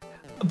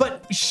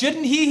 But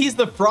shouldn't he? He's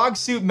the frog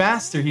suit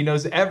master. He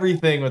knows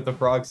everything with the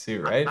frog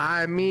suit, right?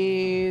 I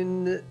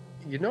mean,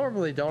 you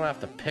normally don't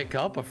have to pick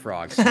up a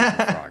frog suit in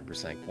the frog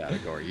percent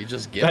category. You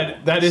just get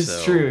it. That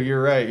is true.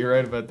 You're right. You're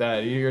right about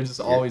that. You're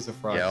just always a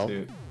frog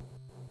suit.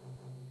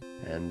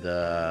 And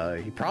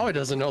he probably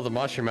doesn't know the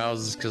mushroom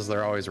houses because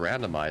they're always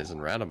randomized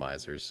and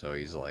randomizers. So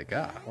he's like,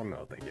 I don't know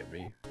what they give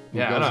me. Who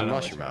goes to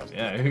mushroom houses?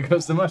 Yeah, who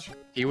goes to mushroom?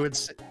 He would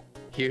say,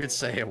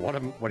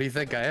 what do you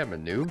think I am, a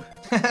noob?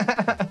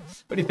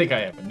 What do you think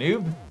I am, a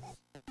noob?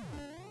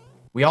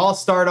 We all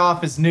start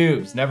off as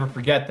noobs. Never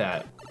forget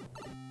that.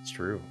 It's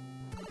true.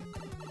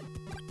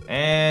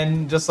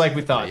 And just like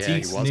we thought, he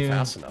was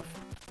fast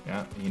enough.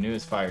 Yeah, he knew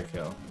his fire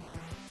kill.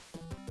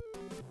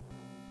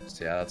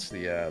 Yeah, that's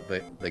the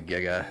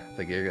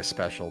Giga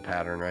special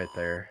pattern right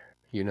there.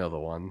 You know the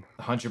one.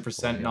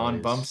 100%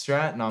 non-bump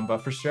strat,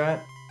 non-buffer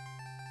strat.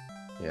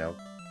 Yep,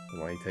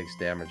 the one he takes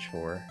damage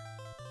for.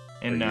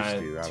 And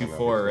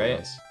 2-4,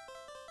 right?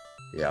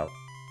 Yep.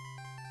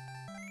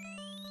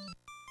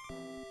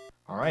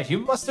 All right,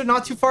 Human Mustard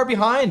not too far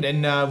behind,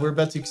 and we're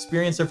about to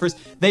experience our first.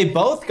 They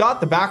both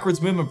got the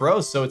backwards movement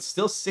bros, so it's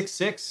still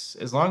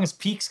 6-6. As long as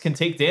Peaks can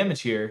take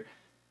damage here,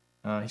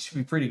 he should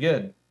be pretty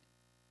good.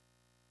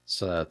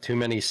 So too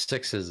many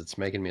 6s, it's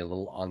making me a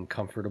little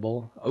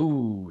uncomfortable.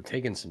 Oh,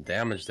 taking some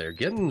damage there.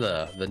 Getting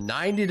the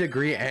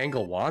 90-degree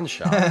angle one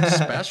shot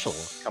special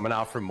coming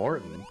out from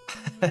Morton.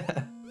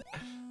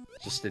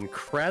 Just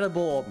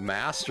incredible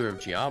master of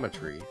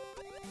geometry.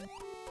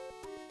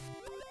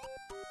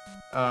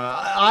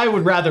 I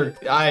would rather,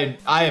 I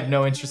have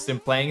no interest in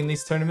playing in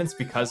these tournaments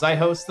because I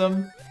host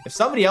them. If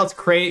somebody else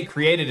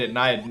created it and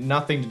I had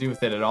nothing to do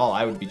with it at all,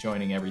 I would be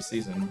joining every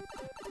season.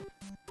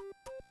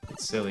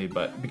 It's silly,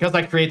 but because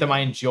I create them, I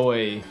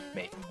enjoy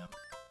making them.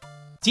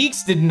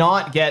 Teeks did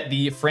not get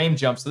the frame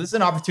jump, so this is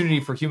an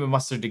opportunity for Human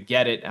Mustard to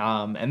get it.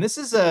 And this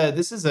is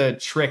a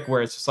trick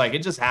where it's just like,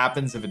 it just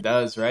happens if it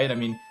does, right? I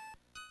mean,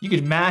 you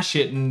could mash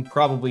it and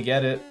probably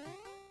get it.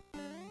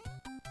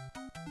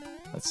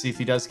 Let's see if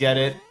he does get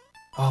it.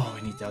 Oh,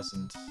 and he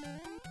doesn't.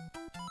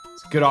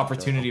 It's a good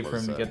opportunity for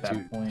him to get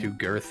that point. Too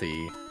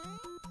girthy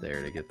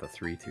there to get the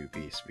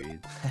 3-2P speed.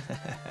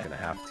 Gonna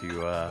have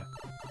to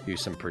do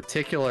some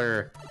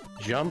particular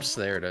jumps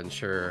there to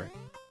ensure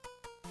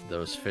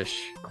those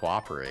fish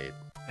cooperate.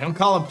 They don't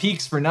call him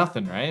Peaks for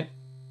nothing, right?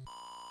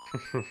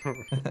 I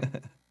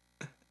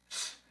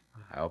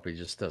hope he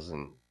just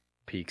doesn't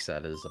peeks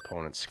at his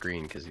opponent's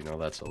screen, because you know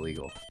that's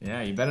illegal.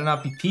 Yeah, you better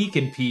not be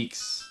peeking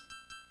Peaks.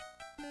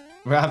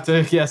 We'll have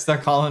to,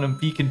 start calling him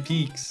Peeking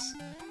Peaks.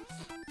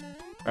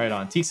 Right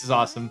on. Teeks is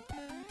awesome.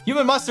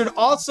 Human Mustard,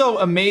 also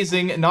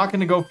amazing. Not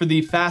going to go for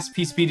the fast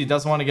P speed. He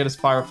doesn't want to get his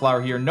Fire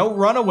Flower here. No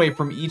runaway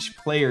from each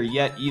player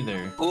yet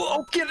either.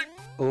 Oh, get it!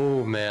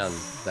 Oh, man.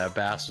 That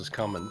bass was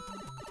coming.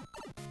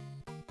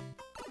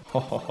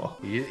 Oh.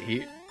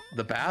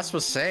 The bass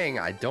was saying,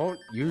 I don't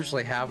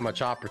usually have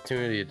much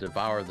opportunity to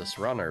devour this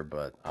runner,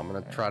 but I'm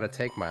going to try to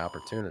take my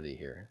opportunity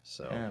here.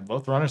 So yeah,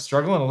 both runners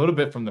struggling a little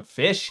bit from the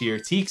fish here.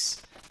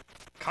 Teeks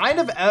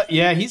kind of out,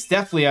 yeah, he's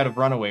definitely out of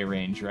runaway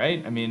range,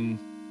 right? I mean,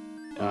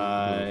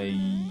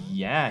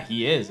 yeah,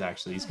 he is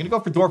actually. He's gonna go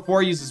for door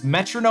 4, uses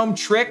metronome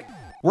trick.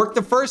 Worked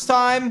the first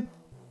time.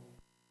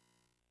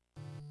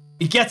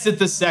 He gets it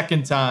the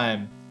second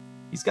time.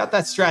 He's got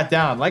that strat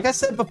down. Like I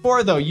said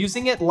before, though,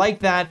 using it like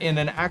that in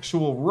an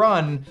actual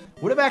run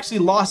would have actually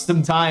lost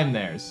him time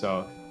there.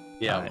 So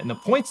yeah, in the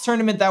points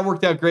tournament, that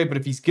worked out great. But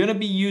if he's gonna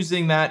be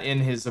using that in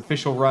his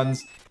official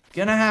runs,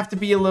 gonna have to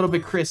be a little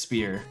bit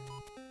crispier.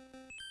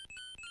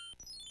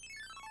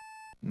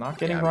 Not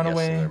getting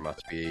runaway. There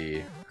must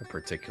be a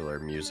particular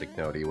music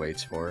note he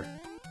waits for.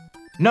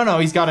 No,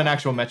 he's got an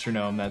actual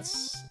metronome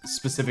that's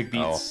specific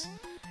beats. Oh.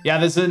 Yeah,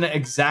 there's an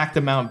exact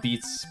amount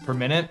beats per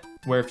minute,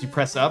 where if you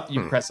press up,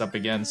 you press up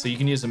again. So you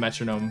can use a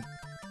metronome.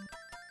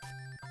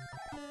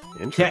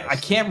 I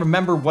can't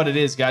remember what it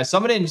is, guys.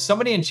 Somebody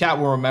in chat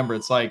will remember.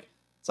 It's like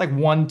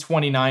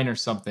 129 or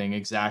something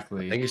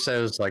exactly. I think you said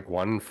it was like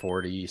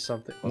 140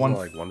 something. Wasn't it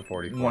like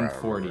 144?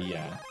 140,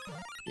 yeah.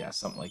 Yeah,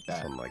 something like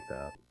that. Something like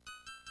that.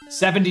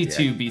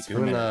 72 beats per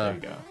minute. There you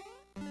go.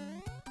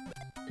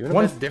 Doing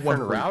a bit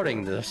different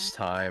routing this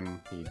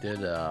time. He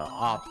did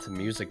opt to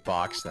music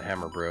box the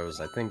Hammer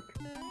Bros. I think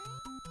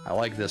I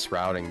like this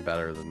routing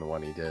better than the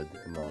one he did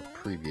in the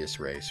previous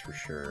race for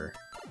sure.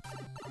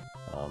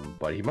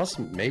 But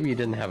maybe he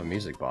didn't have a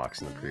music box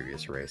in the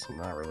previous race. I'm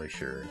not really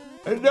sure.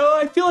 No,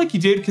 I feel like he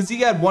did because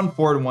he had 1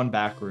 forward and 1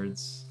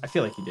 backwards. I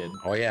feel like he did.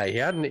 Oh yeah, he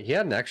had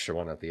an extra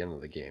one at the end of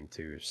the game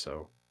too.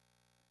 So.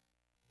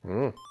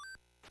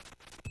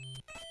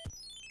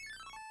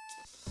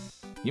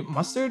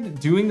 Mustard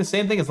doing the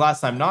same thing as last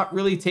time, not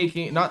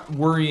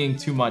worrying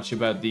too much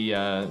about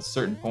the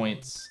certain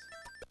points.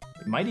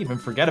 He might even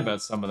forget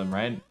about some of them,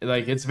 right?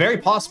 Like, it's very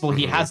possible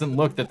he hasn't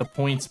looked at the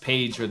points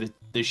page or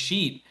the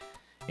sheet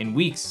in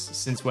weeks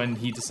since when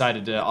he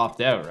decided to opt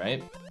out,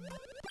 right?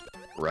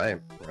 Right.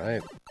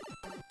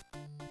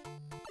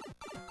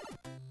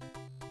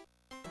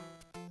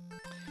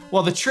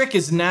 Well, the trick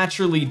is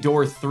naturally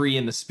door 3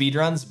 in the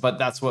speedruns, but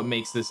that's what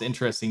makes this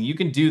interesting. You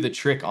can do the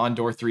trick on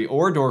door 3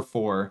 or door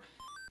 4.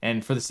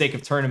 And for the sake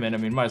of tournament, I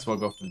mean, might as well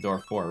go for the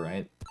door 4,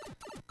 right?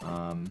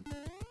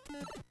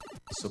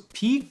 So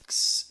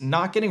Peaks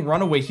not getting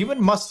runaway.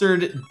 Human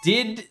Mustard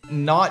did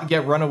not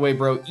get runaway,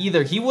 bro,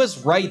 either. He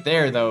was right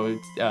there, though.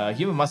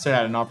 Human Mustard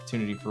had an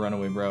opportunity for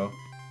runaway, bro.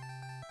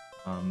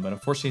 But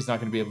unfortunately, he's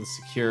not going to be able to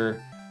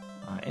secure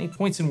any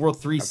points in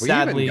World 3, sadly.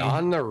 Have we even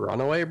gotten the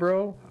runaway,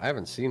 bro? I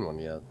haven't seen one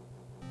yet.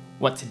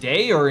 What,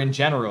 today or in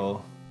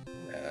general?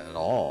 At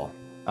all.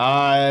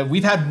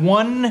 We've had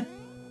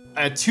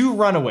 2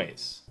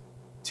 runaways.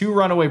 2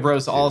 runaway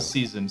bros all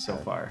season so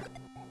far.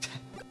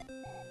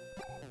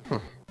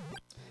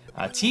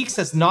 Teeks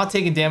has not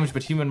taken damage,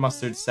 but Human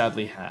Mustard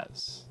sadly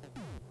has.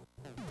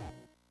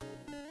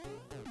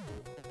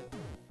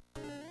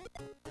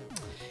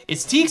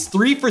 Is Teeks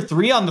 3 for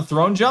 3 on the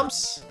throne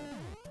jumps?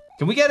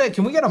 Can we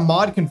get a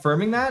mod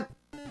confirming that?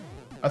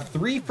 A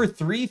 3 for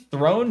 3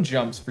 throne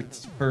jumps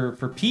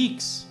for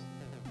Peaks.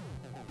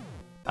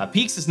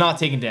 Peaks is not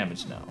taking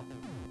damage now.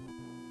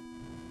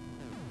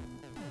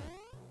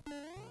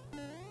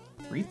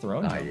 3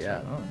 throne jumps.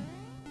 Yeah. Oh.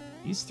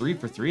 He's 3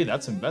 for 3.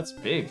 That's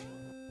big.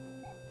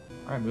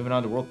 All right, moving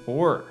on to World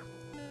 4.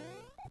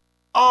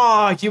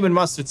 Oh, human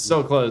mustard's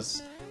so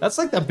close. That's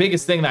like the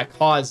biggest thing that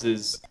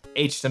causes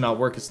H to not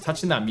work is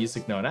touching that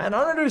music note. I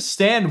don't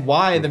understand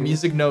why the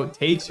music note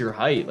takes your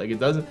height. Like, it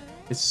doesn't.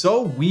 It's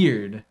so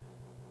weird.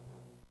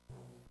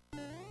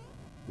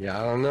 Yeah,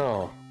 I don't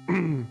know.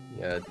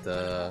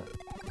 Yeah,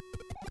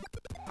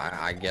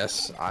 I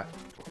guess I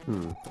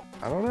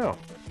don't know.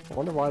 I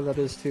wonder why that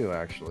is too,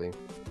 actually.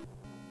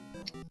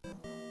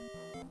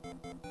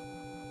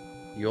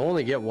 You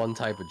only get one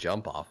type of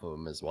jump off of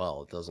them as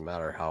well. It doesn't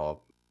matter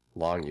how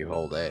long you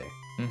hold A.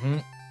 Mm-hmm.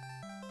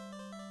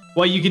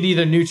 Well, you could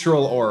either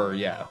neutral or,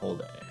 yeah, hold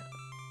A.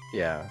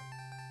 Yeah.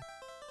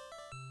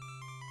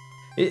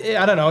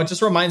 I don't know. It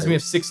just reminds me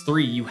of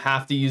 6-3. You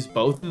have to use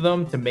both of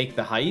them to make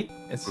the height.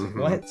 It's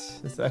what?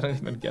 I don't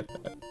even get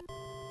that.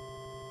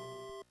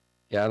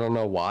 Yeah, I don't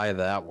know why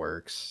that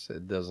works.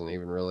 It doesn't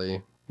even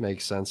really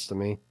make sense to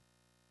me.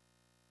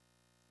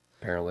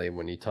 Apparently,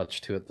 when you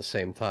touch 2 at the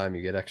same time,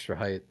 you get extra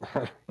height.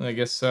 I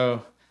guess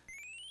so.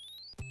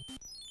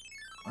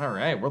 All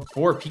right, World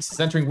 4. Peaks is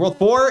entering World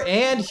 4,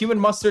 and Human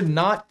Mustard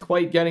not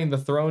quite getting the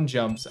throne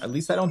jumps. At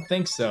least I don't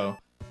think so.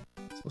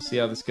 So we'll see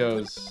how this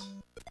goes.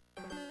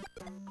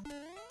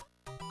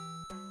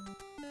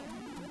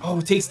 Oh,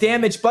 takes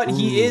damage, but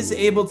he is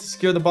able to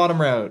secure the bottom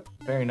route.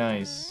 Very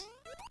nice.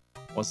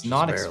 Was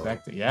not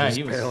expecting. Yeah,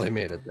 he was barely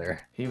made it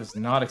there. He was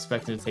not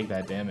expecting to take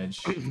that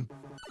damage.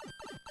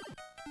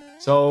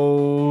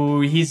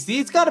 So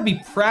he's got to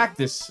be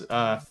practice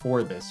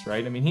for this,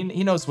 right? I mean,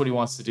 he knows what he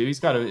wants to do.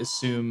 He's got to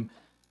assume,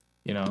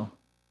 you know,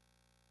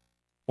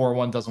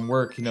 4-1 doesn't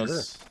work. He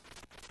knows. Sure.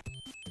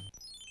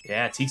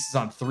 Yeah, TEEX is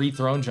on 3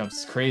 throne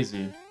jumps. It's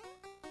crazy.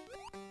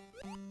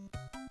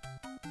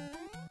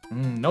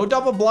 No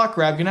double block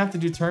grab. Gonna have to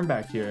do turn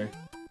back here.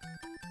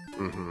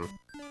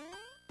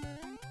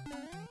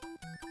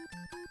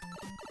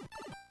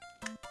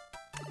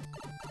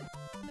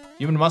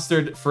 Human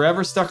Mustard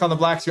forever stuck on the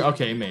black screen.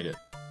 Okay, he made it.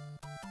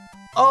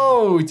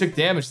 Oh, he took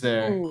damage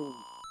there. He's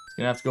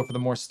gonna have to go for the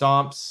more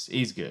stomps.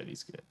 He's good.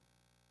 He's good.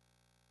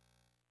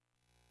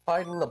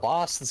 Fighting the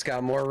boss that's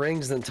got more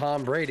rings than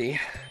Tom Brady.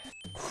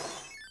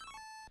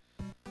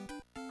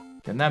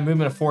 Getting that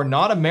movement of 4,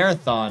 not a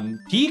marathon.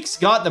 TEEX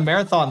got the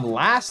marathon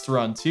last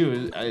run,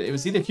 too. It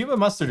was either Human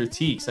Mustard or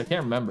TEEX. I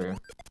can't remember.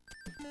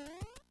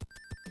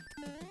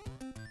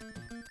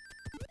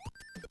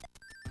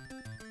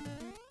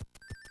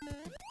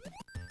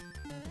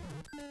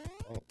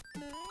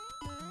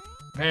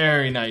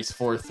 Very nice,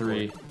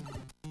 4-3.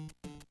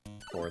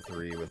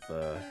 4-3 with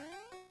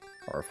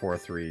or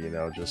 4-3, you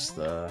know, just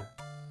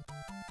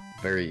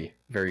very,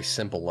 very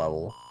simple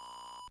level.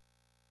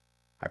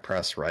 I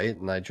press right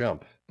and I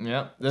jump.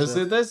 Yeah,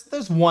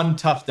 there's one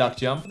tough duck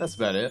jump. That's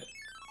about it.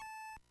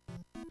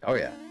 Oh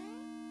yeah.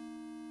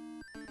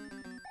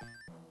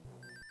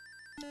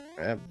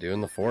 Yep,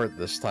 doing the fort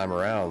this time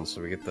around,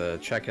 so we get to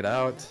check it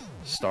out.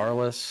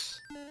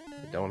 Starless.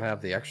 We don't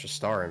have the extra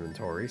star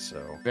inventory,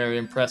 so very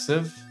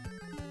impressive.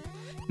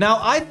 Now,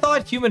 I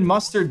thought Human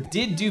Mustard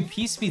did do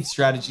P-Speed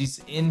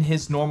strategies in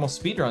his normal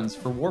speedruns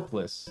for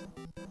Warpless.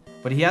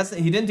 But he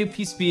didn't do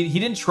P-Speed. He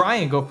didn't try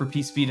and go for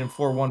P-Speed in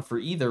 4-1 for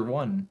either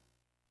one.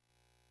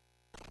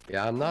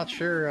 Yeah, I'm not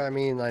sure. I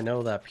mean, I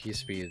know that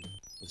P-Speed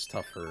is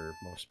tough for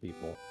most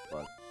people,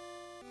 but...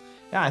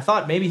 Yeah, I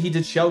thought maybe he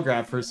did shell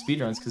grab for his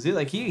speedruns, because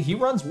he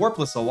runs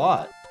Warpless a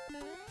lot.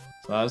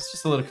 So I was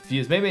just a little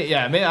confused. Maybe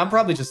I'm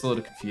probably just a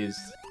little confused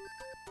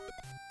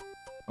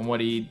on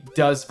what he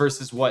does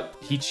versus what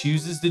he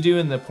chooses to do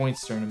in the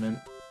points tournament.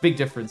 Big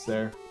difference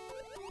there.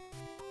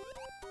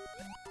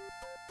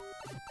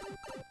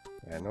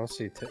 Yeah, I notice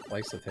he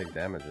likes to take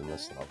damage in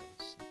this level.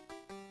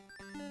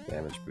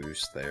 Damage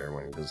boost there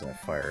when he doesn't have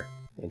fire.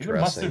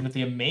 Interesting. Mustard with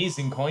the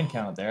amazing coin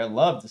count there. I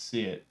love to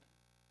see it.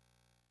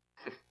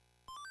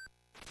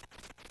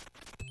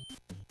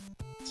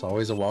 It's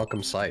always a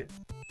welcome sight.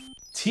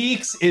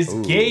 TEEX is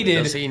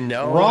gated. Does he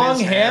know Wrong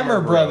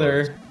hammer,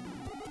 brother.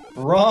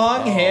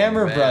 Wrong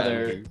hammer, man.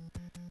 brother.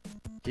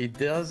 He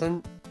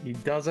doesn't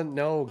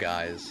know,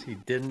 guys. He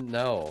didn't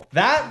know.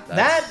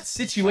 That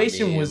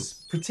situation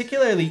was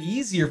particularly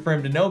easier for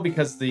him to know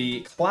because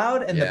the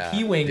Cloud and the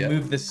P-Wing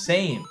move the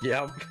same.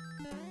 Yep.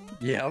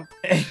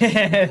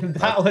 And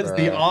that was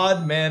the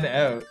odd man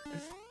out.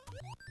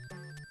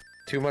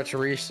 Too much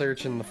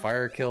research in the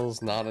fire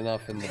kills, not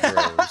enough in the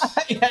bros.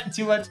 Yeah,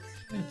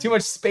 too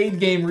much spade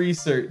game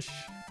research.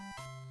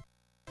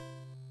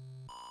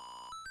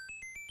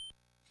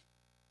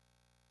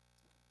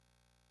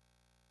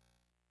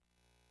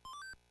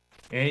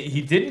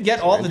 He didn't get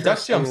all the duck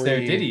jumps there,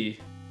 did he?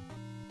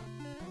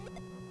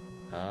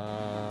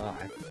 I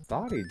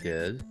thought he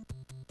did.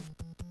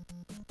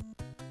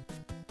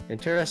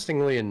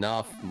 Interestingly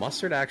enough,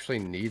 Mustard actually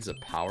needs a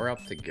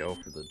power-up to go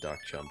for the duck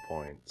jump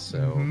point,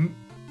 so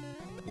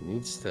he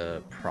needs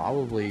to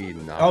probably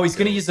not. Oh, he's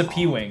gonna use a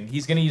P-Wing.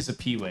 He's gonna use a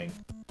P-Wing.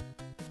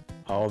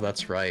 Oh,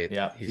 that's right.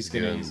 Yeah, he's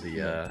gonna use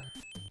the.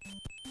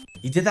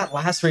 He did that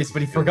last race,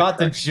 but he forgot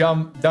the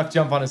duck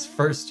jump on his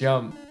first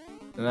jump.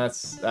 And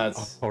that's...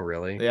 Oh,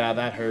 really? Yeah,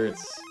 that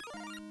hurts.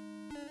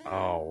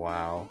 Oh,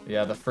 wow.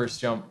 Yeah, the first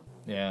jump.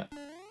 Yeah.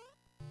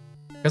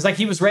 Because, like,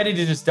 he was ready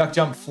to just duck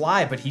jump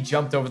fly, but he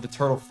jumped over the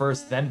turtle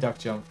first, then duck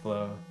jump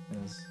flow. It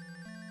was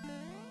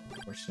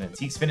unfortunate.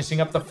 TEEX finishing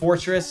up the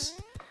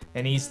fortress,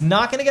 and he's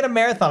not going to get a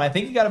marathon. I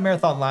think he got a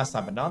marathon last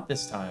time, but not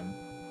this time.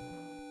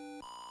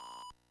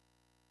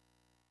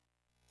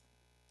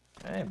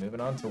 Okay, moving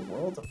on to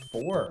World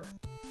 4.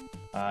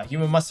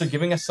 Human Mustard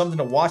giving us something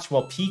to watch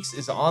while TEEX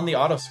is on the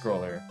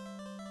auto-scroller.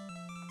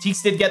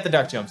 TEEX did get the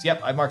duck jumps.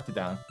 Yep, I marked it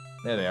down.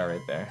 There they are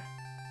right there.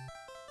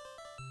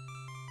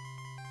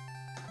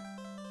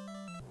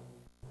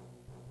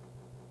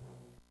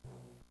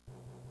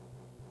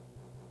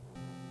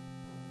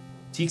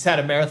 TEEX had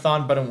a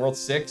marathon, but in World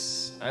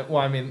 6... well,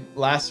 I mean,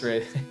 last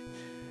race,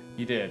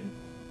 he did.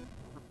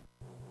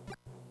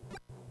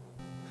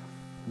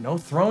 No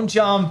throne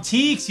jump.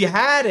 TEEX, you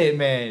had it,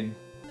 man.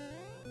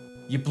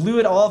 You blew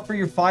it all for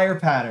your fire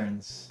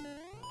patterns.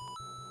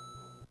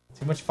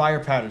 Too much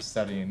fire pattern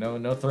studying.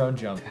 No throne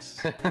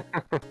jumps.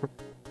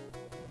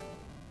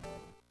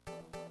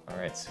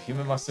 Alright, so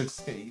Human Mustard...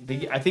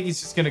 I think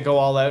he's just going to go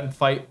all out and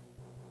fight.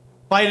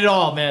 Fight it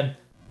all, man.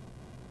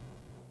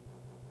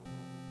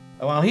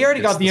 Well, he already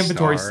got the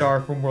inventory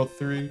star from World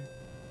 3.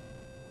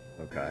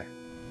 Okay.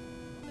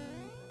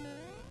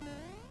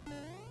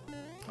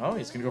 Oh,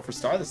 he's gonna go for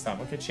star this time.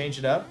 Okay, change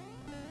it up.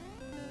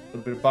 A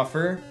little bit of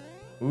buffer.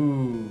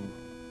 Ooh.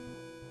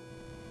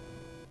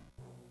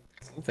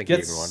 I don't think he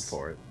even went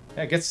for it.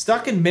 Yeah, gets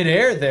stuck in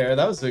midair there.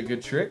 That was a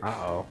good trick.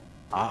 Uh-oh.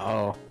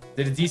 Uh-oh.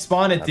 Did it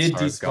despawn? It That did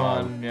star's despawn.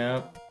 gone.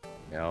 Yep.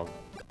 Yep.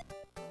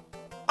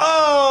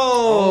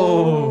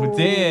 Oh,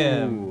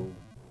 damn.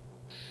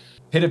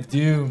 Pit of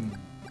Doom.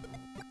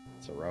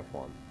 It's a rough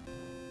one.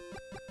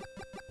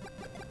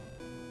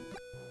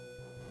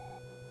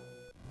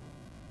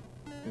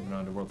 Moving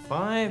on to World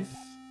 5.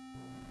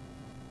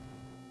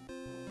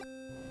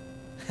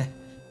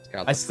 It's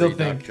got I the still free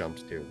think... duck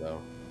jumps too,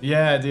 though.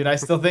 Yeah, dude, I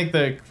still think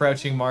the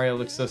crouching Mario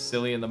looks so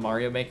silly in the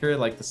Mario Maker.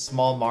 Like, the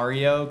small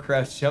Mario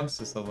crouch jumps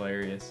is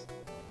hilarious.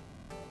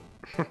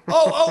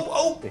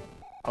 Oh!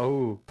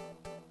 Oh!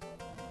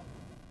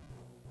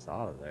 It's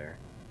out of there.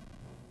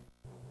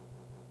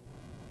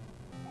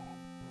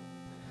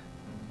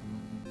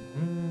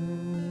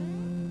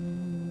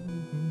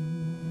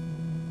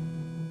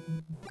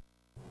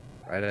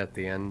 Right at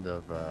the end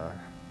of a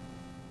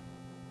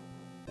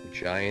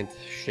giant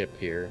ship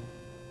here.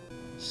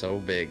 So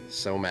big,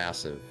 so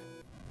massive.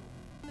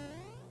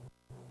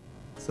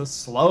 So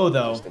slow,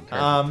 though. Just in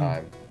terms of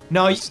time.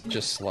 No,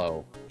 just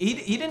slow. He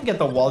didn't get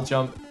the wall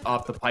jump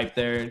off the pipe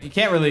there. You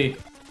can't really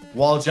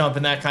wall jump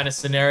in that kind of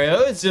scenario.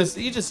 It's just,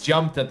 he just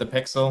jumped at the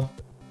pixel.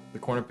 The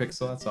corner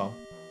pixel, that's all.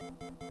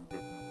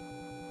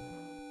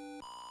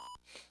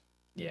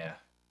 Yeah.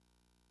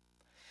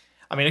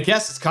 I mean, I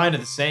guess it's kind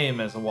of the same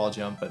as a wall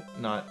jump, but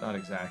not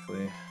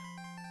exactly.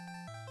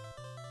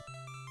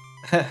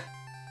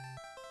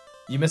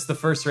 You missed the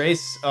first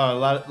race?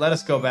 Let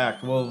us go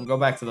back. We'll go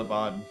back to the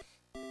VOD.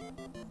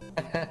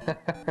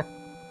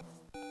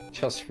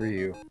 Just for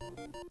you.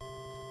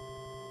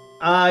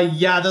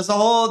 Yeah, there's a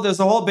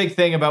whole big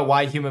thing about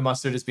why Human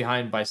Mustard is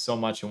behind by so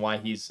much and why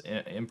he's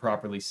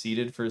improperly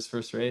seeded for his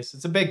first race.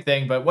 It's a big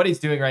thing, but what he's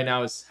doing right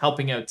now is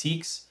helping out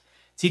TEEX.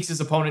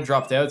 TEEX's opponent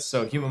dropped out,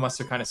 so Human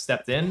Mustard kind of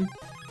stepped in.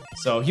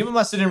 So Human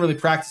Mustard didn't really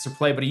practice or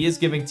play, but he is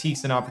giving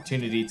TEEX an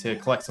opportunity to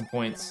collect some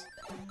points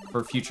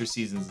for future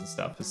seasons and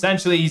stuff.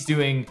 Essentially, he's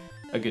doing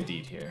a good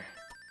deed here.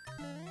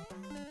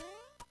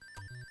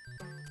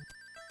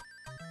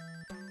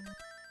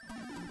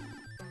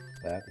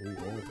 That he is.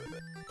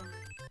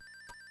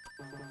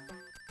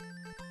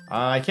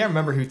 I can't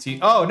remember who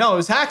Oh, no, it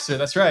was Haxer.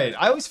 That's right.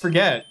 I always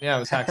forget. Yeah, it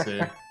was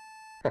Haxer.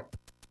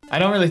 I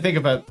don't really think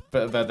about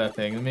that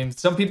thing. I mean,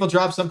 some people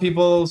drop, some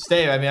people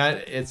stay. I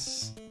mean,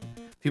 it's...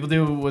 People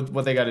do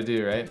what they got to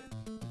do, right?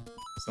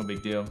 It's no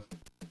big deal.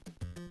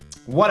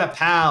 What a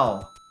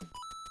pal!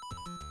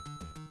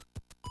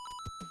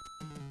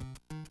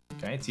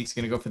 Okay, TEEX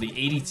gonna go for the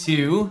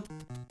 82.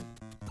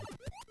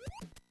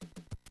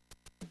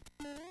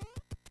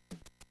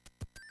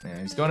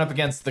 Yeah, he's going up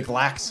against the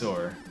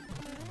Glaxor.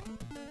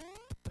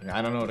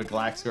 I don't know what a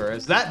Glaxor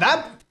is.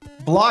 That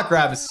block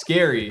grab is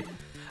scary.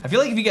 I feel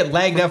like if you get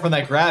lagged out from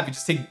that grab, you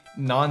just take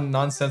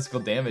nonsensical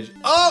damage.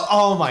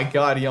 Oh my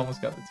god, he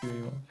almost got the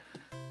 281.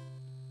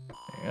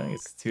 There you go,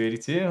 it's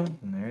 282,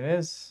 and there it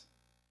is.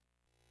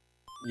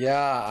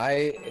 Yeah,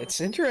 it's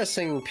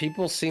interesting.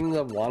 People seem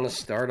to want to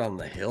start on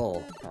the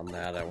hill on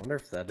that. I wonder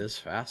if that is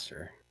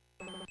faster.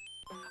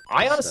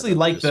 I honestly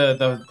like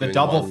the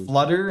double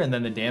flutter and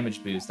then the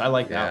damage boost. I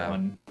like that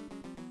one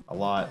a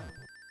lot.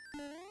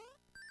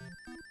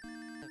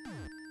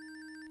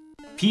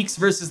 Peaks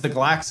versus the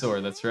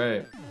Glaxor, that's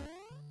right.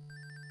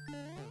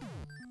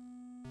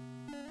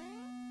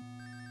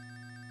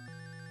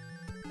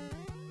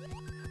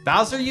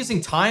 Bowser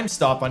using time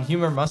stop on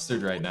Human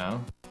Mustard right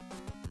now.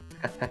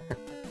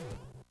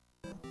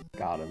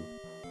 Got him.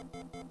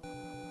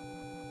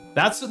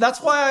 That's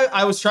why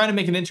I was trying to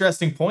make an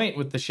interesting point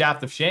with the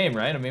Shaft of Shame,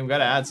 right? I mean, we got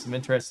to add some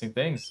interesting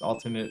things,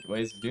 alternate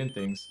ways of doing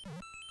things.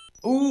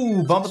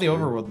 Ooh, bump on the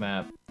overworld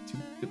map.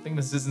 Good thing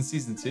this isn't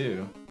season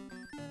 2.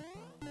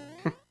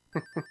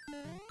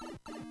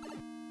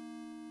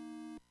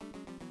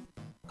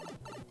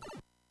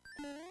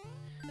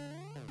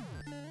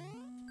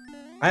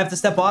 I have to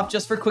step off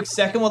just for a quick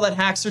second. We'll let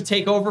Haxor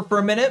take over for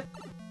a minute.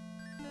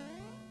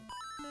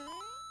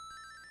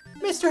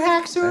 Mr.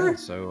 Haxor, yeah,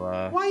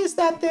 so, why is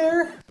that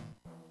there?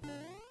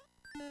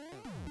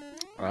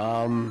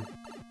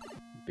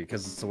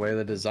 Because it's the way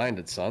they designed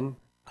it, son.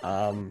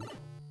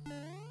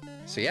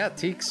 So yeah,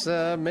 Teek's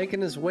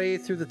making his way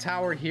through the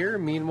tower here.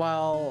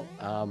 Meanwhile,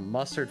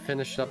 Mustard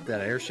finished up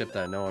that airship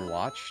that no one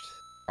watched,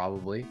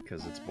 probably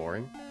because it's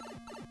boring.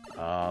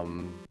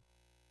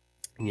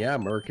 Yeah,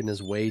 working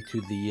his way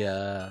to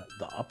the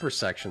upper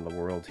section of the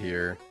world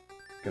here.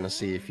 Gonna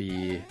see if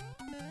he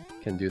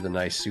can do the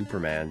nice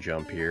Superman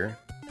jump here,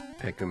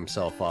 pick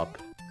himself up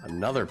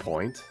another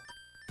point,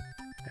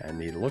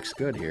 and he looks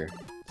good here.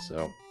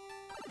 So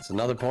it's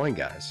another point,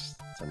 guys.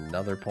 It's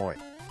another point.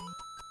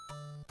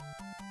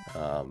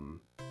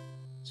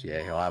 So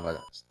yeah, he'll have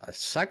a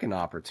second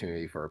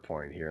opportunity for a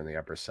point here in the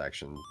upper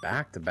section.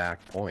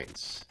 Back-to-back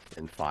points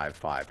in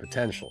 5-5,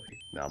 potentially.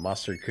 Now,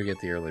 Mustard could get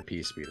the early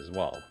P-speed as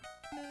well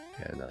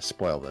and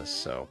spoil this,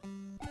 so...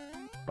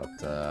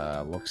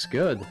 But, looks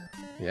good.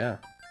 Yeah,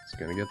 he's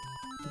gonna get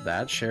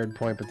that shared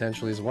point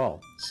potentially as well.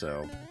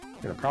 So,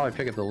 gonna probably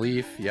pick up the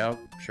Leaf. Yep,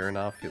 sure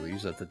enough, he'll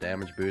use that to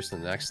damage boost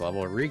in the next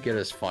level. Re-get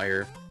his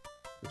Fire,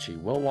 which he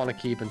will want to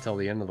keep until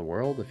the end of the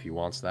world if he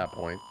wants that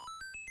point.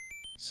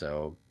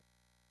 So,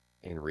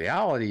 in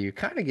reality, you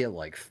kind of get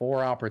like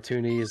 4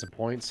 opportunities of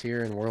points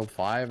here in World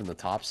 5 in the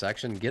top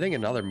section, getting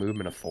another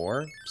movement of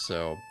 4.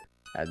 So,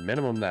 at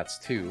minimum, that's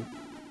 2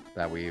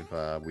 that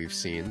we've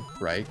seen,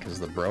 right? Because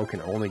the bro can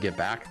only get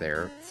back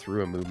there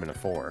through a movement of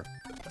 4.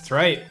 That's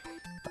right.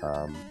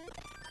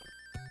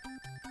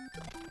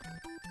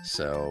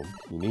 So,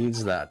 he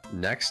needs that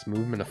next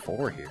movement of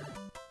 4 here.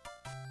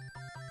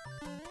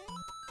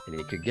 And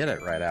he could get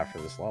it right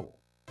after this level.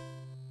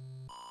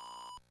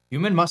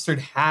 Human Mustard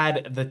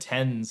had the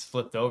 10s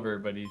flipped over,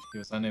 but he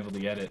was unable to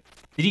get it.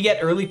 Did he get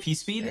early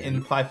P-speed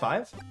in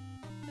 5-5?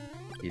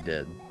 He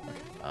did.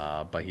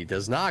 But he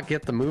does not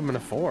get the movement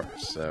of 4,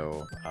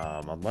 so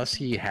unless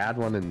he had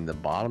one in the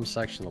bottom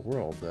section of the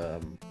world,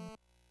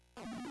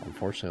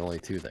 unfortunately only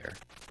 2 there.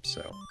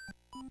 So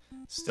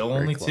still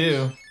only close.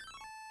 2.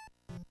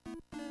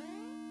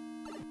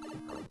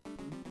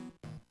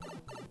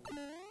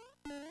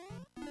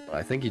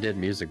 I think he did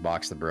music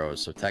box the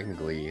bros, so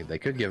technically they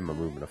could give him a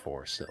movement of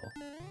 4 still.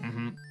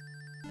 Mm-hmm.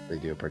 They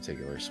do a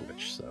particular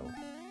switch, so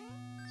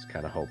it's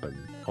kind of hoping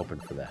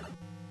for that.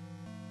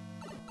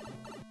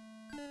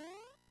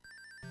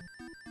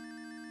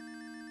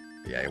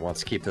 Yeah, he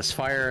wants to keep this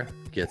Fire,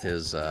 get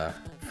his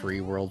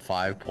free World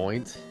 5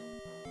 point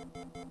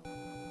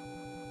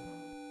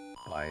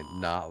by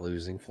not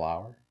losing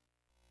Flower.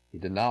 He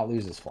did not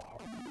lose his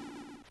Flower.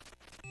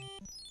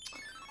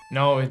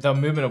 No, the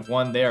movement of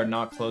 1 there,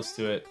 not close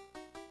to it.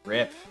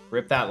 Rip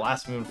that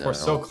last movement of 4,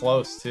 so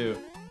close too.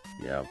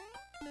 Yep.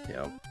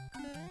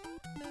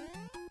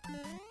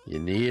 You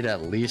need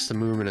at least a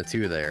movement of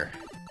 2 there.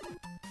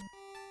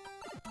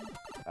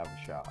 Have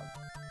a shot.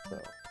 So.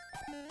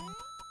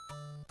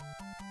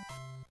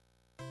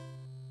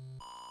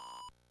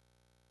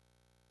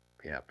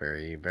 Yeah,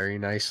 very, very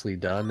nicely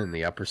done in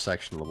the upper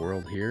section of the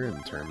world here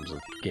in terms of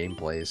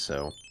gameplay,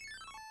 so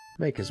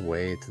make his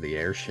way to the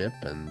airship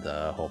and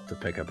hope to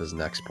pick up his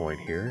next point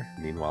here.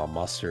 Meanwhile,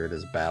 Mustard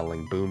is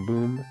battling Boom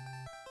Boom.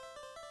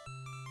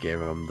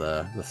 Gave him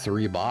the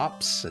 3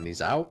 bops, and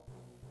he's out.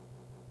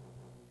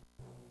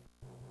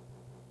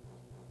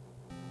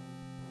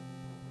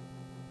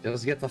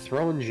 Does get the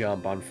throne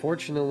jump.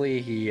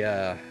 Unfortunately, he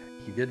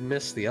did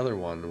miss the other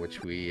one,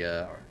 which we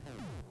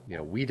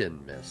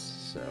didn't miss.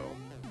 So,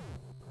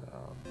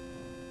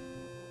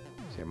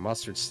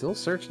 Mustard's still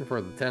searching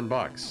for the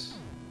 $10.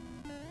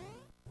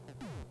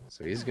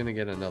 So he's gonna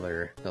get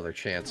another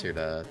chance here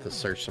to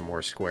search some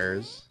more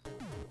squares.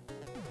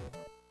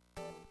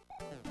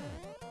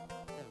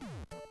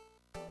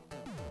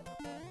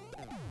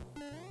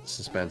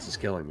 Suspense is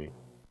killing me.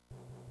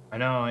 I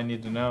know, I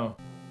need to know.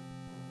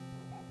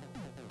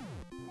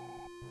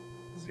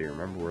 So you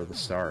remember where the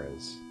star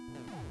is?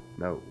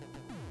 No.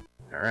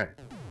 Alright.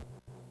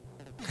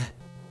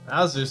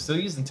 Bowser's still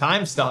using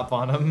time stop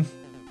on him.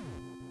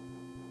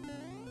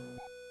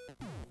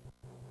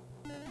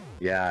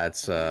 Yeah,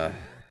 it's he's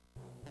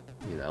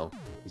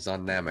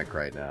on Namek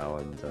right now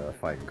and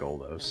fighting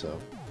Goldo, so.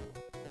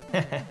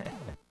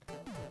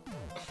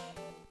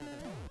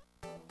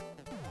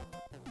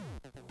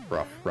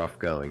 rough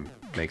going.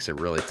 Makes it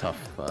really tough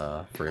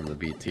for him to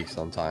beat Teeks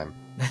on time.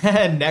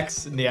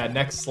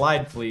 Next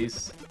slide,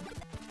 please.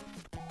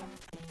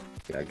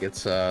 Yeah,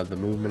 gets the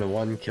movement of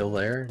 1 kill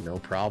there, no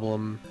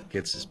problem.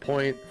 Gets his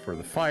point for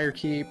the Fire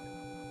Keep.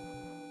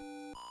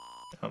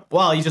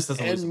 Well, he just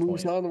doesn't lose a point. And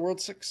moves on to World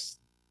 6.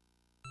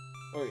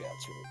 Oh yeah,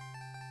 that's right.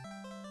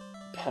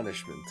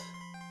 Punishment.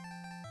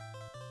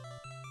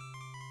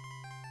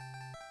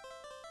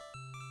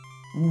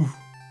 Ooh.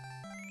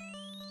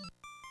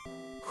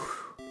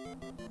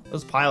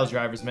 Those pile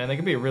drivers, man, they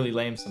can be really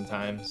lame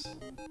sometimes.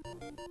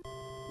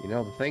 You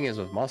know, the thing is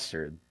with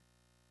mustard,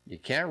 you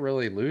can't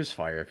really lose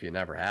fire if you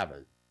never have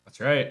it. That's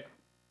right.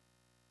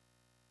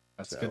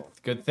 That's a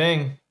good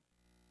thing.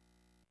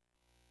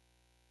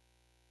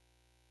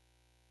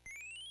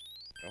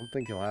 I don't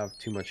think you'll have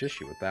too much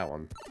issue with that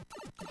one.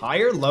 High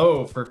or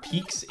low for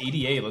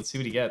TEEX88? Let's see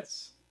what he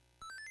gets.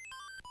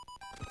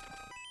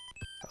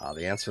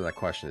 The answer to that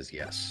question is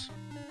yes.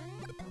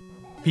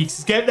 Peaks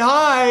is getting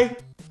high.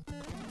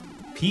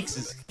 Peaks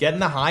is getting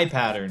the high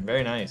pattern.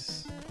 Very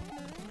nice.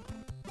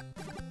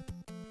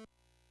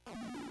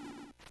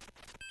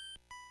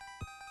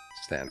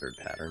 Standard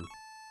pattern.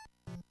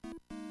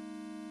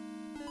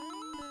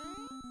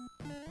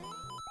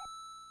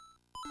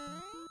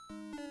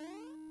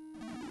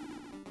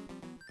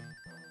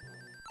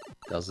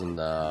 Doesn't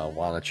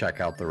want to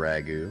check out the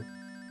ragu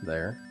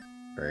there.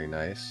 Very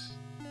nice.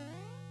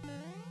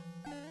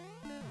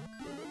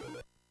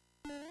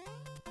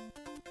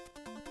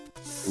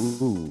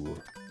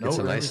 Ooh, gets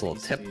a nice little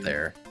tip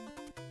there.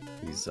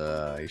 He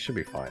should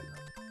be fine.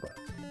 But...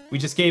 We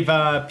just gave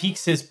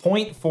Peaks his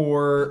point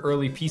for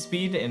early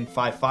P-Speed in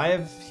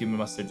 5.5. Human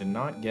Mustard did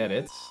not get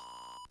it.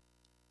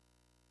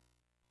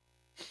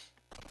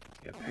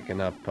 Yeah, picking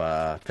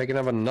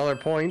up another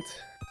point.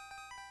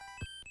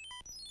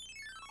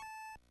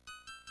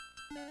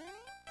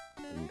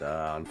 And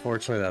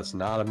unfortunately, that's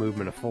not a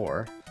movement of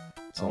 4.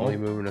 It's only a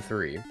movement of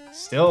 3. He's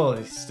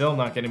still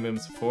not getting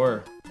movements of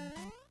 4.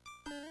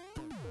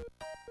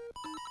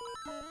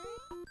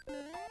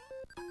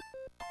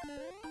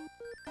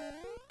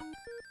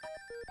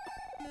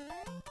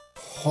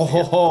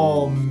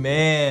 Oh,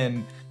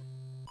 man.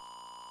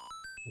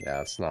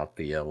 Yeah, it's not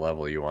the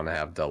level you want to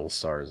have double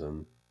stars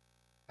in.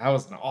 That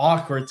was an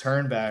awkward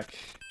turn back.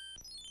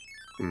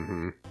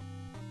 Mm-hmm.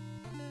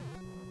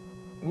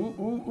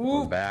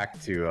 Ooh. Back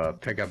to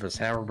pick up his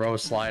hammer bro,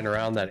 sliding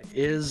around. That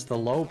is the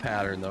low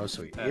pattern, though,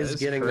 so he is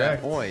getting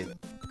that point.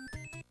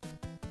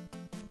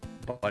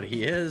 But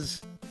he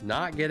is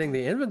not getting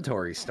the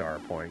inventory star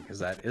point, because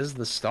that is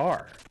the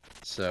star.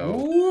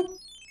 So... Ooh.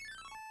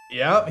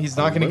 Yep, he's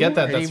not going to get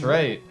that. That's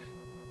right.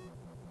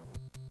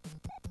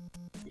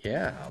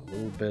 Yeah, a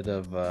little bit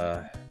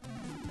of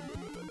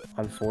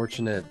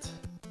unfortunate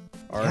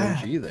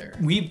RNG there.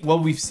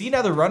 We've seen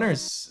other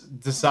runners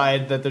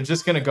decide that they're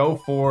just going to go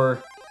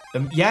for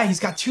them. Yeah,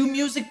 he's got 2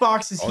 music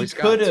boxes. He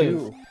could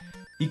have.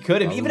 He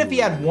could have. Even if he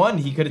had 1,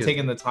 he could have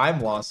taken the time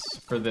loss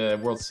for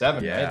the World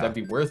 7, right? That'd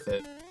be worth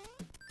it.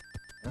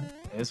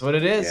 It is what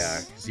it is.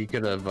 Yeah, because he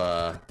could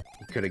have...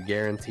 Could have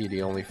guaranteed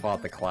he only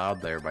fought the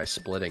cloud there by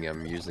splitting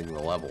him using the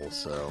level,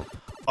 so...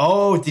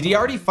 Oh, did he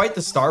already fight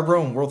the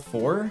Starbro in World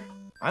 4?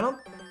 I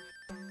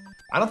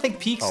don't think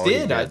Peaks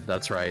did.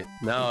 That's right.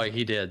 No,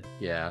 he did.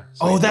 Yeah.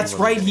 So oh, that's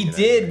right. He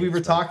did. We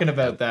were talking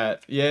about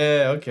that.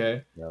 Yeah,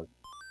 okay. Yep.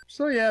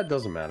 So, yeah, it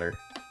doesn't matter.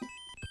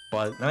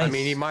 But, nice. I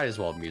mean, he might as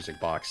well have music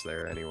box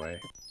there anyway.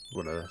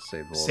 Would have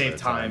saved a little bit of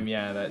time.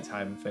 Yeah, that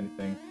time, if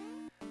anything.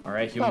 All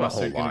right, Human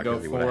Mustard going to go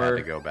for... had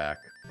to go back.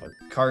 But...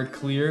 Card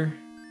clear.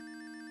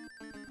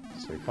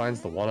 So he finds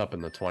the 1-up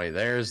in the 20.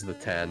 There's the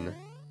 10.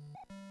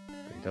 But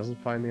he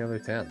doesn't find the other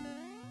 10.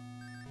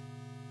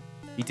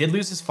 He did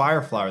lose his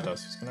Fire Flower, though,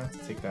 so he's going to have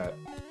to take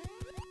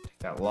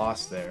that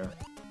loss there.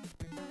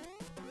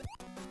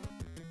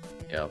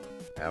 Yep.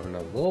 Having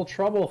a little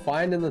trouble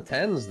finding the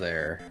 10s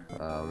there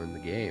in the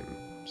game.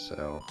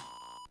 So...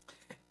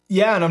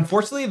 Yeah, and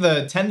unfortunately,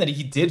 the 10 that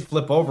he did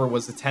flip over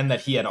was the 10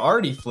 that he had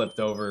already flipped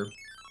over.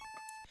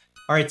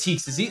 All right,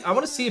 Teeks, is he? I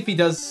want to see if he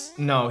does.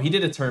 No, he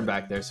did a turn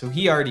back there, so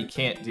he already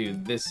can't do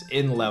this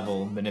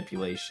in-level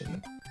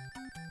manipulation.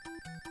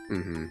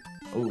 Mm-hmm.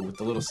 Oh, with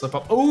the little slip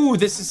up. Oh,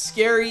 this is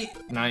scary.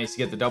 Nice,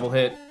 you get the double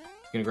hit.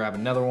 He's gonna grab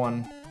another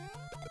one.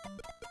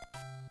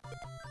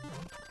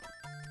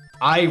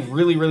 I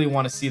really, really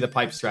want to see the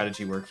pipe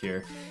strategy work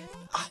here.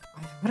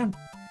 The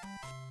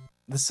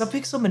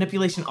subpixel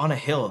manipulation on a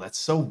hill, that's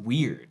so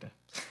weird.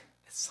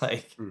 It's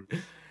like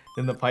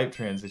in the pipe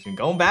transition.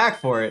 Going back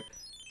for it.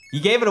 He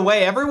gave it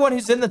away. Everyone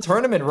who's in the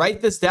tournament, write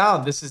this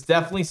down. This is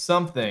definitely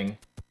something.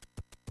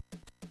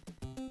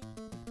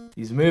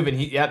 He's moving.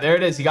 Yeah, there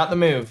it is. He got the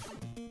move.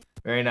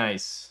 Very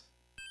nice.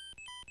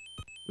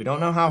 We don't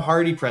know how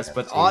hard he pressed,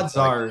 but odds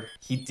are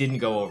he didn't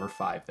go over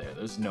 5 there.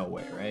 There's no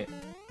way, right?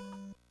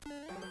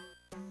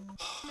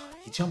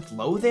 He jumped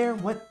low there?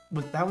 What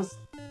that was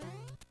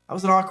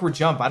an awkward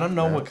jump. I don't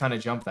know what kind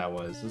of jump that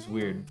was. It was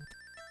weird.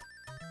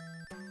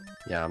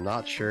 Yeah, I'm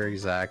not sure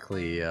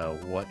exactly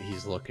what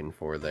he's looking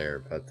for there,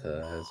 but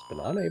has been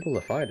unable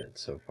to find it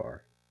so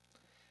far.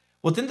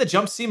 Well, didn't the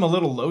jump seem a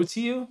little low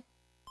to you?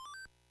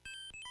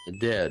 It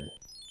did,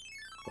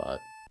 but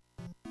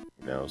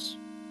who knows?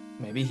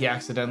 Maybe he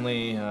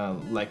accidentally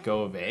let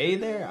go of A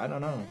there? I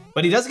don't know.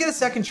 But he does get a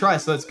second try,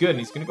 so that's good. And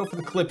he's going to go for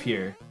the clip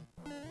here.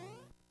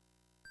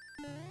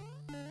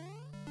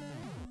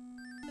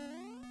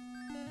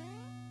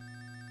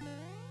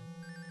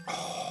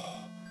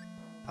 Oh,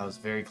 that was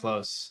very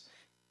close.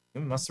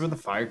 Mustard with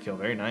the fire kill.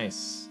 Very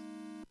nice.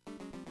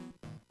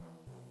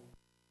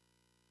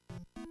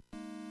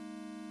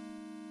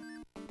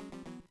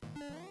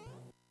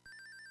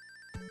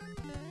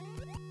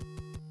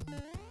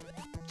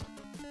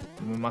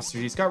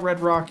 Mustard. He's got Red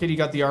Rocket. He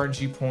got the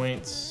RNG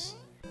points.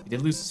 He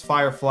did lose his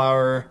Fire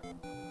Flower.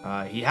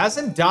 He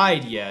hasn't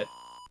died yet,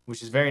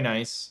 which is very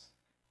nice.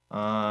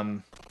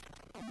 Teeks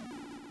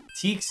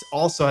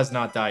also has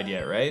not died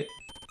yet, right?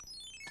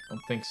 I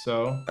don't think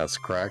so. That's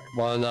correct.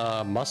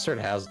 Well, Mustard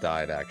has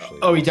died, actually.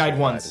 Oh, he Mustard died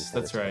once.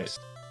 That's right.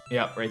 First.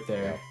 Yep, right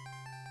there.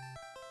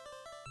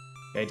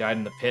 Yeah, he died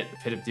in the pit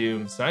of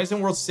doom. So now he's in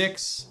World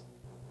 6.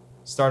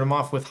 Start him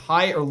off with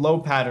high or low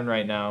pattern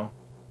right now.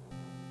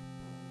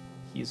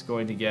 He's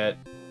going to get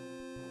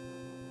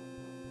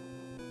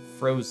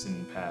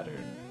frozen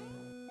pattern.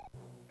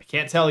 I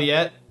can't tell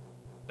yet.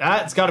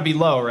 It's got to be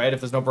low, right? If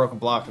there's no broken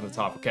block on the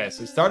top. Okay,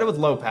 so he started with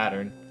low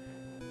pattern.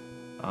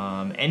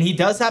 And he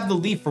does have the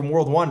leaf from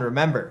World 1,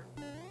 remember.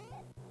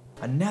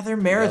 Another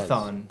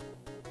marathon.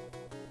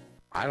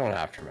 I don't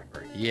have to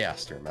remember. He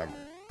has to remember.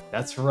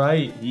 That's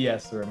right. He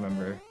has to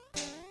remember.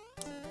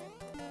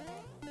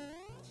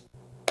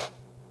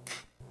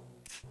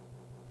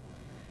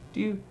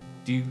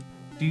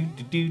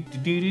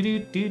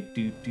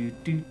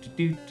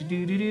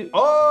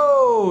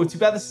 Oh, too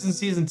bad this isn't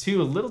season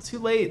 2. A little too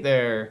late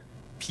there.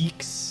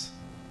 Peaks.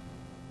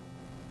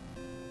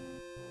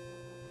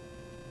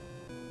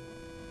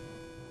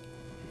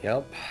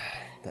 Yep,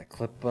 that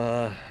clip,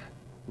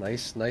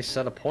 nice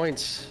set of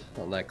points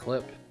on that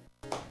clip.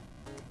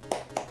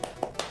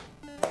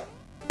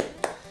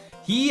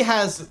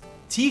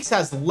 Teeks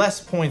has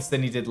less points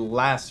than he did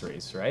last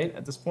race, right?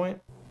 At this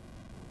point?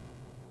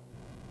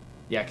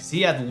 Yeah, because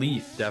he had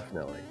Leaf.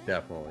 Definitely.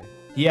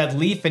 He had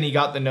Leaf and he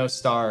got the no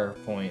star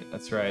point.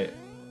 That's right.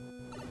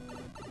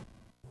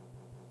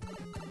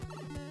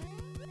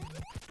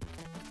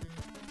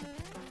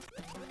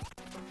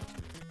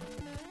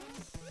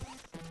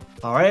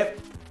 All right,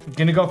 I'm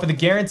gonna go for the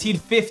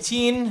guaranteed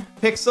 15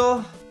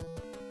 pixel.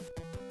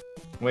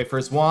 Wait for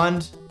his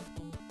wand.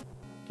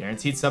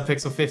 Guaranteed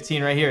sub-pixel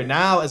 15 right here.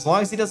 Now, as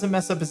long as he doesn't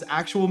mess up his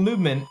actual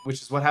movement,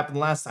 which is what happened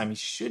last time, he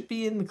should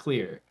be in the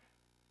clear.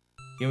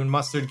 Human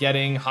Mustard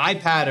getting high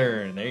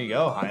pattern. There you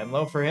go, high and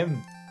low for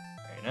him.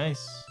 Very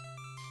nice.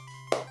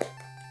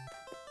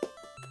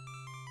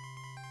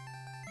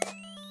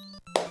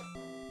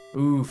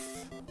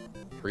 Oof.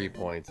 3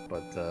 points,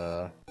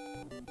 but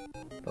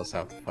does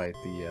have to fight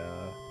the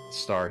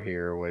star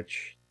here,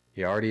 which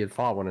he already had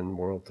fought one in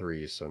World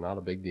 3, so not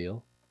a big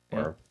deal. Yeah.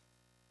 Or,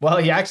 well,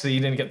 he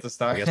didn't get the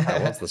star. I guess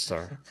that was the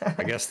star.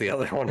 I guess the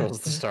other one was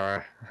the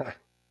star.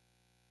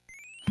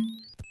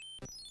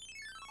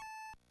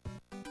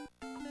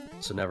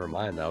 So never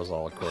mind, that was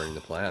all according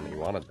to plan. He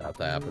wanted that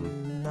to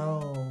happen.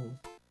 No.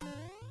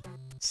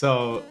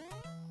 So,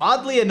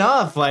 oddly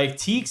enough, like,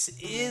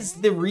 Teeks is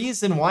the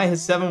reason why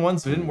his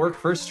 7-1s didn't work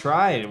first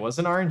try. It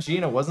wasn't RNG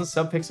and it wasn't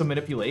sub-pixel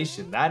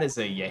manipulation. That is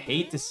a you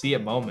hate to see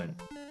it moment.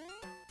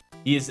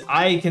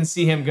 I can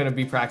see him gonna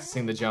be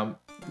practicing the jump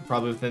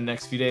probably within the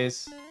next few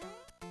days.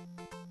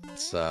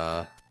 It's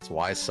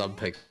why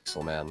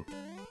sub-pixel, man.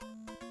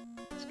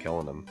 It's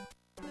killing him.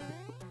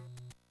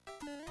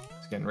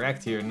 He's getting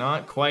wrecked here.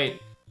 Not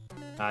quite.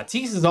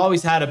 Teeks has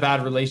always had a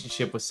bad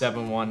relationship with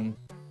 7-1.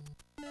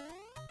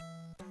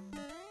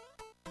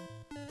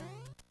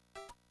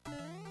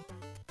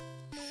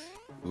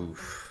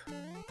 Oof.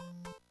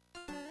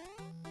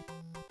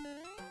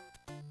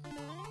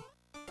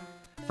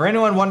 For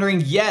anyone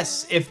wondering,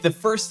 yes, if the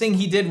first thing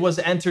he did was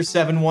enter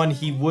 7-1,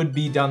 he would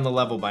be done the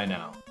level by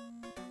now.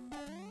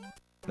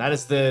 That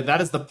is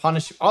the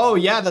punish. Oh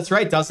yeah, that's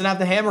right. Doesn't have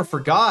the hammer.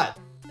 Forgot.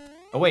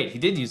 Oh wait, he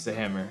did use the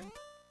hammer.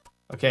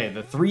 Okay,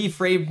 the 3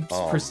 frames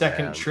per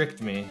second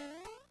tricked me.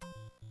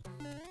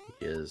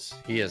 He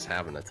is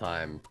having a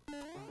time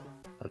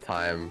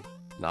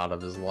not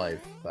of his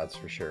life. That's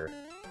for sure.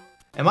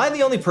 Am I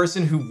the only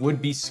person who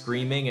would be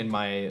screaming in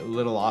my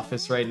little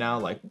office right now,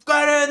 like,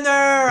 get in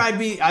there? I'd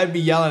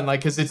be yelling, like,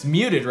 because it's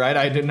muted, right?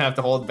 I didn't have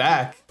to hold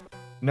back.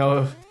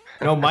 No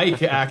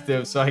mic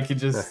active, so I could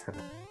just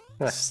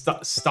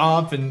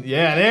stomp and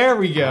yeah, there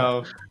we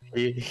go.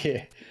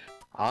 Yeah.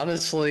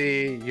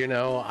 Honestly, you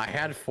know, I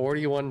had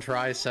 41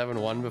 try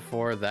 7-1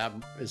 before. That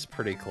is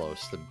pretty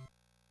close to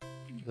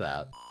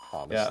that,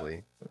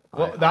 honestly.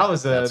 Yeah. Well,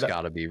 that's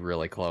got to be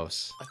really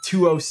close. A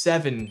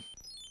 207.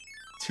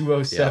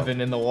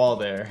 207 in the wall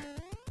there.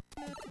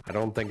 I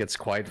don't think it's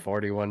quite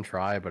 41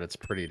 try, but it's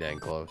pretty dang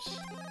close.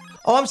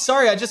 Oh, I'm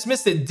sorry, I just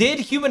missed it. Did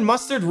Human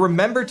Mustard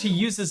remember to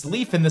use his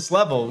leaf in this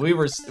level? We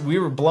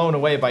were blown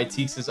away by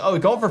Teeks'. Oh,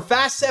 going for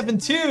fast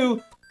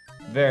 7-2.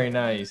 Very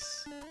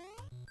nice.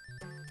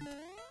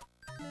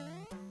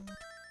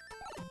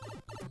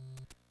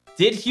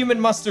 Did Human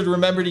Mustard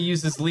remember to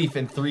use his leaf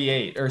in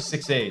 3-8 or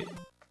 6-8?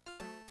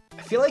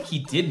 I feel like he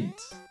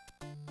didn't.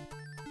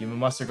 Human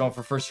Mustard going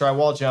for first try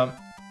wall jump.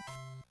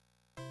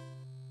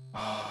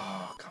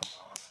 Oh, come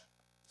on.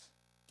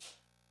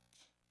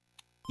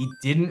 He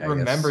didn't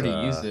remember to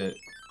use it.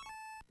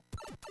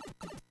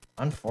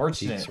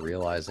 Unfortunate. He's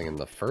realizing in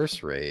the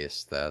first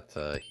race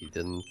that he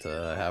didn't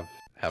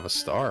have a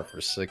star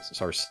for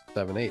 6 or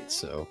 7-8,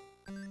 so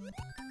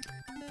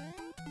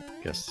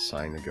I guess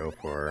deciding to go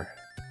for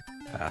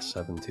fast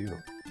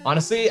 7-2.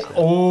 Honestly,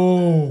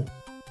 oh,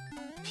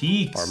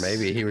 Peaks. Or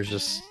maybe he was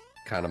just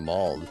kind of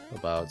mauled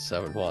about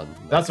 7-1.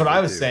 That's what I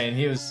was saying.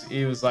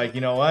 He was like,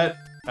 you know what?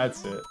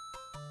 That's it.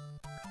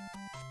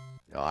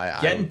 No,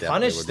 Getting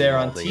punished there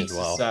on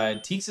Teeks'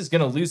 side. Teeks is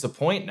gonna lose a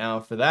point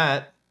now for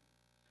that.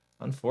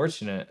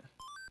 Unfortunate.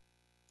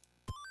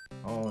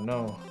 Oh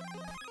no.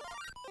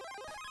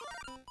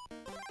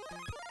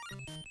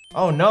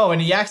 Oh no,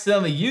 and he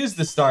accidentally used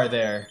the star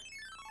there.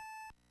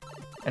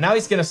 And now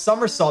he's gonna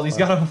somersault. He's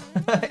gonna.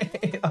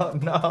 Oh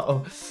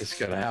no. He's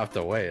gonna have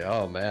to wait.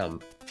 Oh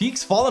man.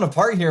 Peak's falling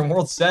apart here in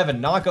World 7,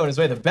 not going his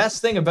way. The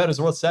best thing about his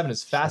World 7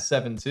 is Fast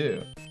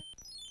 7-2,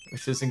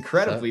 which is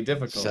incredibly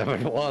difficult.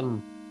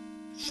 7-1.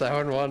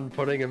 7-1,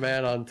 putting a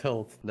man on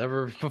tilt.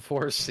 Never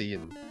before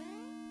seen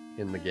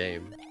in the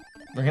game.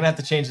 We're gonna have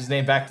to change his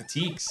name back to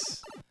Teeks.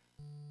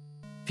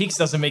 Peaks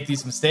doesn't make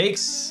these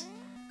mistakes.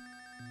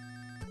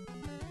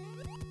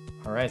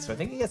 Alright, so I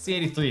think he gets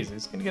the 83s.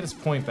 He's gonna get his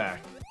point back.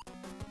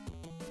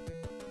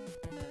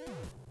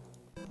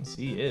 Yes,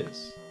 he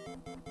is.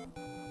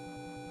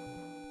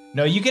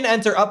 No, you can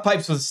enter up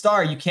pipes with a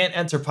star. You can't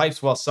enter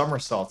pipes while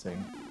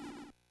somersaulting.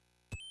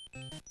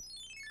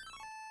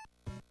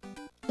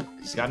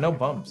 He's got no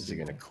bumps. Is he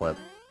gonna clip?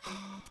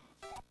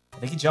 I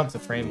think he jumped the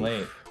frame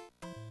late.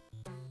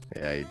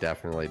 Yeah, he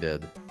definitely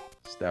did.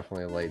 It's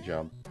definitely a late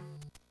jump.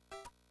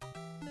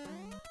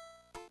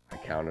 I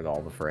counted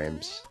all the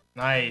frames.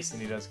 Nice,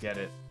 and he does get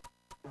it.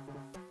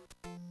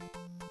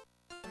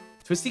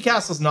 Twisty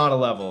Castle's not a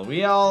level.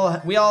 We all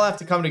have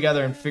to come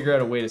together and figure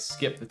out a way to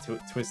skip the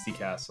Twisty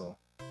Castle.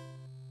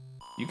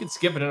 You can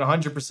skip it at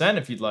 100%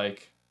 if you'd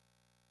like.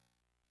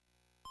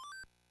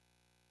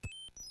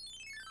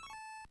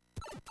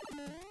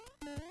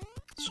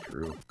 It's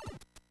true.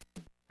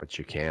 But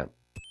you can't.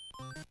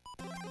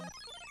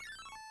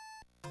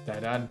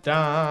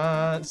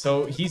 Da-da-da.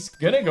 So he's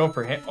gonna go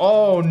for him.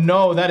 Oh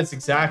no, that is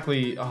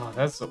exactly... Oh,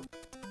 that's...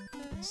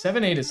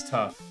 7-8 is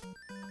tough.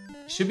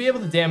 Should be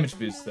able to damage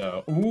boost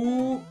though.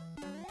 Ooh.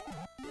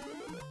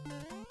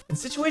 In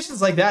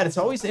situations like that, it's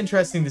always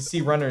interesting to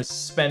see runners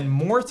spend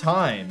more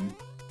time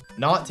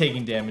not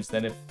taking damage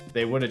than if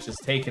they would have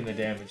just taken the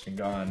damage and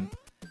gone.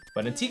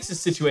 But in Teeks'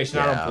 situation,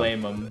 I don't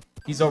blame him.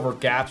 He's over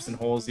gaps and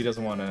holes. He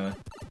doesn't want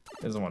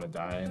to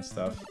die and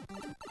stuff.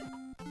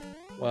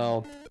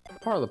 Well,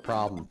 part of the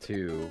problem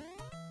too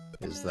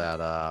is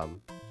that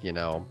you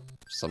know,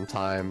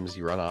 sometimes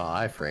you run out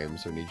of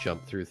iframes when you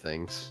jump through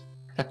things.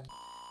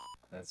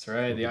 That's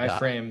right, the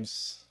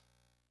iframes.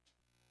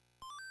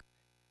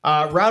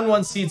 Round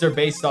 1 seeds are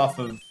based off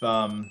of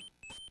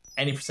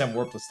any percent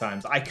warpless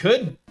times. I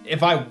could,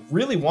 if I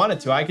really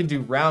wanted to, I could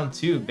do round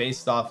 2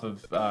 based off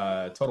of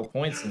total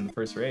points in the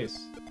first race.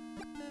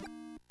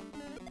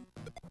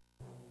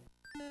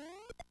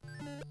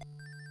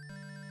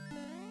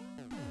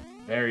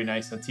 Very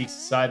nice on Teeks'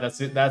 side.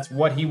 That's it. That's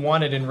what he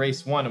wanted in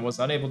race 1 and was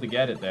unable to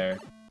get it there.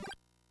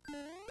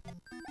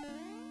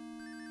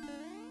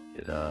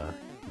 He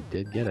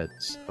did get it,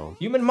 so...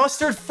 Human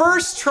Mustard,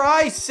 first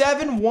try,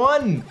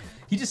 7-1.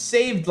 He just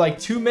saved like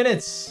 2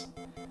 minutes.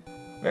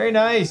 Very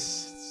nice.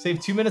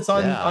 Saved 2 minutes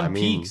on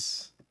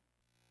Peaks.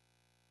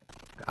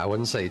 I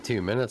wouldn't say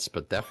 2 minutes,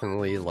 but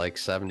definitely like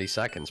 70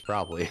 seconds,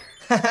 probably.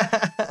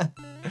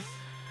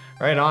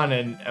 Right on,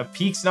 and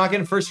Peaks not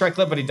getting first try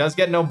clip, but he does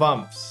get no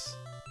bumps.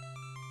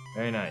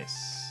 Very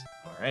nice.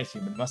 All right,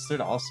 Human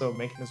Mustard also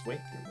making his way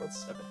through World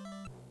 7.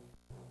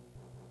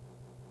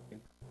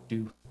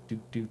 Do.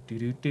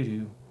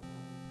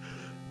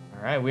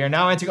 All right, we are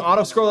now entering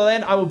auto scroller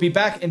land. I will be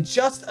back in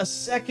just a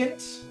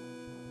second.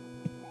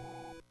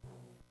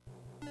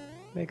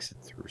 Makes it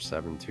through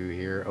 7-2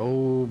 here.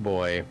 Oh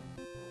boy,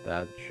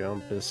 that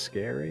jump is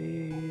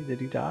scary. Did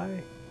he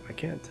die? I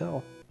can't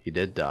tell. He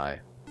did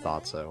die.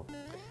 Thought so.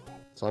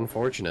 It's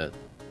unfortunate.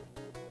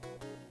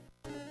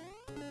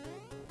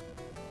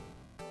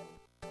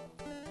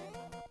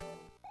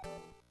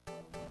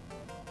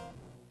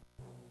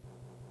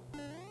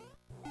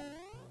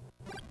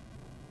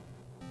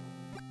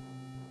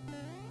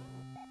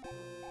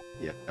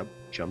 Yep,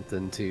 jumped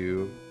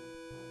into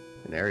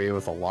an area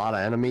with a lot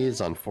of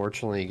enemies.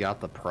 Unfortunately, got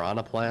the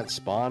piranha plant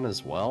spawn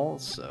as well,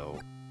 so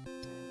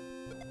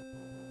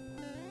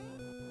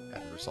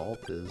that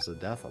result is a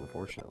death,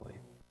 unfortunately.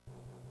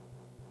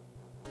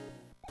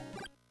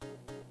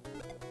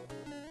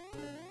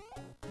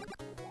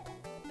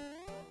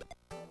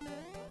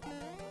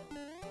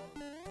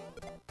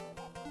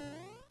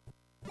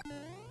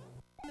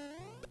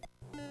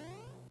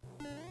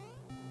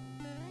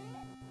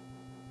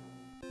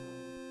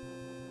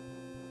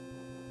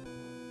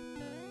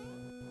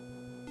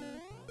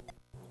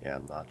 Yeah,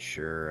 I'm not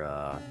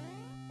sure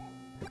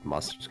if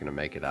Mustard's going to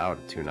make it out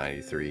at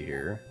 293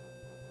 here.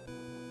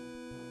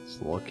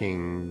 It's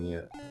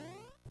looking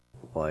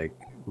like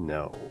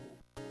no.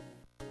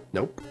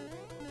 Nope.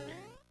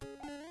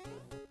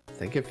 I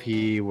think if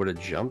he would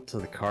have jumped to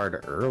the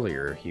card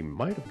earlier, he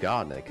might have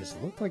gotten it, because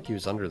it looked like he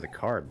was under the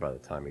card by the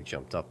time he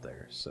jumped up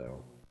there.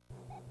 So,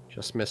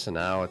 just missing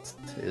out.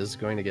 Is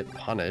going to get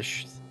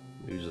punished.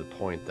 Lose a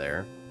point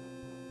there.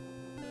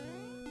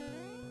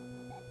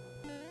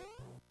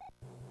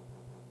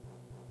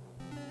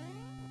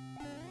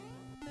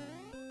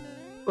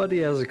 But he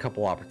has a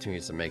couple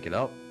opportunities to make it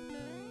up.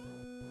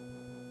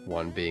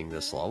 One being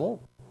this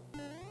level.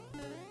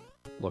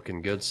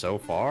 Looking good so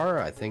far.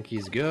 I think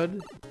he's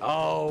good.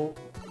 Oh,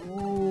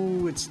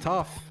 ooh, it's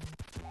tough.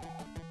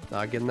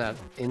 Not getting that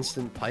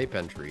instant pipe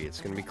entry.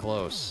 It's going to be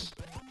close.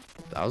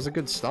 That was a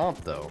good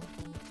stomp, though.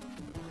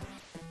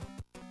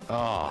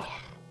 Oh,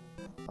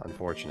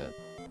 unfortunate.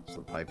 It's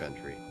the pipe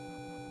entry.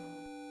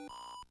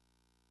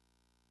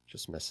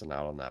 Just missing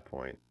out on that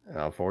point. And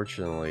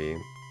unfortunately,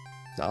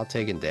 not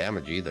taking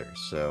damage either,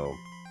 so...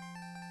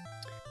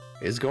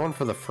 is going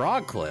for the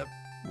frog clip,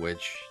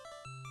 which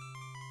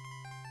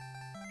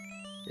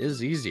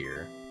is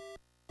easier.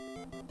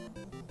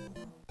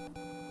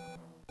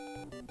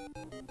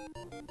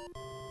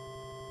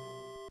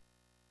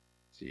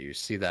 So you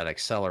see that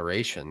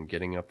acceleration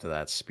getting up to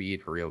that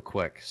speed real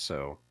quick,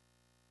 so...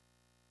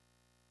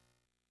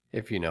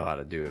 if you know how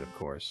to do it, of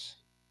course.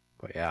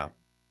 But yeah.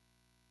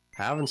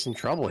 Having some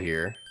trouble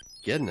here.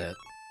 Getting it.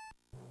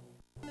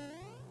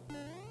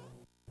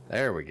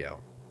 There we go.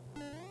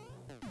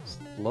 It's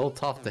a little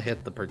tough to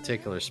hit the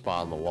particular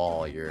spot on the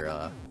wall.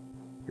 Your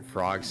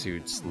frog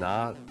suit's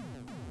not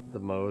the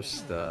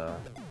most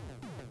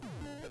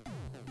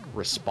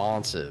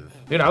responsive.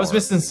 Dude, I was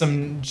missing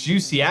some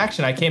juicy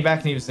action. I came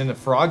back and he was in the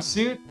frog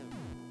suit.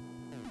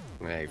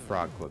 Hey,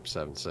 frog clip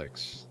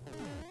 7-6.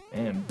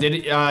 Damn.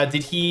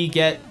 Did he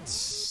get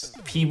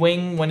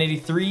P-Wing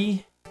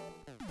 183?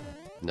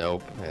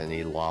 Nope, and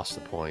he lost a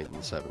point in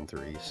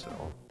 7-3,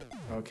 so...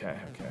 Okay,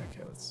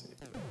 let's see.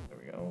 There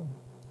we go.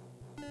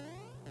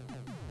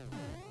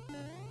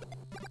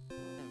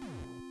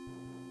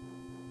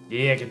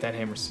 Yeah, get that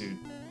hammer suit.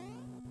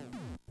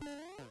 I'm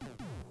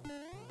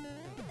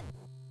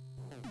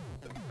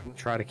gonna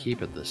try to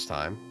keep it this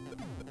time.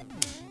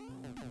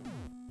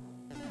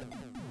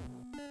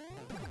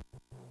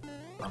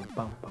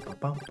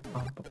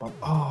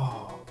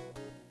 Oh.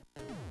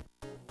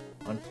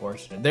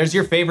 Unfortunate. There's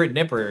your favorite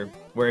nipper,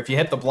 where if you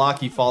hit the block,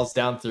 he falls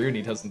down through and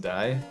he doesn't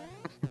die.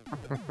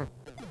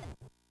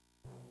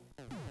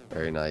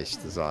 Very nice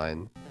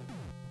design.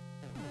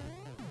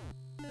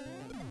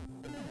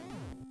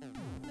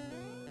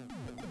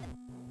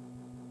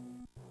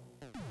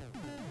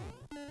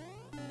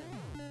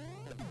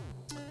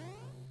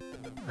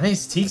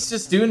 Nice. Teek's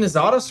just doing his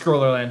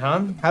auto-scroller land,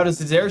 huh? How does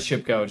his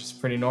airship go?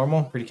 Just pretty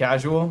normal? Pretty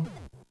casual?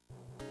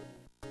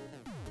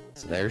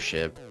 It's an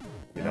airship,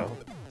 you know?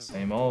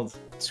 Same old.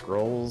 It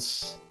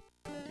scrolls.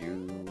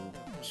 You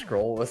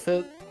scroll with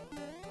it.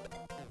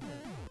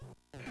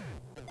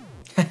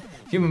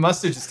 Human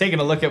Mustard just taking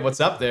a look at what's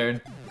up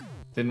there.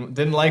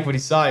 Didn't like what he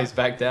saw. He's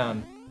back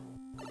down.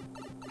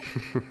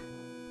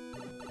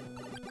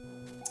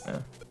 Yeah.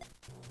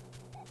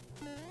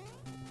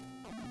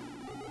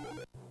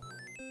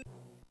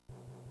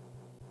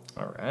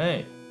 All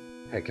right.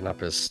 Picking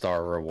up his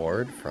star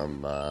reward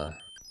from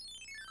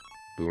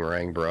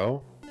Boomerang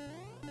Bro.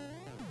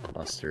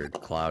 Mustard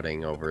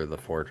clouding over the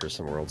fortress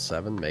in World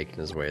 7, making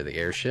his way to the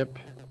airship.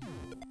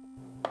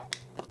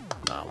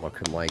 Not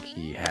looking like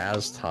he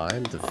has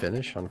time to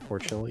finish,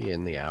 unfortunately,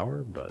 in the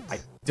hour, but... I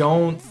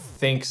don't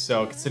think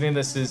so, considering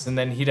this is... and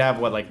then he'd have,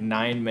 what, like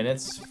 9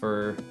 minutes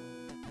for...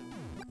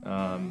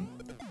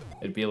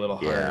 it'd be a little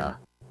hard. Yeah.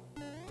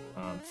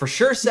 For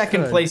sure,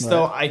 second place,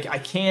 though, I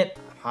can't...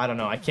 I don't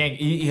know, I can't...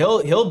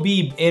 He'll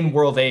be in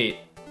World 8.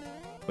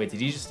 Wait, did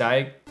he just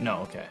die?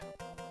 No, okay.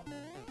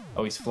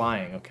 Oh, he's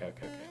flying. Okay.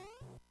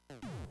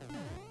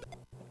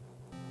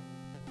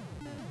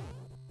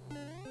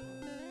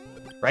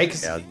 Right?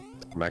 Yeah,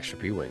 some extra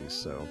P-Wings,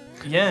 so...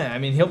 Yeah, I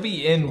mean, he'll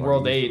be in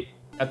World 8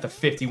 at the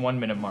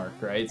 51-minute mark,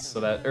 right?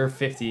 So that... or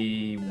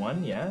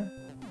 51, yeah?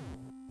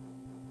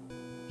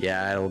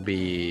 Yeah, it'll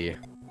be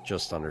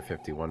just under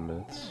 51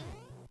 minutes.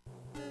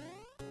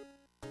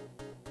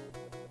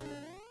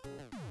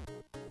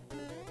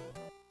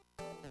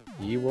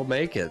 He will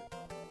make it.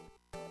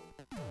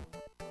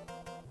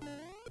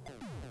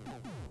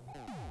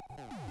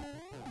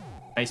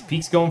 Nice.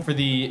 Peek's going for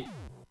the...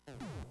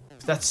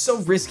 That's so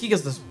risky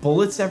because there's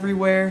bullets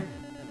everywhere.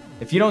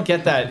 If you don't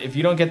get that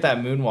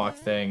moonwalk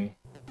thing...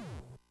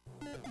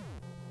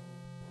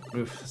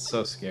 Oof, that's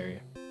so scary.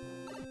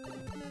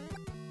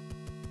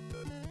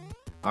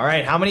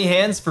 Alright, how many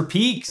hands for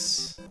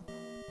Peeks?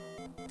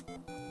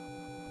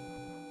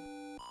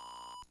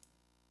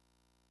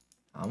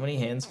 How many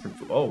hands for...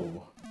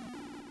 Oh.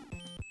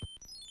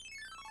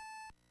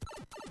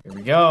 Here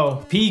we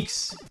go.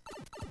 Peeks.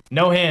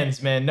 No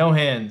hands, man. No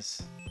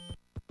hands.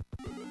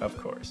 Of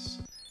course.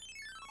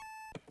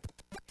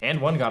 And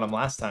one got him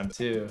last time,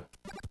 too.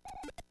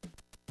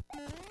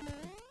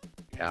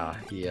 Yeah,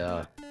 he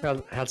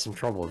had some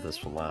trouble with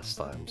this one last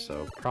time,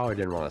 so probably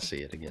didn't want to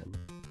see it again.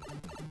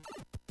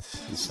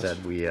 Instead,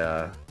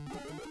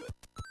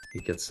 he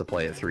gets to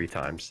play it 3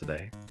 times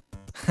today.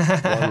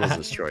 One was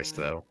his choice,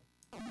 though.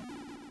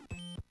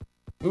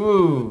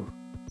 Ooh.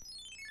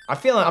 I'm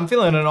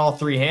feeling it in all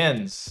 3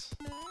 hands.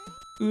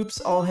 Oops,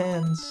 all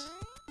hands.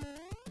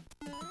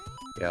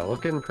 Yeah,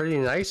 looking pretty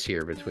nice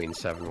here between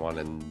 7-1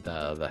 and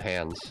the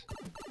hands.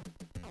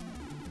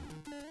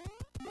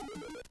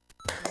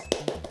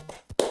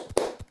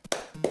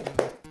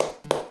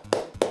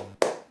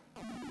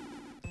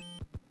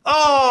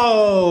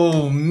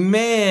 Oh,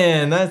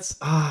 man. That's...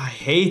 Oh, I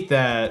hate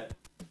that.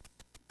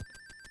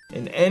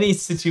 In any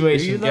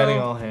situation, getting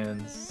all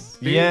hands.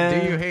 Do you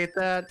hate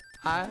that?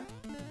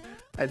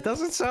 It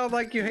doesn't sound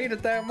like you hate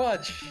it that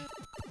much.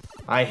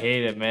 I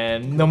hate it,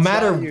 man. No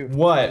matter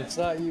what. It's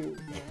not you.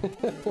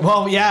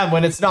 Well, yeah,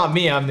 when it's not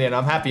me, I'm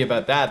happy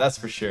about that. That's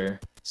for sure.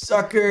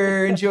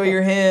 Sucker, enjoy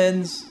your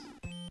hands.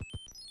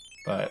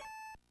 But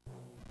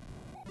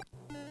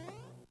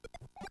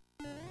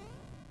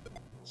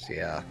so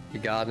yeah, he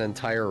got an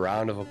entire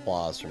round of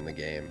applause from the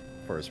game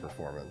for his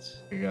performance.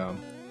 There you go.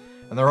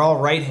 And they're all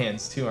right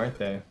hands too, aren't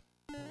they?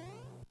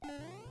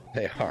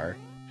 They are.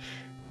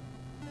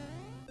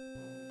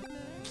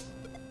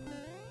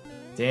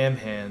 Damn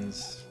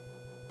hands.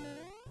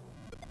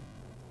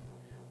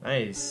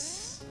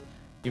 Nice.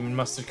 Human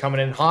Mustard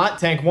coming in hot.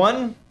 Tank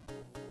 1.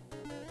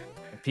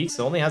 Peaks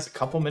only has a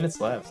couple minutes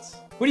left.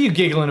 What are you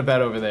giggling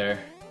about over there?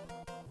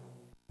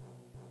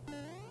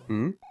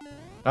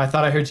 I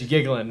thought I heard you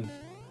giggling.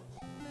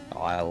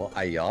 Oh,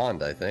 I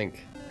yawned, I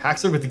think.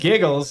 Haxer with the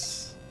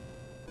giggles.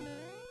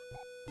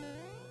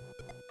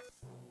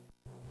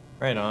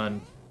 Right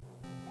on.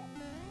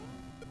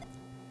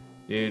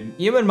 Dude,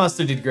 Human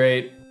Mustard did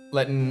great.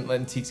 Letting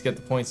TEEX get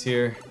the points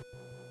here.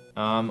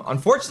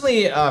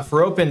 Unfortunately,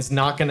 for Open's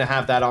not going to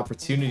have that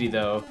opportunity,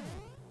 though.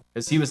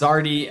 Because he was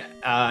already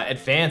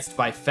advanced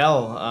by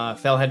Fel.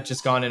 Fel had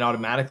just gone in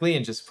automatically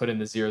and just put in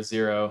the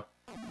 0-0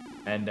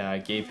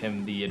 and gave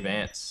him the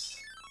advance.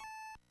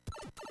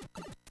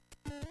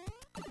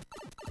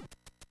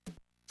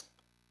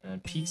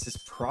 And Peaks is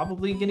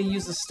probably going to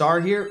use the star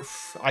here.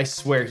 I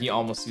swear he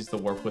almost used the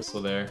Warp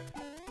Whistle there.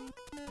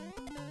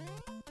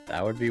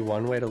 That would be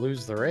one way to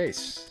lose the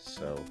race.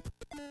 So,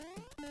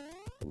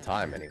 in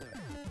time anyway.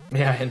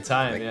 Yeah, in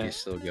time, I think yeah. he's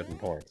still good in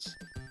points.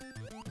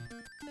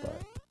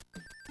 But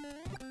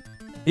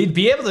he'd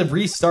be able to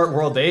restart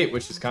World 8,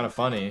 which is kind of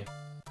funny.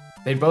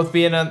 They'd both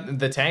be in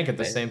the tank at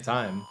the same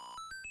time.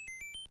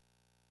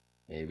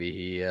 Maybe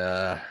he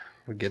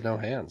would get no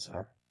hands,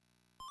 huh?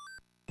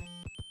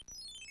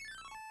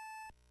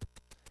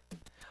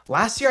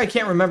 Last year, I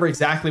can't remember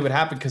exactly what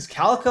happened because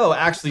Calico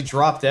actually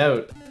dropped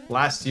out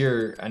last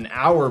year an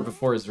hour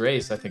before his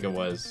race, I think it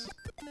was.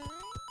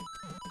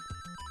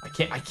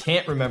 I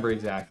can't remember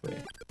exactly.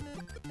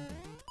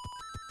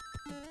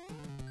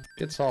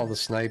 Gets all the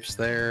snipes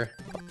there,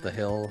 up the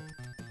hill,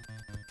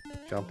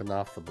 jumping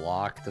off the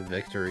block to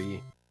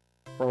victory,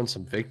 throwing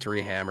some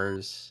victory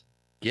hammers,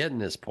 getting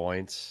his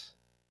points.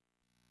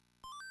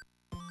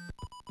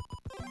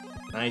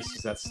 Nice,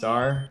 use that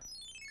star.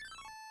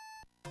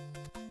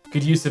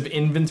 Good use of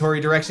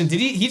inventory direction. Did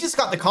he just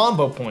got the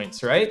combo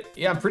points, right?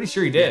 Yeah, I'm pretty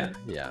sure he did.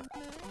 Yeah.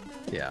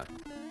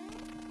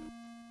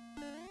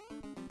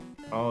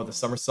 Oh, the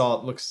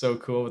somersault looks so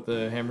cool with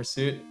the hammer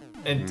suit.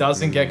 It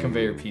doesn't get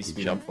conveyor piece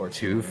speed,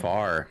 unfortunately. Too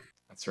far.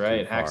 That's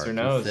right, Haxer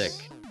knows. Too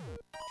thick.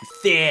 Too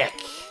thick.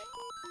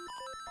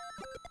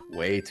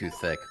 Way too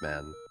thick,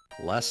 man.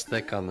 Less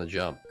thick on the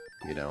jump,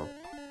 you know?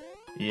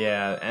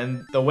 Yeah,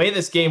 and the way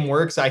this game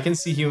works, I can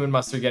see Human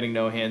Mustard getting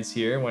no hands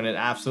here when it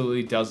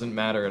absolutely doesn't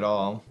matter at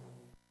all.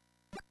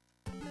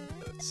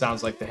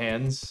 Sounds like the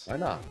hands. Why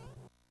not?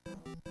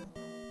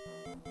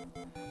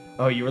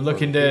 Oh, you were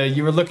looking to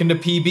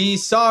PB.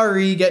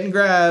 Sorry, getting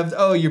grabbed.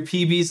 Oh, your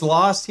PB's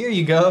lost. Here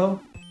you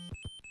go.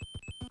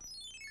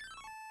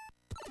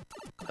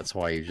 That's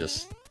why you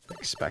just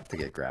expect to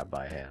get grabbed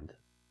by hand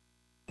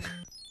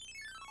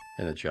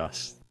and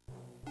adjust.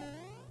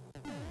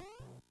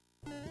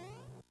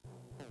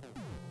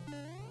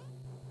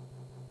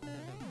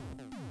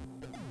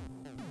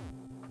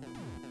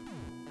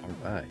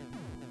 Alright.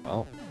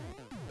 Well,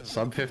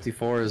 sub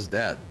 54 is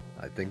dead.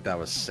 I think that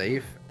was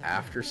safe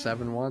after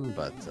 7-1,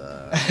 but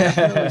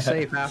definitely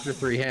safe after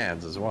 3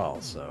 hands as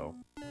well, so.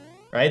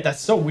 Right? That's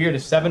so weird.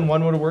 If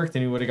 7-1 would have worked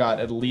and he would have got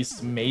at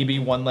least maybe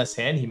one less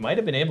hand, he might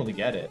have been able to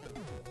get it.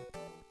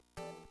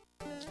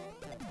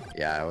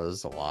 Yeah, it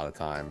was a lot of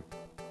time.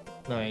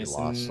 Nice. He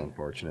lost,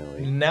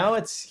 unfortunately. Now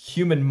it's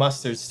Human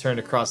Mustard's turn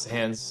to cross the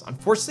hands.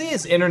 Unfortunately,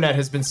 his internet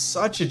has been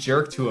such a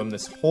jerk to him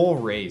this whole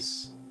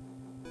race.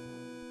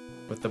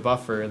 With the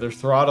buffer, they're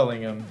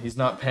throttling him. He's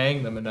not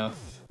paying them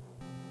enough.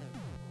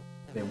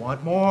 They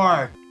want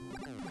more.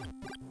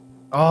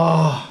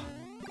 Oh.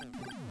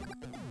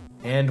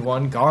 And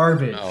one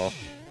garbage. No.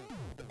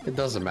 It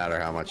doesn't matter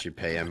how much you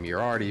pay him.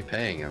 You're already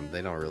paying him.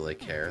 They don't really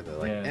care. They're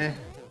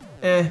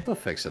like, we'll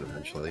fix it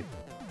eventually.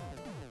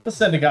 We'll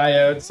send a guy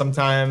out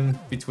sometime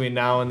between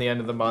now and the end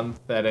of the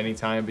month. At any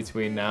time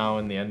between now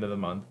and the end of the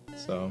month.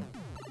 So.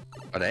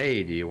 But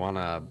hey, do you want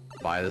to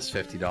buy this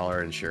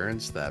 $50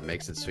 insurance that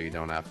makes it so you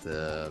don't have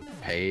to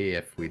pay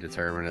if we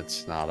determine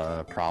it's not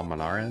a problem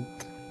on our end?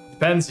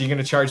 Depends. Are you going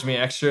to charge me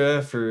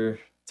extra for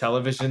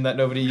television that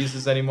nobody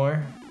uses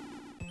anymore?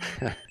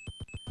 Can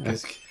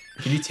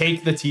you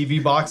take the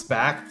TV box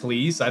back,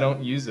 please? I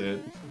don't use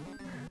it.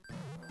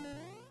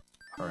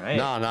 All right.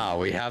 No,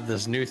 we have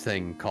this new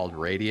thing called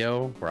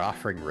radio. We're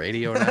offering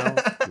radio now.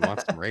 You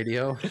want some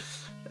radio?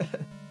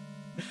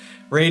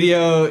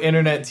 Radio,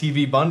 internet,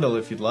 TV bundle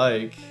if you'd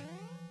like.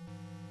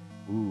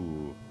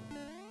 Ooh.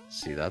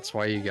 See, that's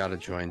why you gotta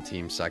join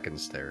Team Second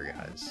Stair,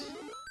 guys.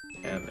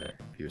 Yeah, man.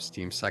 If he was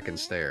Team Second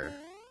Stair,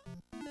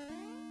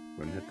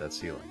 wouldn't hit that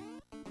ceiling.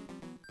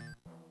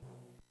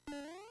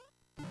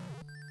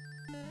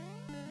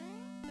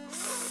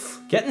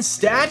 Getting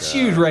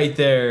statued right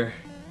there.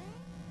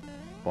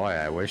 Boy,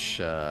 I wish,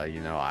 you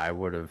know, I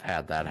would have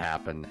had that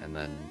happen and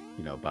then,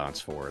 you know,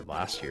 bounce forward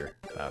last year.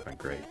 That would have been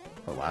great.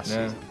 Or last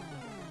season.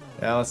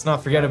 Yeah, let's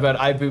not forget about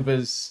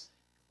Ibuba's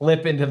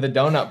flip into the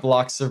donut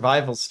block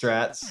survival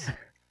strats.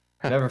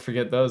 Never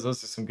forget those.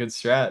 Those are some good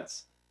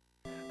strats.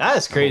 That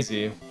is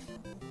crazy.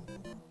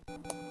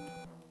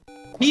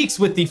 Peaks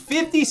with the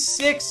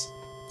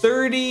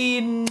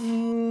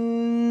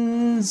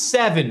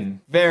 56-37.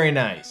 Very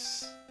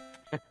nice.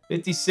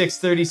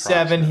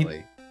 56-37.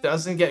 He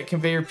doesn't get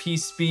conveyor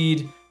piece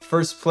speed.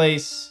 First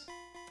place.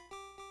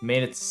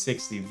 Made it to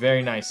 60.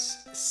 Very nice.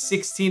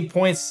 16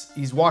 points.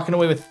 He's walking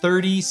away with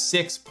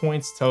 36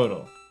 points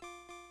total.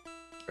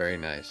 Very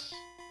nice.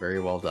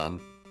 Very well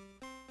done.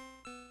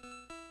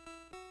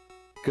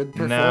 Good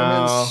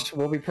performance. No.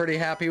 We'll be pretty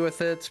happy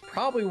with it.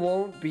 Probably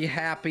won't be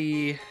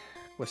happy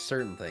with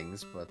certain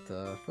things, but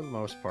for the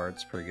most part,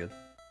 it's pretty good.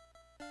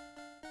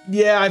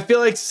 Yeah, I feel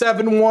like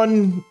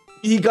 7-1.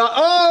 He got...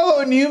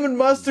 Oh, and Human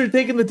Mustard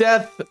taking the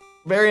death.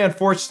 Very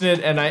unfortunate.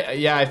 And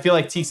I feel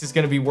like TEEX is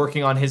going to be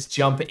working on his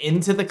jump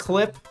into the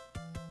clip.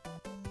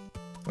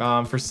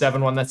 For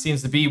 7-1, that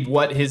seems to be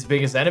what his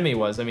biggest enemy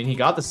was. I mean, he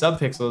got the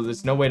subpixel.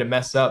 There's no way to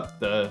mess up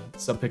the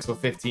subpixel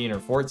 15 or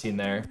 14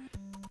 there.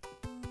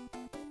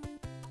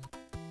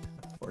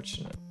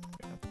 Unfortunate. We're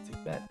gonna have to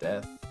take that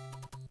death.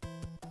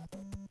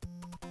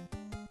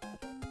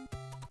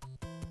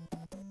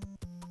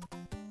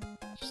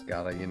 Just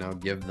gotta, you know,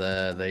 give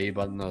the A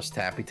button those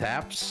tappy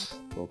taps.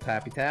 Little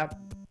tappy tap.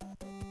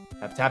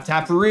 Tap, tap,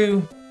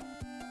 tap-a-roo.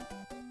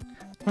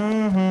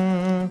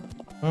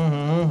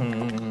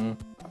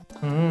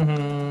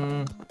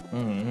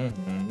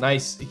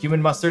 Nice.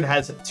 Human Mustard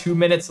has 2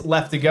 minutes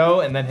left to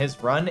go, and then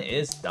his run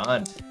is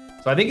done.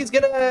 So I think he's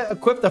gonna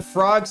equip the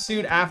frog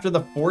suit after the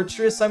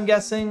fortress, I'm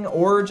guessing,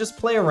 or just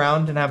play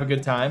around and have a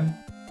good time.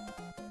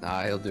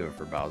 Nah, he'll do it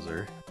for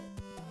Bowser.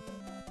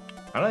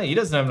 I don't know. He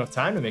doesn't have enough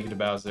time to make it to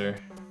Bowser.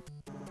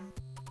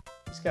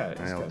 He's got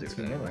He'll do it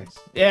anyway.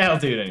 Yeah, I'll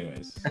do it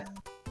anyways.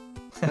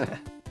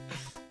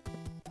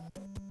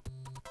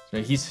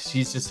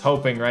 He's just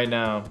hoping right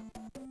now.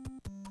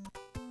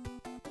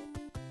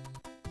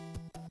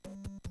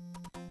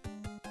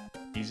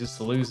 He's just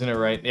losing it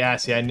right. Yeah,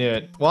 see, I knew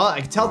it. Well,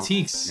 I can tell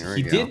TEEX.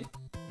 He did.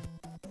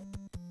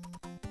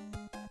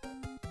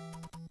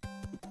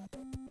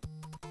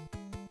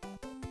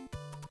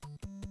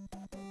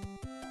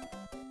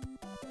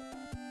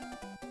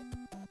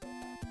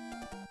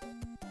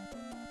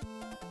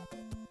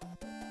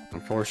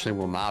 Unfortunately,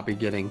 we'll not be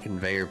getting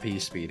conveyor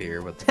piece speed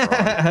here with the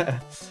frog.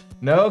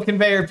 No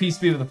conveyor piece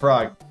speed with the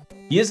frog.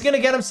 He is going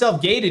to get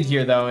himself gated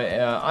here, though.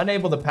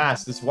 Unable to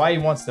pass. That's why he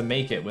wants to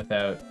make it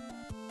without...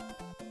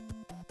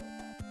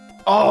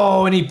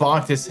 Oh, and he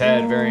bonked his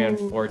head. Very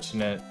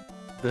unfortunate.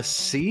 The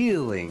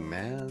ceiling,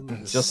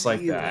 man. Just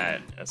like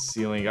that. A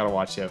ceiling. You got to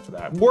watch out for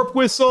that. Warp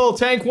whistle.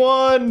 Tank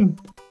 1.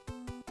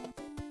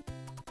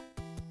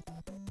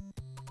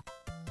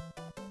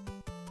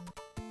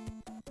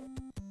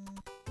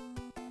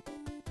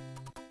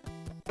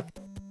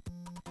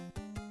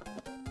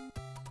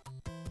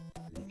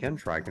 You can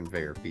try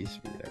conveyor piece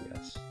speed, I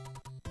guess.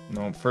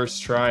 No,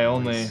 first try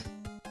only.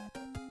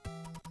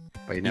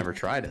 But you never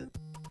tried it.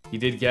 He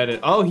did get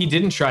it. Oh, he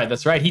didn't try it.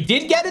 That's right. He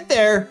did get it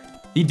there.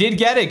 He did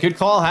get it. Good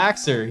call,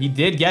 Haxer. He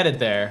did get it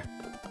there.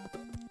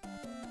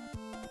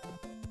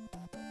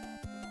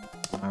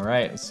 All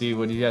right. Let's see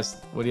what he has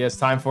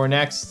time for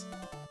next.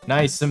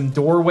 Nice. Some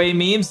doorway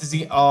memes. Is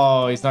he?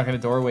 Oh, he's not going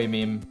to doorway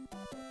meme.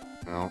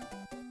 No.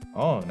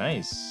 Oh,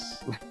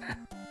 nice.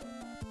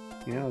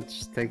 You know,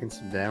 just taking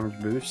some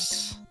damage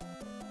boosts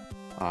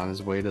on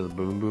his way to the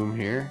boom boom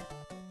here.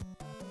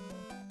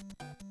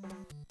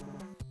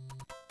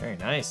 Very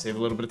nice. Save a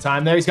little bit of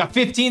time there. He's got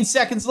 15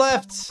 seconds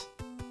left.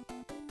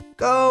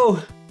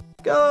 Go.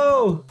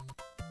 Go.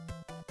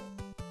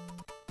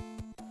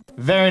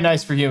 Very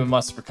nice for Human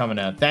Mustard for coming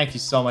out. Thank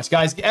you so much,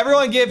 guys.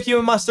 Everyone give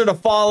Human Mustard a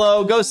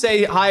follow. Go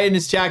say hi in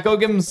his chat. Go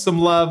give him some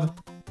love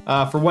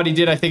for what he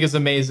did. I think is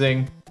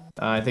amazing.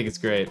 I think it's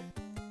great.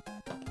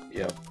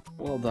 Yep.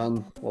 Well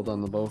done. Well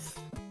done to both.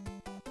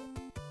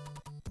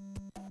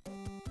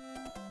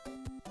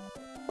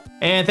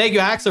 And thank you,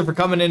 Haxer, for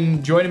coming in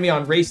and joining me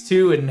on Race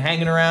 2 and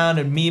hanging around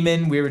and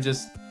memeing. We were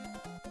just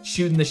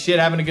shooting the shit,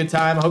 having a good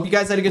time. I hope you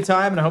guys had a good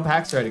time, and I hope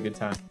Haxer had a good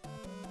time.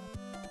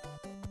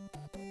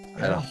 I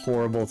had a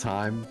horrible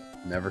time.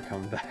 Never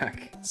come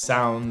back.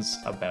 Sounds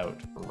about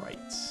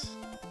right.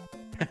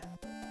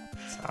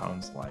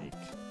 Sounds like.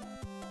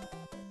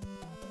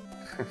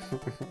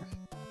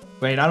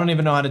 Wait, I don't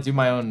even know how to do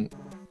my own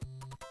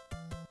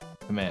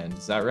command.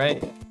 Is that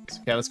right?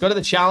 Okay, let's go to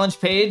the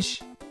challenge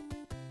page.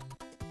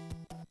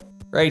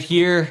 Right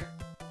here.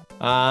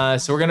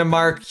 So we're gonna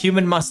mark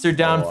Human Mustard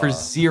down for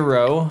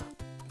 0.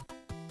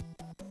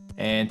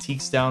 And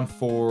Teek's down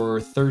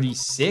for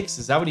 36.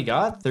 Is that what he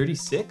got?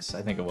 36,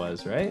 I think it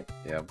was, right?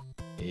 Yep.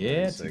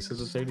 Yeah, Teeks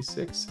was a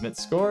 36. Submit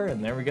score,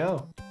 and there we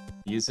go.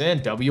 He's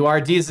in.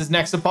 WRD is his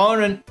next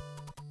opponent.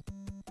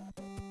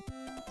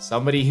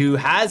 Somebody who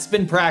has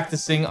been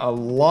practicing a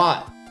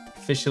lot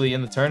officially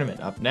in the tournament.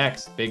 Up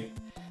next, big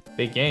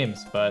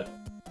games. But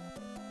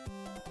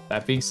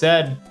that being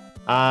said,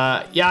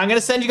 yeah, I'm gonna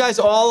send you guys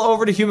all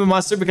over to Human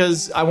Mustard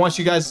because I want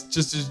you guys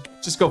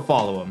just go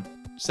follow him.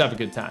 Just have a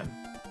good time.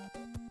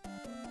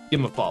 Give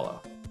him a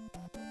follow.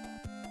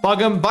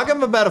 Bug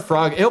him about a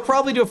frog. He'll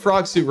probably do a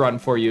frog suit run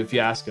for you if you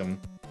ask him.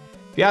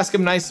 If you ask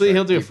him nicely,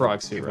 he'll do a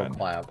frog suit run.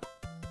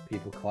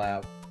 People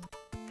clap.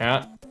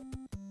 Yeah.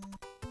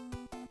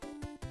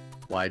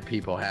 Wide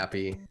people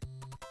happy.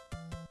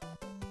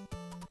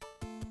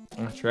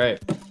 That's right.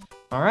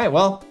 All right,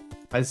 well,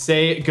 I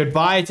say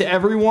goodbye to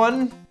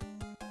everyone.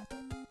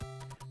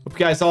 Hope you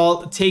guys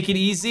all take it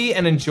easy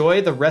and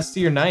enjoy the rest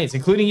of your nights,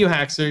 including you,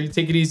 Haxer. You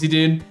take it easy,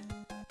 dude.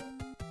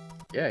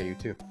 Yeah, you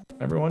too.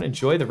 Everyone,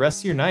 enjoy the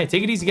rest of your night.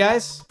 Take it easy,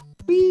 guys.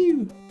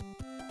 Woo!